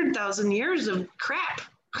 500,000 years of crap.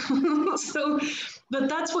 So, but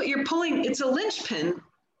that's what you're pulling. It's a linchpin,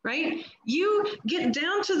 right? You get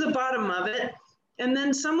down to the bottom of it, and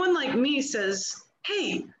then someone like me says,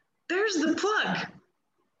 hey, there's the plug,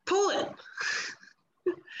 pull it.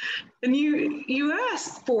 And you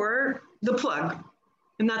ask for the plug,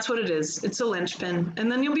 and that's what it is. It's a linchpin,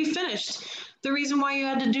 and then you'll be finished. The reason why you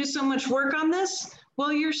had to do so much work on this,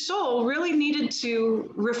 well, your soul really needed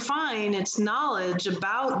to refine its knowledge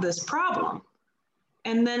about this problem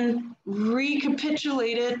and then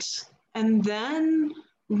recapitulate it. And then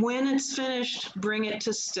when it's finished, bring it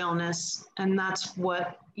to stillness. And that's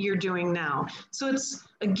what you're doing now. So it's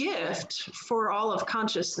a gift for all of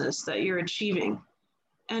consciousness that you're achieving.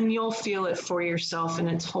 And you'll feel it for yourself in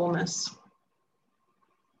its wholeness.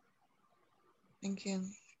 Thank you.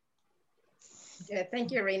 Yeah,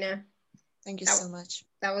 thank you, Irina. Thank you so much.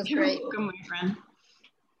 That was You're great. welcome, my friend.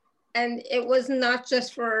 And it was not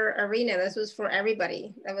just for Irina, this was for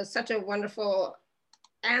everybody. That was such a wonderful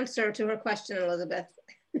answer to her question, Elizabeth.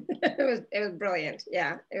 it was brilliant.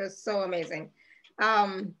 Yeah, it was so amazing.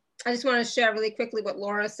 I just want to share really quickly what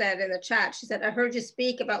Laura said in the chat. She said, I heard you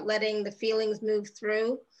speak about letting the feelings move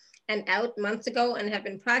through and out months ago and have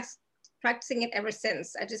been practicing it ever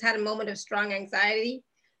since. I just had a moment of strong anxiety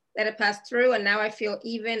that it passed through, and now I feel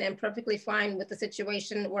even and perfectly fine with the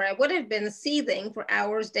situation where I would have been seething for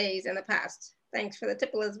hours, days in the past. Thanks for the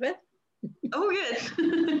tip, Elizabeth. Oh, good.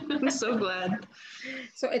 I'm so glad.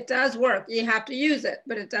 So it does work. You have to use it,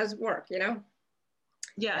 but it does work, you know?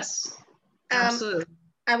 Yes, absolutely.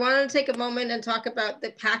 I want to take a moment and talk about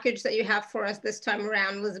the package that you have for us this time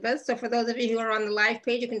around, Elizabeth. So for those of you who are on the live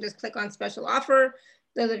page, you can just click on special offer.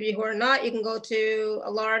 Those of you who are not, you can go to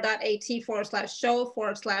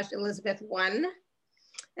alara.at/show/Elizabeth1.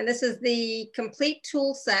 And this is the complete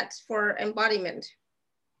tool set for embodiment.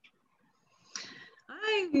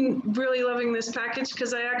 I'm really loving this package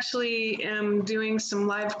because I actually am doing some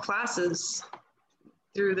live classes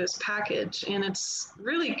through this package, and it's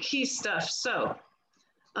really key stuff. So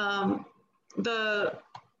the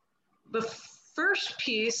first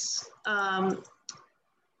piece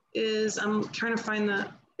is, I'm trying to find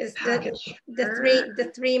the package.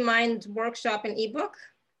 The three minds workshop and ebook.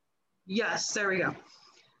 Yes, there we go.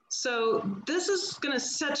 So this is going to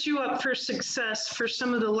set you up for success for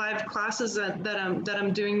some of the live classes that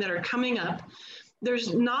I'm doing that are coming up.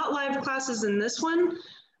 There's not live classes in this one,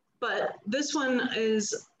 but this one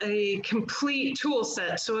is a complete tool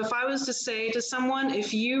set. So if I was to say to someone,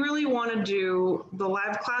 if you really want to do the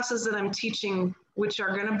live classes that I'm teaching, which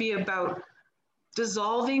are going to be about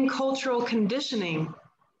dissolving cultural conditioning,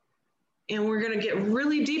 and we're going to get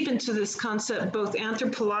really deep into this concept, both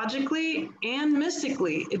anthropologically and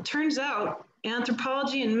mystically. It turns out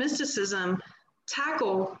anthropology and mysticism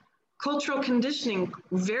tackle cultural conditioning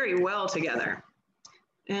very well together.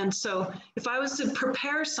 And so if I was to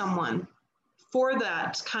prepare someone for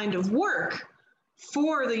that kind of work,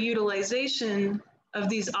 for the utilization of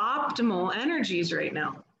these optimal energies right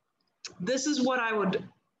now, this is what I would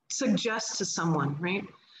suggest to someone, right?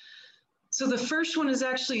 So the first one is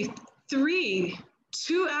actually 3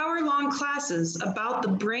 2-hour-long classes about the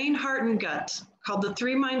brain, heart, and gut called the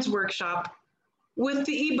Three Minds Workshop with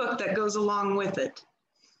the ebook that goes along with it.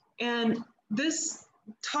 And this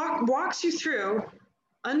talk walks you through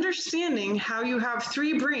understanding how you have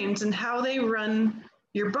 3 brains and how they run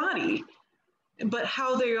your body, but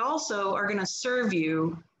how they also are going to serve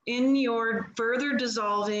you in your further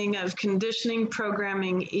dissolving of conditioning,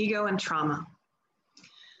 programming, ego, and trauma.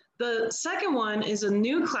 The second one is a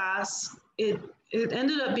new class. It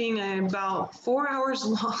ended up being about 4 hours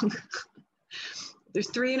long.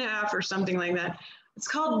 There's 3.5 or something like that. It's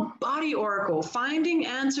called Body Oracle, Finding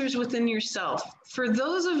Answers Within Yourself. For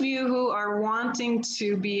those of you who are wanting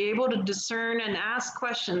to be able to discern and ask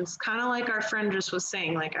questions, kind of like our friend just was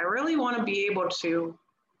saying, like, I really want to be able to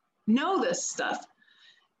know this stuff.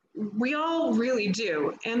 We all really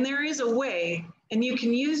do. And there is a way, and you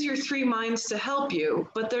can use your 3 minds to help you,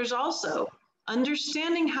 but there's also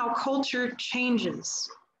understanding how culture changes.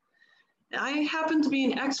 I happen to be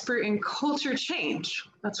an expert in culture change.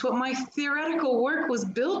 That's what my theoretical work was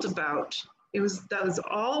built about. That was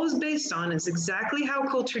all it was based on, is exactly how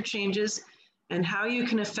culture changes and how you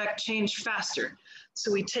can affect change faster.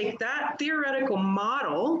 So we take that theoretical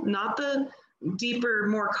model, not the deeper,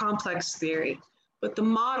 more complex theory, but the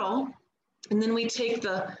model, and then we take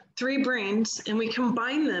the 3 brains, and we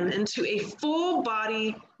combine them into a full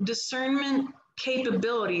body discernment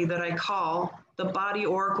capability that I call the body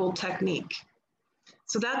oracle technique.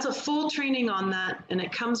 So that's a full training on that, and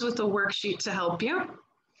it comes with a worksheet to help you.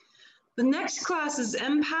 The next class is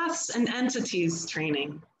empaths and entities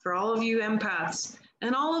training for all of you empaths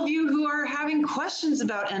and all of you who are having questions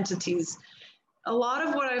about entities. A lot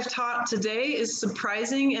of what I've taught today is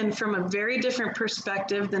surprising and from a very different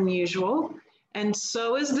perspective than usual. And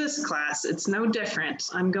so is this class. It's no different.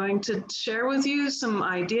 I'm going to share with you some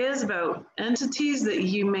ideas about entities that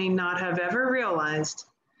you may not have ever realized.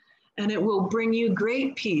 And it will bring you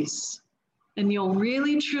great peace. And you'll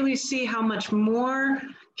really truly see how much more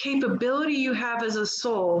capability you have as a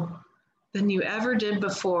soul than you ever did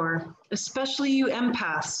before, especially you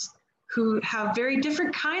empaths who have very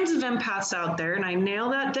different kinds of empaths out there. And I nail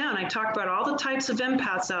that down. I talk about all the types of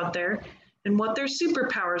empaths out there and what their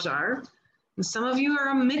superpowers are. And some of you are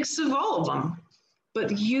a mix of all of them,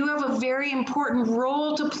 but you have a very important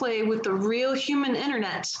role to play with the real human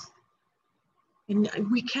internet. And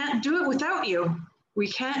we can't do it without you. We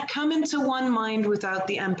can't come into one mind without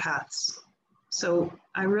the empaths. So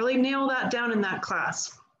I really nail that down in that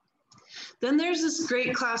class. Then there's this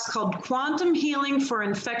great class called Quantum Healing for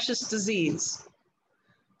Infectious Disease.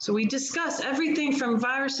 So we discuss everything from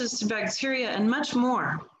viruses to bacteria and much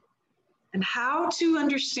more, and how to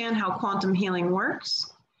understand how quantum healing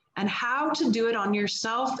works and how to do it on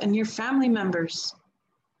yourself and your family members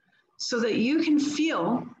so that you can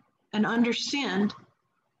feel and understand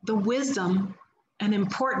the wisdom and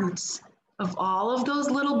importance of all of those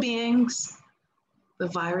little beings, the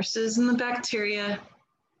viruses and the bacteria,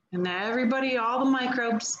 and everybody, all the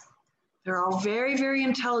microbes. They're all very, very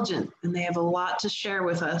intelligent, and they have a lot to share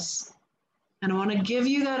with us. And I want to give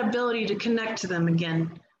you that ability to connect to them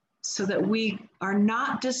again so that we are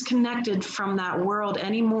not disconnected from that world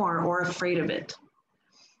anymore or afraid of it.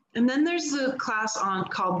 And then there's the class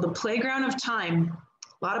called The Playground of Time.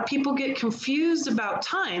 A lot of people get confused about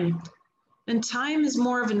time, and time is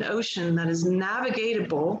more of an ocean that is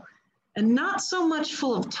navigatable and not so much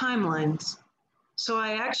full of timelines. So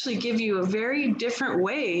I actually give you a very different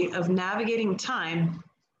way of navigating time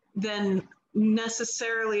than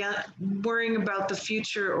necessarily worrying about the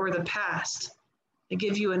future or the past. I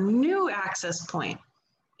give you a new access point.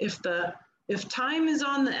 If time is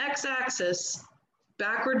on the x-axis,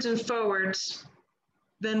 backwards and forwards,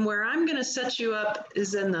 then where I'm going to set you up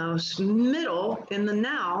is in the middle, in the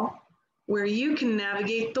now, where you can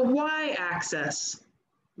navigate the y-axis,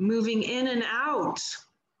 moving in and out,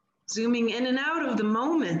 zooming in and out of the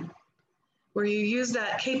moment, where you use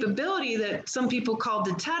that capability that some people call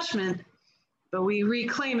detachment, but we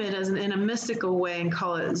reclaim it as in a mystical way and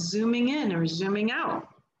call it zooming in or zooming out.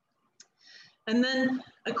 And then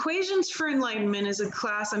Equations for Enlightenment is a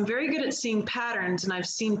class. I'm very good at seeing patterns, and I've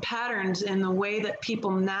seen patterns in the way that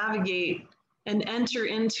people navigate and enter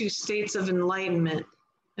into states of enlightenment.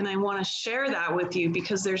 And I want to share that with you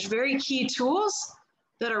because there's very key tools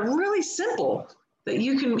that are really simple that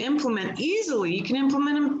you can implement easily. You can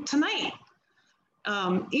implement them tonight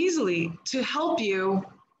easily to help you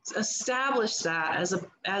establish that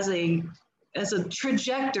as a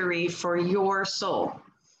trajectory for your soul.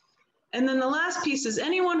 And then the last piece is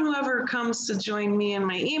anyone who ever comes to join me in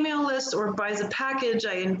my email list or buys a package,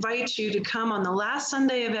 I invite you to come on the last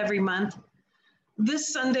Sunday of every month.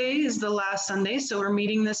 This Sunday is the last Sunday, so we're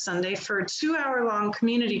meeting this Sunday for a 2-hour-long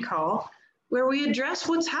community call where we address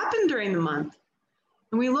what's happened during the month.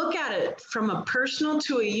 And we look at it from a personal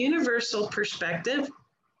to a universal perspective.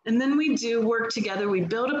 And then we do work together. We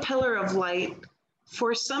build a pillar of light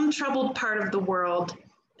for some troubled part of the world.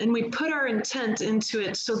 And we put our intent into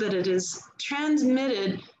it so that it is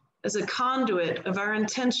transmitted as a conduit of our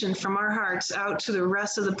intention from our hearts out to the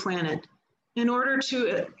rest of the planet in order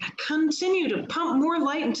to continue to pump more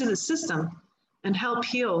light into the system and help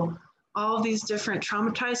heal all of these different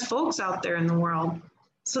traumatized folks out there in the world.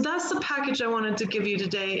 So that's the package I wanted to give you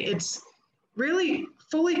today. It's really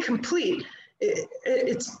fully complete.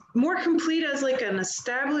 It's more complete as like an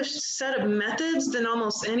established set of methods than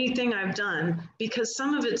almost anything I've done because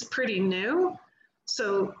some of it's pretty new.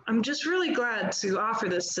 So I'm just really glad to offer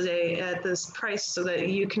this today at this price so that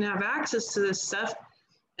you can have access to this stuff.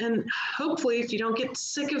 And hopefully, if you don't get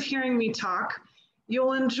sick of hearing me talk,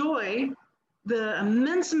 you'll enjoy the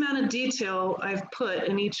immense amount of detail I've put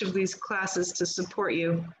in each of these classes to support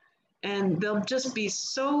you. And they'll just be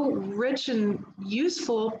so rich and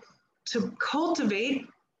useful to cultivate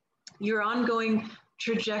your ongoing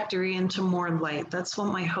trajectory into more light. That's what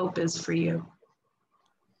my hope is for you.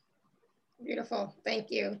 Beautiful, thank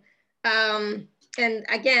you. And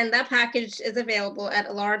again, that package is available at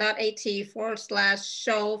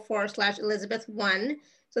alara.at/show/Elizabeth1.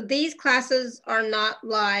 So these classes are not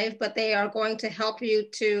live, but they are going to help you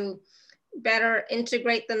to better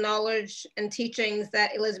integrate the knowledge and teachings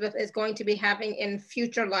that Elizabeth is going to be having in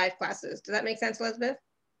future live classes. Does that make sense, Elizabeth?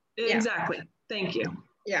 Exactly. Yeah. Thank you.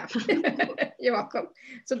 Yeah, you're welcome.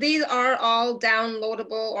 So these are all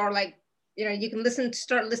downloadable, or like, you know, you can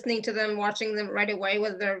start listening to them, watching them right away,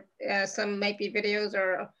 whether some might be videos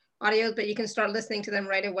or audios, but you can start listening to them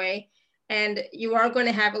right away. And you are going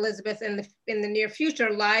to have Elizabeth in the near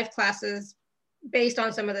future live classes based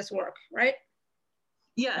on some of this work, right?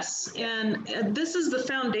 Yes, and this is the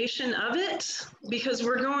foundation of it, because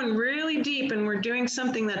we're going really deep and we're doing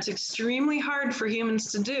something that's extremely hard for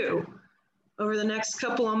humans to do. Over the next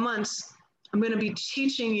couple of months, I'm going to be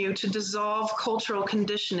teaching you to dissolve cultural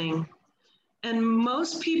conditioning. And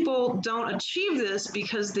most people don't achieve this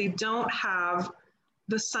because they don't have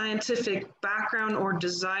the scientific background or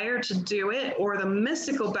desire to do it, or the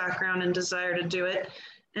mystical background and desire to do it.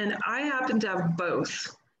 And I happen to have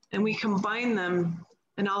both, and we combine them,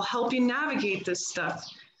 and I'll help you navigate this stuff.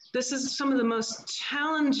 This is some of the most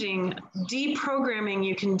challenging deprogramming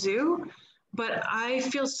you can do, but I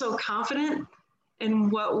feel so confident in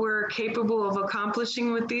what we're capable of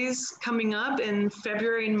accomplishing with these coming up in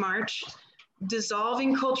February and March.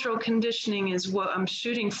 Dissolving cultural conditioning is what I'm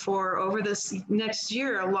shooting for over this next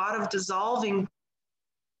year. A lot of dissolving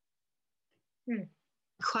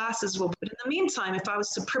classes will, but in the meantime, if I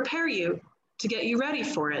was to prepare you to get you ready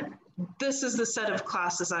for it, this is the set of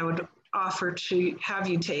classes I would offer to have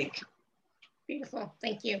you take. Beautiful,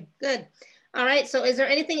 thank you, good. All right, so is there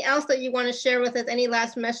anything else that you want to share with us? Any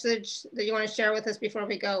last message that you want to share with us before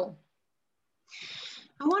we go?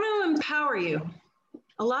 I want to empower you.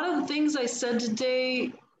 A lot of the things I said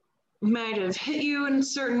today might have hit you in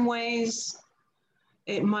certain ways.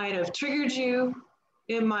 It might have triggered you.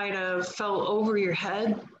 It might have fell over your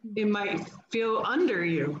head. It might feel under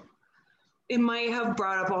you. It might have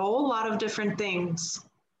brought up a whole lot of different things.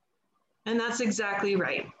 And that's exactly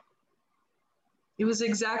right. It was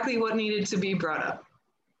exactly what needed to be brought up.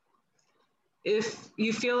 If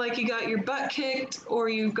you feel like you got your butt kicked or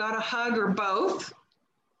you got a hug or both,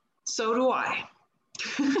 so do I.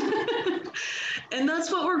 And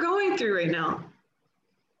that's what we're going through right now.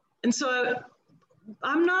 And so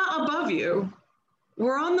I'm not above you.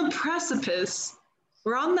 We're on the precipice.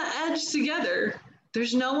 We're on the edge together.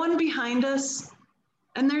 There's no one behind us,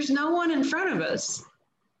 and there's no one in front of us.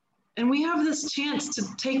 And we have this chance to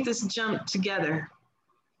take this jump together.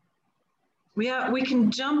 We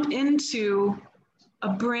can jump into a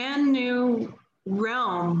brand new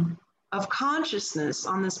realm of consciousness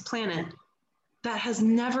on this planet that has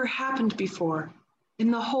never happened before in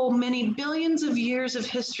the whole many billions of years of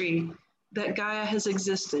history that Gaia has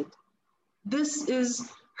existed. This is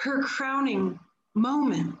her crowning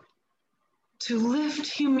moment to lift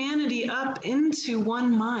humanity up into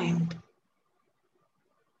one mind.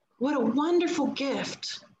 What a wonderful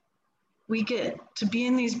gift we get to be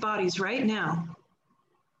in these bodies right now,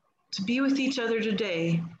 to be with each other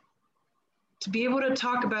today, to be able to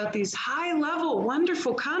talk about these high-level,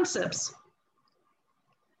 wonderful concepts.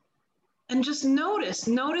 And just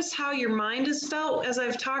notice how your mind has felt as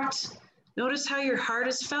I've talked. Notice how your heart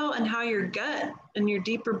has felt and how your gut and your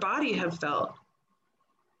deeper body have felt.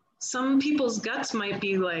 Some people's guts might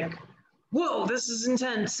be like, whoa, this is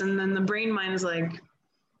intense. And then the brain mind is like,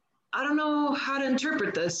 I don't know how to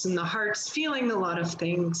interpret this. And the heart's feeling a lot of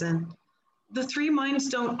things. And the three minds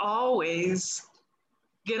don't always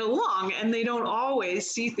get along, and they don't always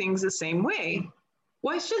see things the same way.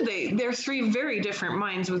 Why should they? They're three very different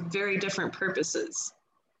minds with very different purposes.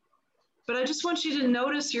 But I just want you to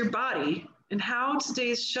notice your body and how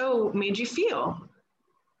today's show made you feel.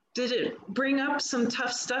 Did it bring up some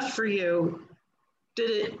tough stuff for you? Did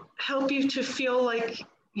it help you to feel like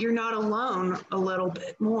you're not alone a little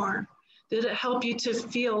bit more? Did it help you to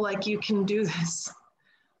feel like you can do this?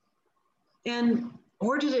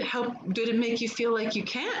 Or did it make you feel like you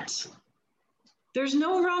can't? There's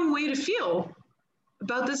no wrong way to feel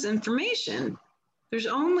about this information. There's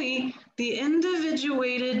only the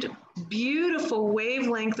individuated, beautiful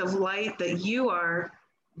wavelength of light that you are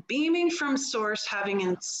beaming from source, having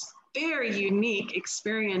a very unique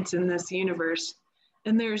experience in this universe.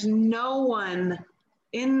 And there's no one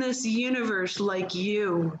in this universe like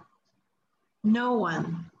you. No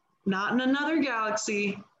one, not in another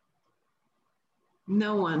galaxy.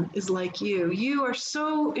 No one is like you. You are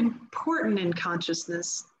so important in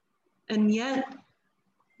consciousness, and yet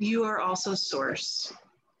you are also source.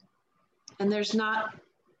 And there's not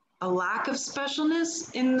a lack of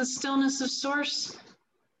specialness in the stillness of source.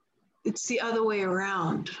 It's the other way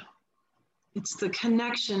around. It's the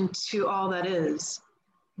connection to all that is.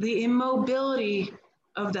 The immobility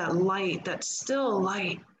of that light, that still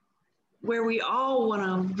light, where we all want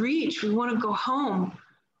to reach, we want to go home,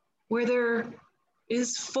 where there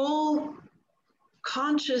is full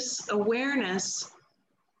conscious awareness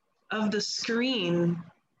of the screen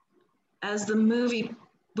as the movie,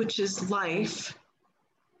 which is life,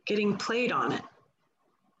 getting played on it.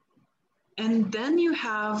 And then you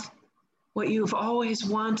have what you've always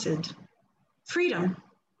wanted, freedom.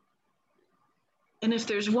 And if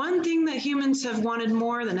there's one thing that humans have wanted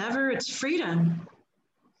more than ever, it's freedom.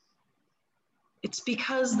 It's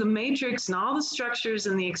because the matrix and all the structures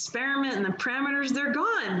and the experiment and the parameters, they're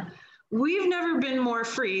gone. We've never been more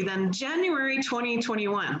free than January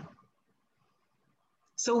 2021.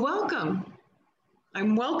 So welcome.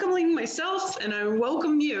 I'm welcoming myself and I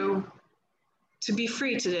welcome you to be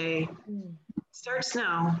free today. It starts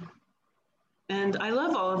now. And I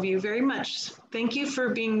love all of you very much. Thank you for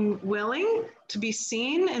being willing to be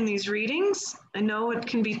seen in these readings. I know it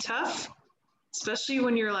can be tough, especially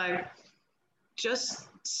when you're like, just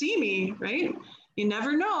see me, right? You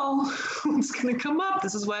never know what's gonna come up.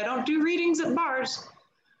 This is why I don't do readings at bars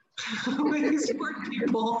with these poor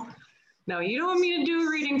people. No, you don't want me to do a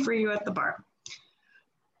reading for you at the bar.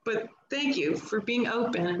 But thank you for being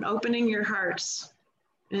open and opening your hearts.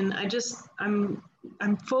 And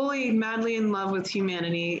I'm fully, madly in love with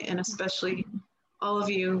humanity, and especially all of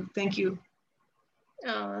you. Thank you.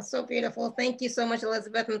 Oh, so beautiful. Thank you so much,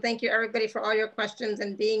 Elizabeth. And thank you everybody for all your questions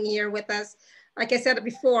and being here with us. Like I said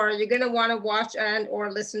before, you're gonna wanna watch and or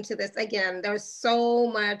listen to this again. There's so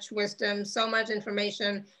much wisdom, so much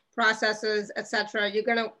information, processes, etc. You're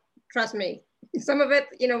gonna, trust me, some of it,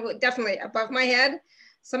 you know, definitely above my head.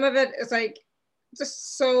 Some of it is like,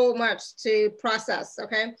 just so much to process,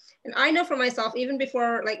 okay? And I know for myself, even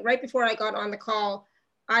before, like right before I got on the call,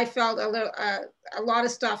 I felt a lot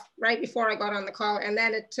of stuff right before I got on the call. And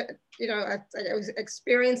then you know, I was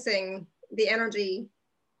experiencing the energy.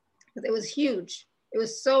 It was huge. It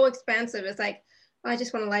was so expansive. It's like, oh, I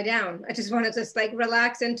just want to lie down. I just want to just like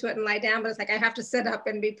relax into it and lie down. But it's like, I have to sit up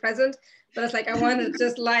and be present. But it's like, I want to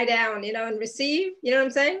just lie down, you know, and receive, you know what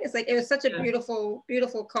I'm saying? It's like, it was such a beautiful,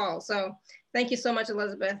 beautiful call. So thank you so much,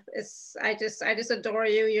 Elizabeth. I just adore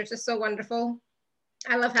you. You're just so wonderful.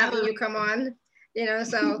 I love having you come on, you know,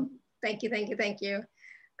 so thank you, thank you, thank you.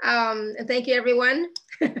 And thank you, everyone.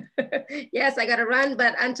 Yes, I got to run,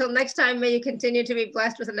 but until next time, may you continue to be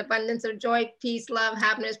blessed with an abundance of joy, peace, love,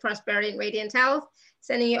 happiness, prosperity, and radiant health.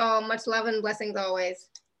 Sending you all much love and blessings always.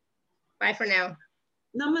 Bye for now.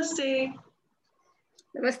 Namaste.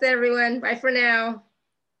 Namaste, everyone. Bye for now.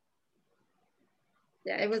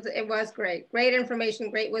 Yeah, it was great. Great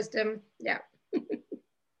information, great wisdom. Yeah.